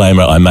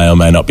 Disclaimer, I may or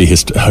may not be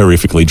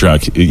horrifically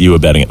drunk. You were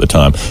batting at the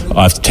time.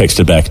 I've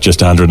texted back,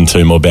 just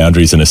 102 more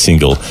boundaries and a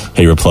single.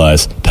 He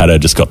replies, Pato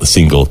just got the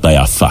single. They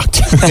are fucked.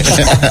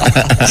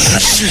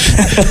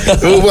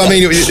 Well, I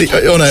mean,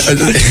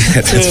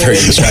 that's very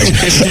strange.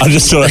 I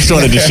just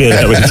wanted to share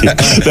that with you.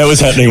 That was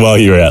happening while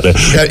you were out there.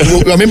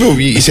 Well, I remember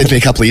you said to me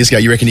a couple of years ago,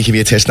 you reckon you can be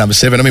a Test number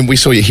 7. I mean, we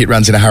saw you hit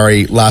runs in a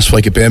hurry last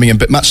week at Birmingham,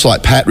 but much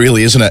like Pat,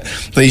 really, isn't it?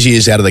 These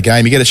years out of the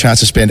game, you get a chance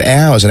to spend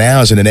hours and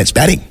hours in the nets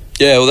batting.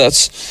 Yeah, well,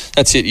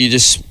 that's it. You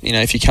just,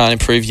 if you can't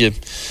improve your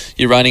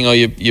running or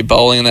your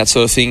bowling and that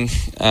sort of thing,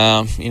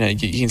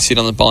 you can sit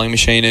on the bowling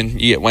machine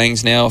and you get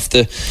wangs now off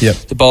the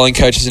bowling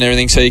coaches and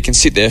everything, so you can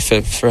sit there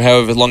for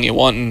however long you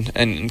want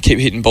and keep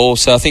hitting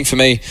balls. So I think for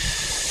me,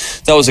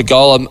 that was a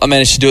goal. I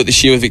managed to do it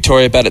this year with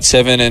Victoria, bat at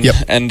 7,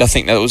 and I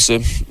think that was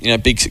a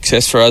big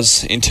success for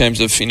us in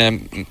terms of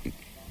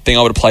being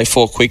able to play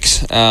 4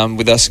 quicks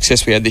with our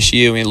success we had this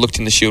year. We looked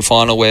in the Shield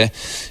final where,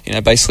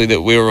 basically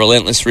that we were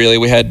relentless, really.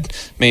 We had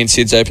me and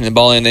Sids opening the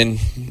bowling, and then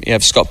you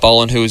have Scott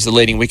Boland, who was the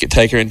leading wicket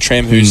taker, and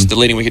Trem, who's the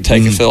leading wicket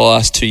taker for the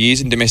last 2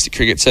 years in domestic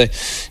cricket. So,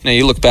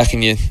 you look back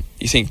and you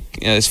think,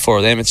 there's 4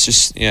 of them. It's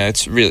just,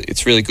 it's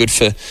really good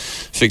for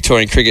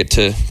Victorian cricket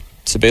to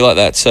be like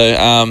that.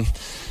 So,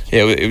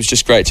 it was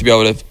just great to be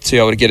able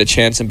to get a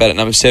chance and bat at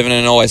number 7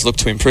 and always look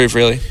to improve,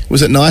 really.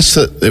 Was it nice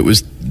that there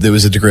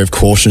was a degree of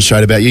caution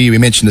showed about you? You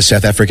mentioned the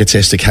South Africa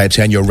Test at Cape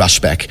Town, your rush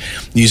back.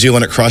 New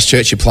Zealand at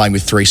Christchurch, you're playing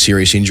with 3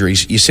 serious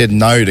injuries. You said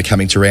no to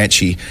coming to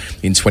Ranchi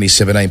in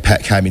 2017.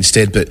 Pat came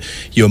instead, but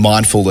you were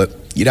mindful that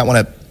you don't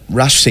want to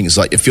rush things.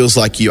 Like, it feels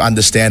like you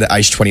understand at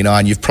age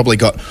 29, you've probably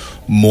got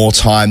more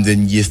time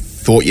than you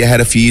thought you had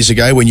a few years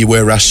ago when you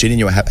were rushed in and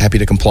you were happy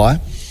to comply.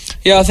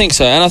 Yeah, I think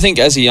so. And I think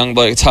as a young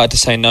bloke, it's hard to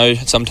say no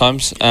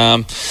sometimes.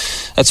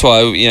 That's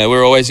why,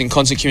 we're always in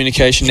constant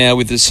communication now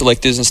with the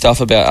selectors and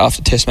stuff about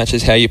after Test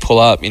matches, how you pull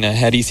up,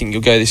 how do you think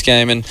you'll go this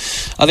game? And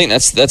I think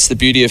that's the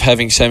beauty of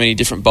having so many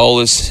different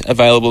bowlers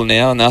available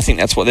now. And I think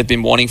that's what they've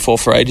been wanting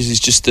for ages, is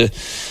just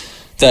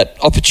that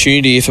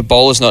opportunity. If a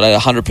bowler's not at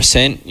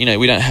 100%,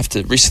 we don't have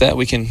to risk that.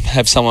 We can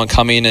have someone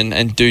come in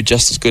and do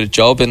just as good a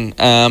job. And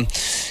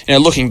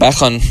looking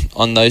back on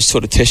those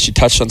sort of tests you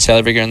touched on, South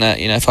Africa and that,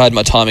 if I had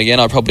my time again,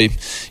 I probably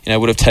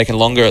would have taken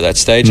longer at that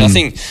stage. And I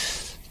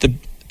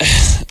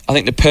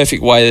think the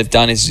perfect way they've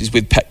done is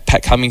with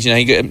Pat Cummins.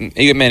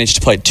 He managed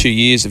to play 2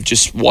 years of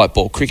just white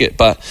ball cricket,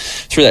 but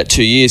through that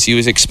 2 years he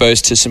was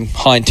exposed to some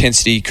high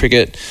intensity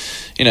cricket.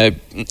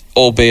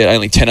 Albeit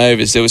only 10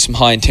 overs, there was some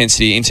high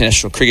intensity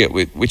international cricket,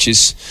 which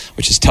is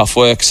tough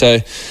work. So,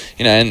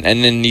 and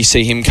then you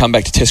see him come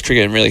back to Test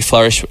cricket and really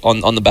flourish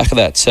on the back of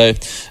that. So,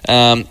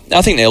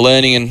 I think they're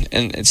learning,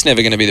 and it's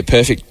never going to be the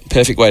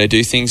perfect way to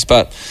do things.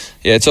 But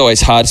yeah, it's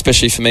always hard,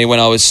 especially for me when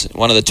I was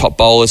one of the top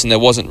bowlers and there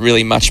wasn't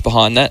really much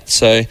behind that.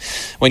 So,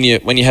 when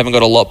you haven't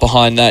got a lot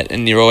behind that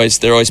and they're always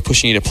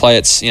pushing you to play,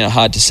 it's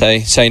hard to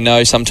say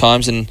no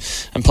sometimes. And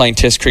playing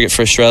Test cricket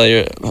for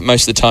Australia,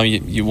 most of the time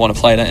you want to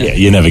play, don't you? Yeah,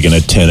 you're never going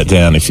to turn it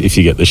down if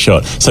you get the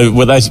shot. So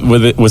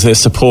was there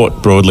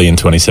support broadly in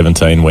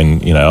 2017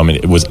 when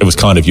it was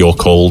kind of your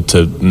call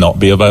to not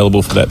be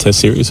available for that Test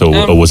series,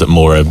 or was it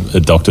more a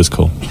doctor's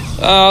call?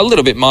 A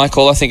little bit my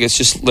call. I think it's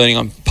just learning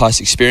on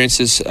past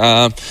experiences.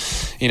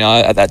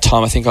 At that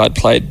time I think I'd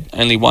played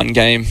only 1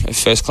 game of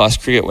first class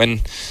cricket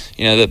when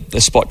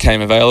the spot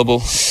came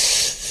available.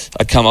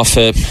 I'd come off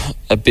a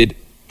bit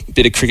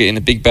of cricket in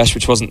the Big Bash,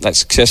 which wasn't that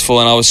successful,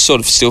 and I was sort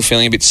of still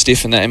feeling a bit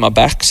stiff in my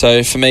back.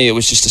 So for me, it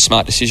was just a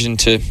smart decision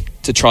to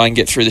try and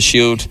get through the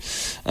Shield,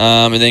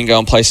 and then go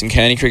and play some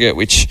county cricket,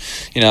 which,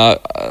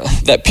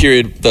 that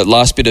period, that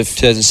last bit of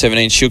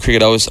 2017 Shield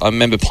cricket, I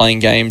remember playing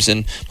games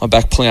and my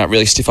back pulling out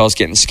really stiff. I was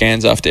getting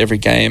scans after every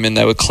game and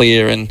they were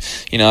clear, and,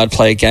 I'd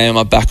play a game and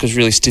my back was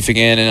really stiff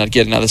again and I'd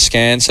get another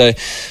scan. So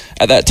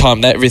at that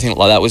time, everything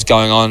like that was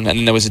going on, and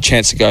then there was a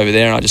chance to go over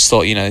there, and I just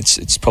thought,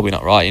 it's probably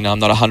not right. I'm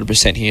not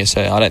 100% here,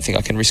 so I don't think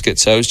I can risk it.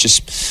 So it was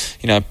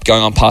just,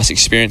 going on past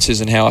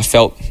experiences and how I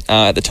felt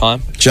at the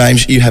time.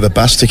 James, you have a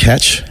bus to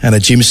catch and a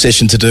gym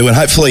session to do, and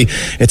hopefully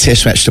a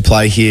Test match to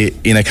play here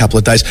in a couple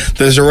of days.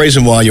 There's a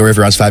reason why you're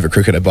everyone's favourite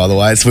cricketer, by the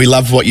way. We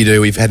love what you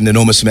do. We've had an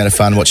enormous amount of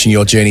fun watching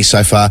your journey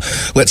so far.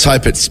 Let's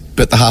hope it's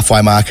at the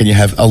halfway mark and you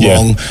have a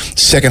long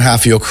second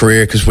half of your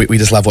career, because we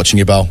just love watching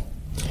you bowl.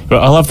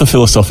 But I love the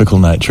philosophical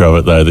nature of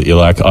it, though, that you're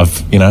like,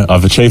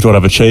 I've achieved what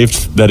I've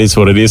achieved. That is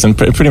what it is, and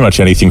pretty much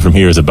anything from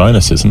here is a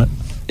bonus, isn't it?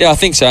 Yeah, I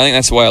think so. I think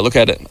that's the way I look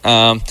at it.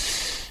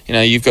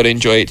 You've got to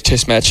enjoy each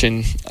Test match,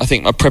 and I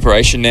think my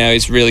preparation now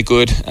is really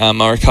good.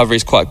 My recovery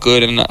is quite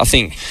good, and I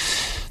think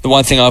the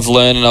one thing I've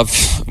learned, and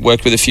I've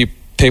worked with a few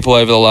people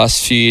over the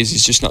last few years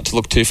is just not to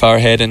look too far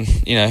ahead, and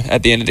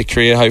at the end of the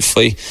career,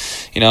 hopefully,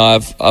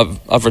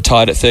 I've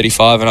retired at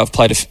 35 and I've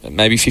played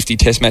maybe 50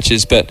 Test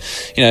matches, but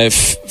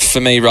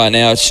for me right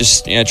now, it's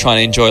just trying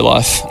to enjoy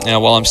life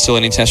while I'm still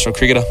an international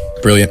cricketer.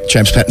 Brilliant.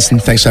 James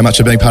Pattinson, thanks so much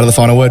for being part of the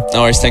Final Word.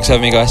 No worries, thanks for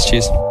having me, guys.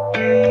 Cheers.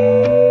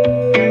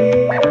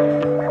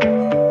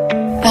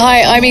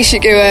 Hi, I'm Isha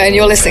Gua, and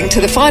you're listening to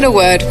The Final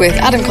Word with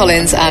Adam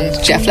Collins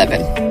and Jeff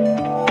Lemon.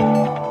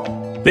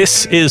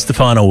 This is The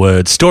Final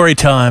Word, story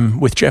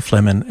time with Jeff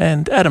Lemon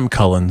and Adam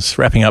Collins,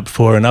 wrapping up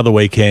for another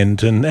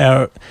weekend. And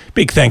our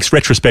big thanks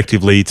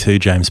retrospectively to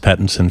James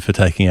Pattinson for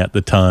taking out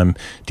the time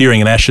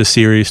during an Ashes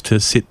series to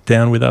sit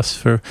down with us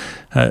for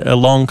a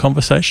long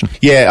conversation.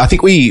 Yeah, I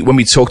think when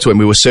we talked to him,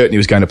 we were certain he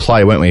was going to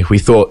play, weren't we? We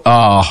thought,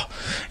 how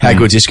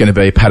good is this going to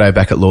be? Paddo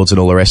back at Lords and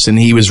all the rest. And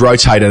he was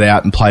rotated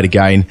out and played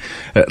again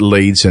at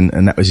Leeds,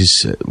 and that was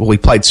his... he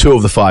played 2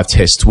 of the 5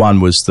 tests.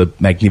 1 was the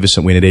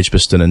magnificent win at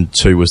Edgbaston, and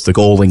 2 was the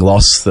galling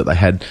loss that they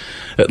had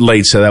at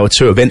Leeds. So they were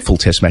 2 eventful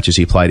test matches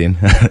he played in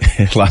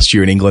last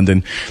year in England,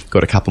 and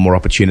got a couple more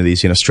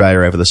opportunities in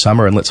Australia over the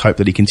summer, and let's hope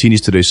that he continues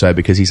to do so,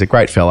 because he's a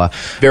great fella,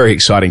 very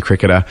exciting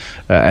cricketer,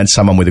 and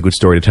someone with a good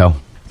story to tell.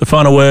 The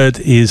Final Word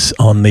is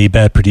on the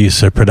Bad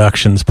Producer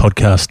Productions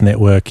podcast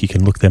network. You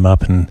can look them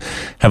up and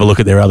have a look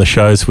at their other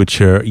shows,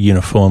 which are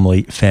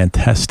uniformly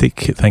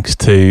fantastic. Thanks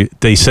to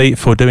DC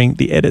for doing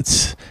the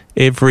edits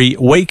every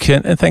week,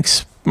 and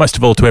thanks most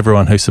of all to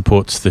everyone who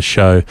supports the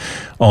show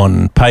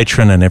on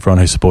Patreon, and everyone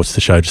who supports the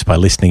show just by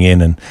listening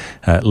in and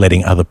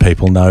letting other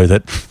people know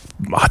that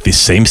this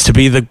seems to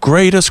be the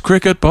greatest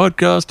cricket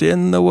podcast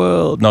in the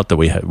world. Not that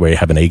we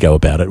have an ego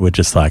about it. We're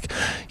just like,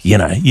 you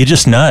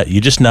just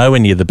know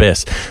when you're the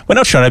best. We're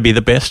not trying to be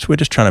the best. We're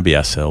just trying to be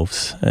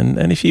ourselves.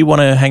 And if you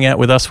want to hang out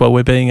with us while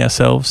we're being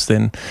ourselves,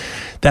 then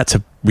that's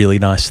a really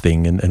nice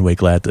thing. And we're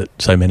glad that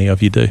so many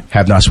of you do.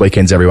 Have nice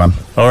weekends, everyone.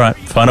 All right.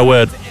 Final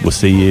Word. We'll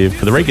see you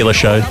for the regular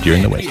show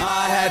during the week.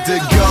 I had to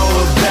go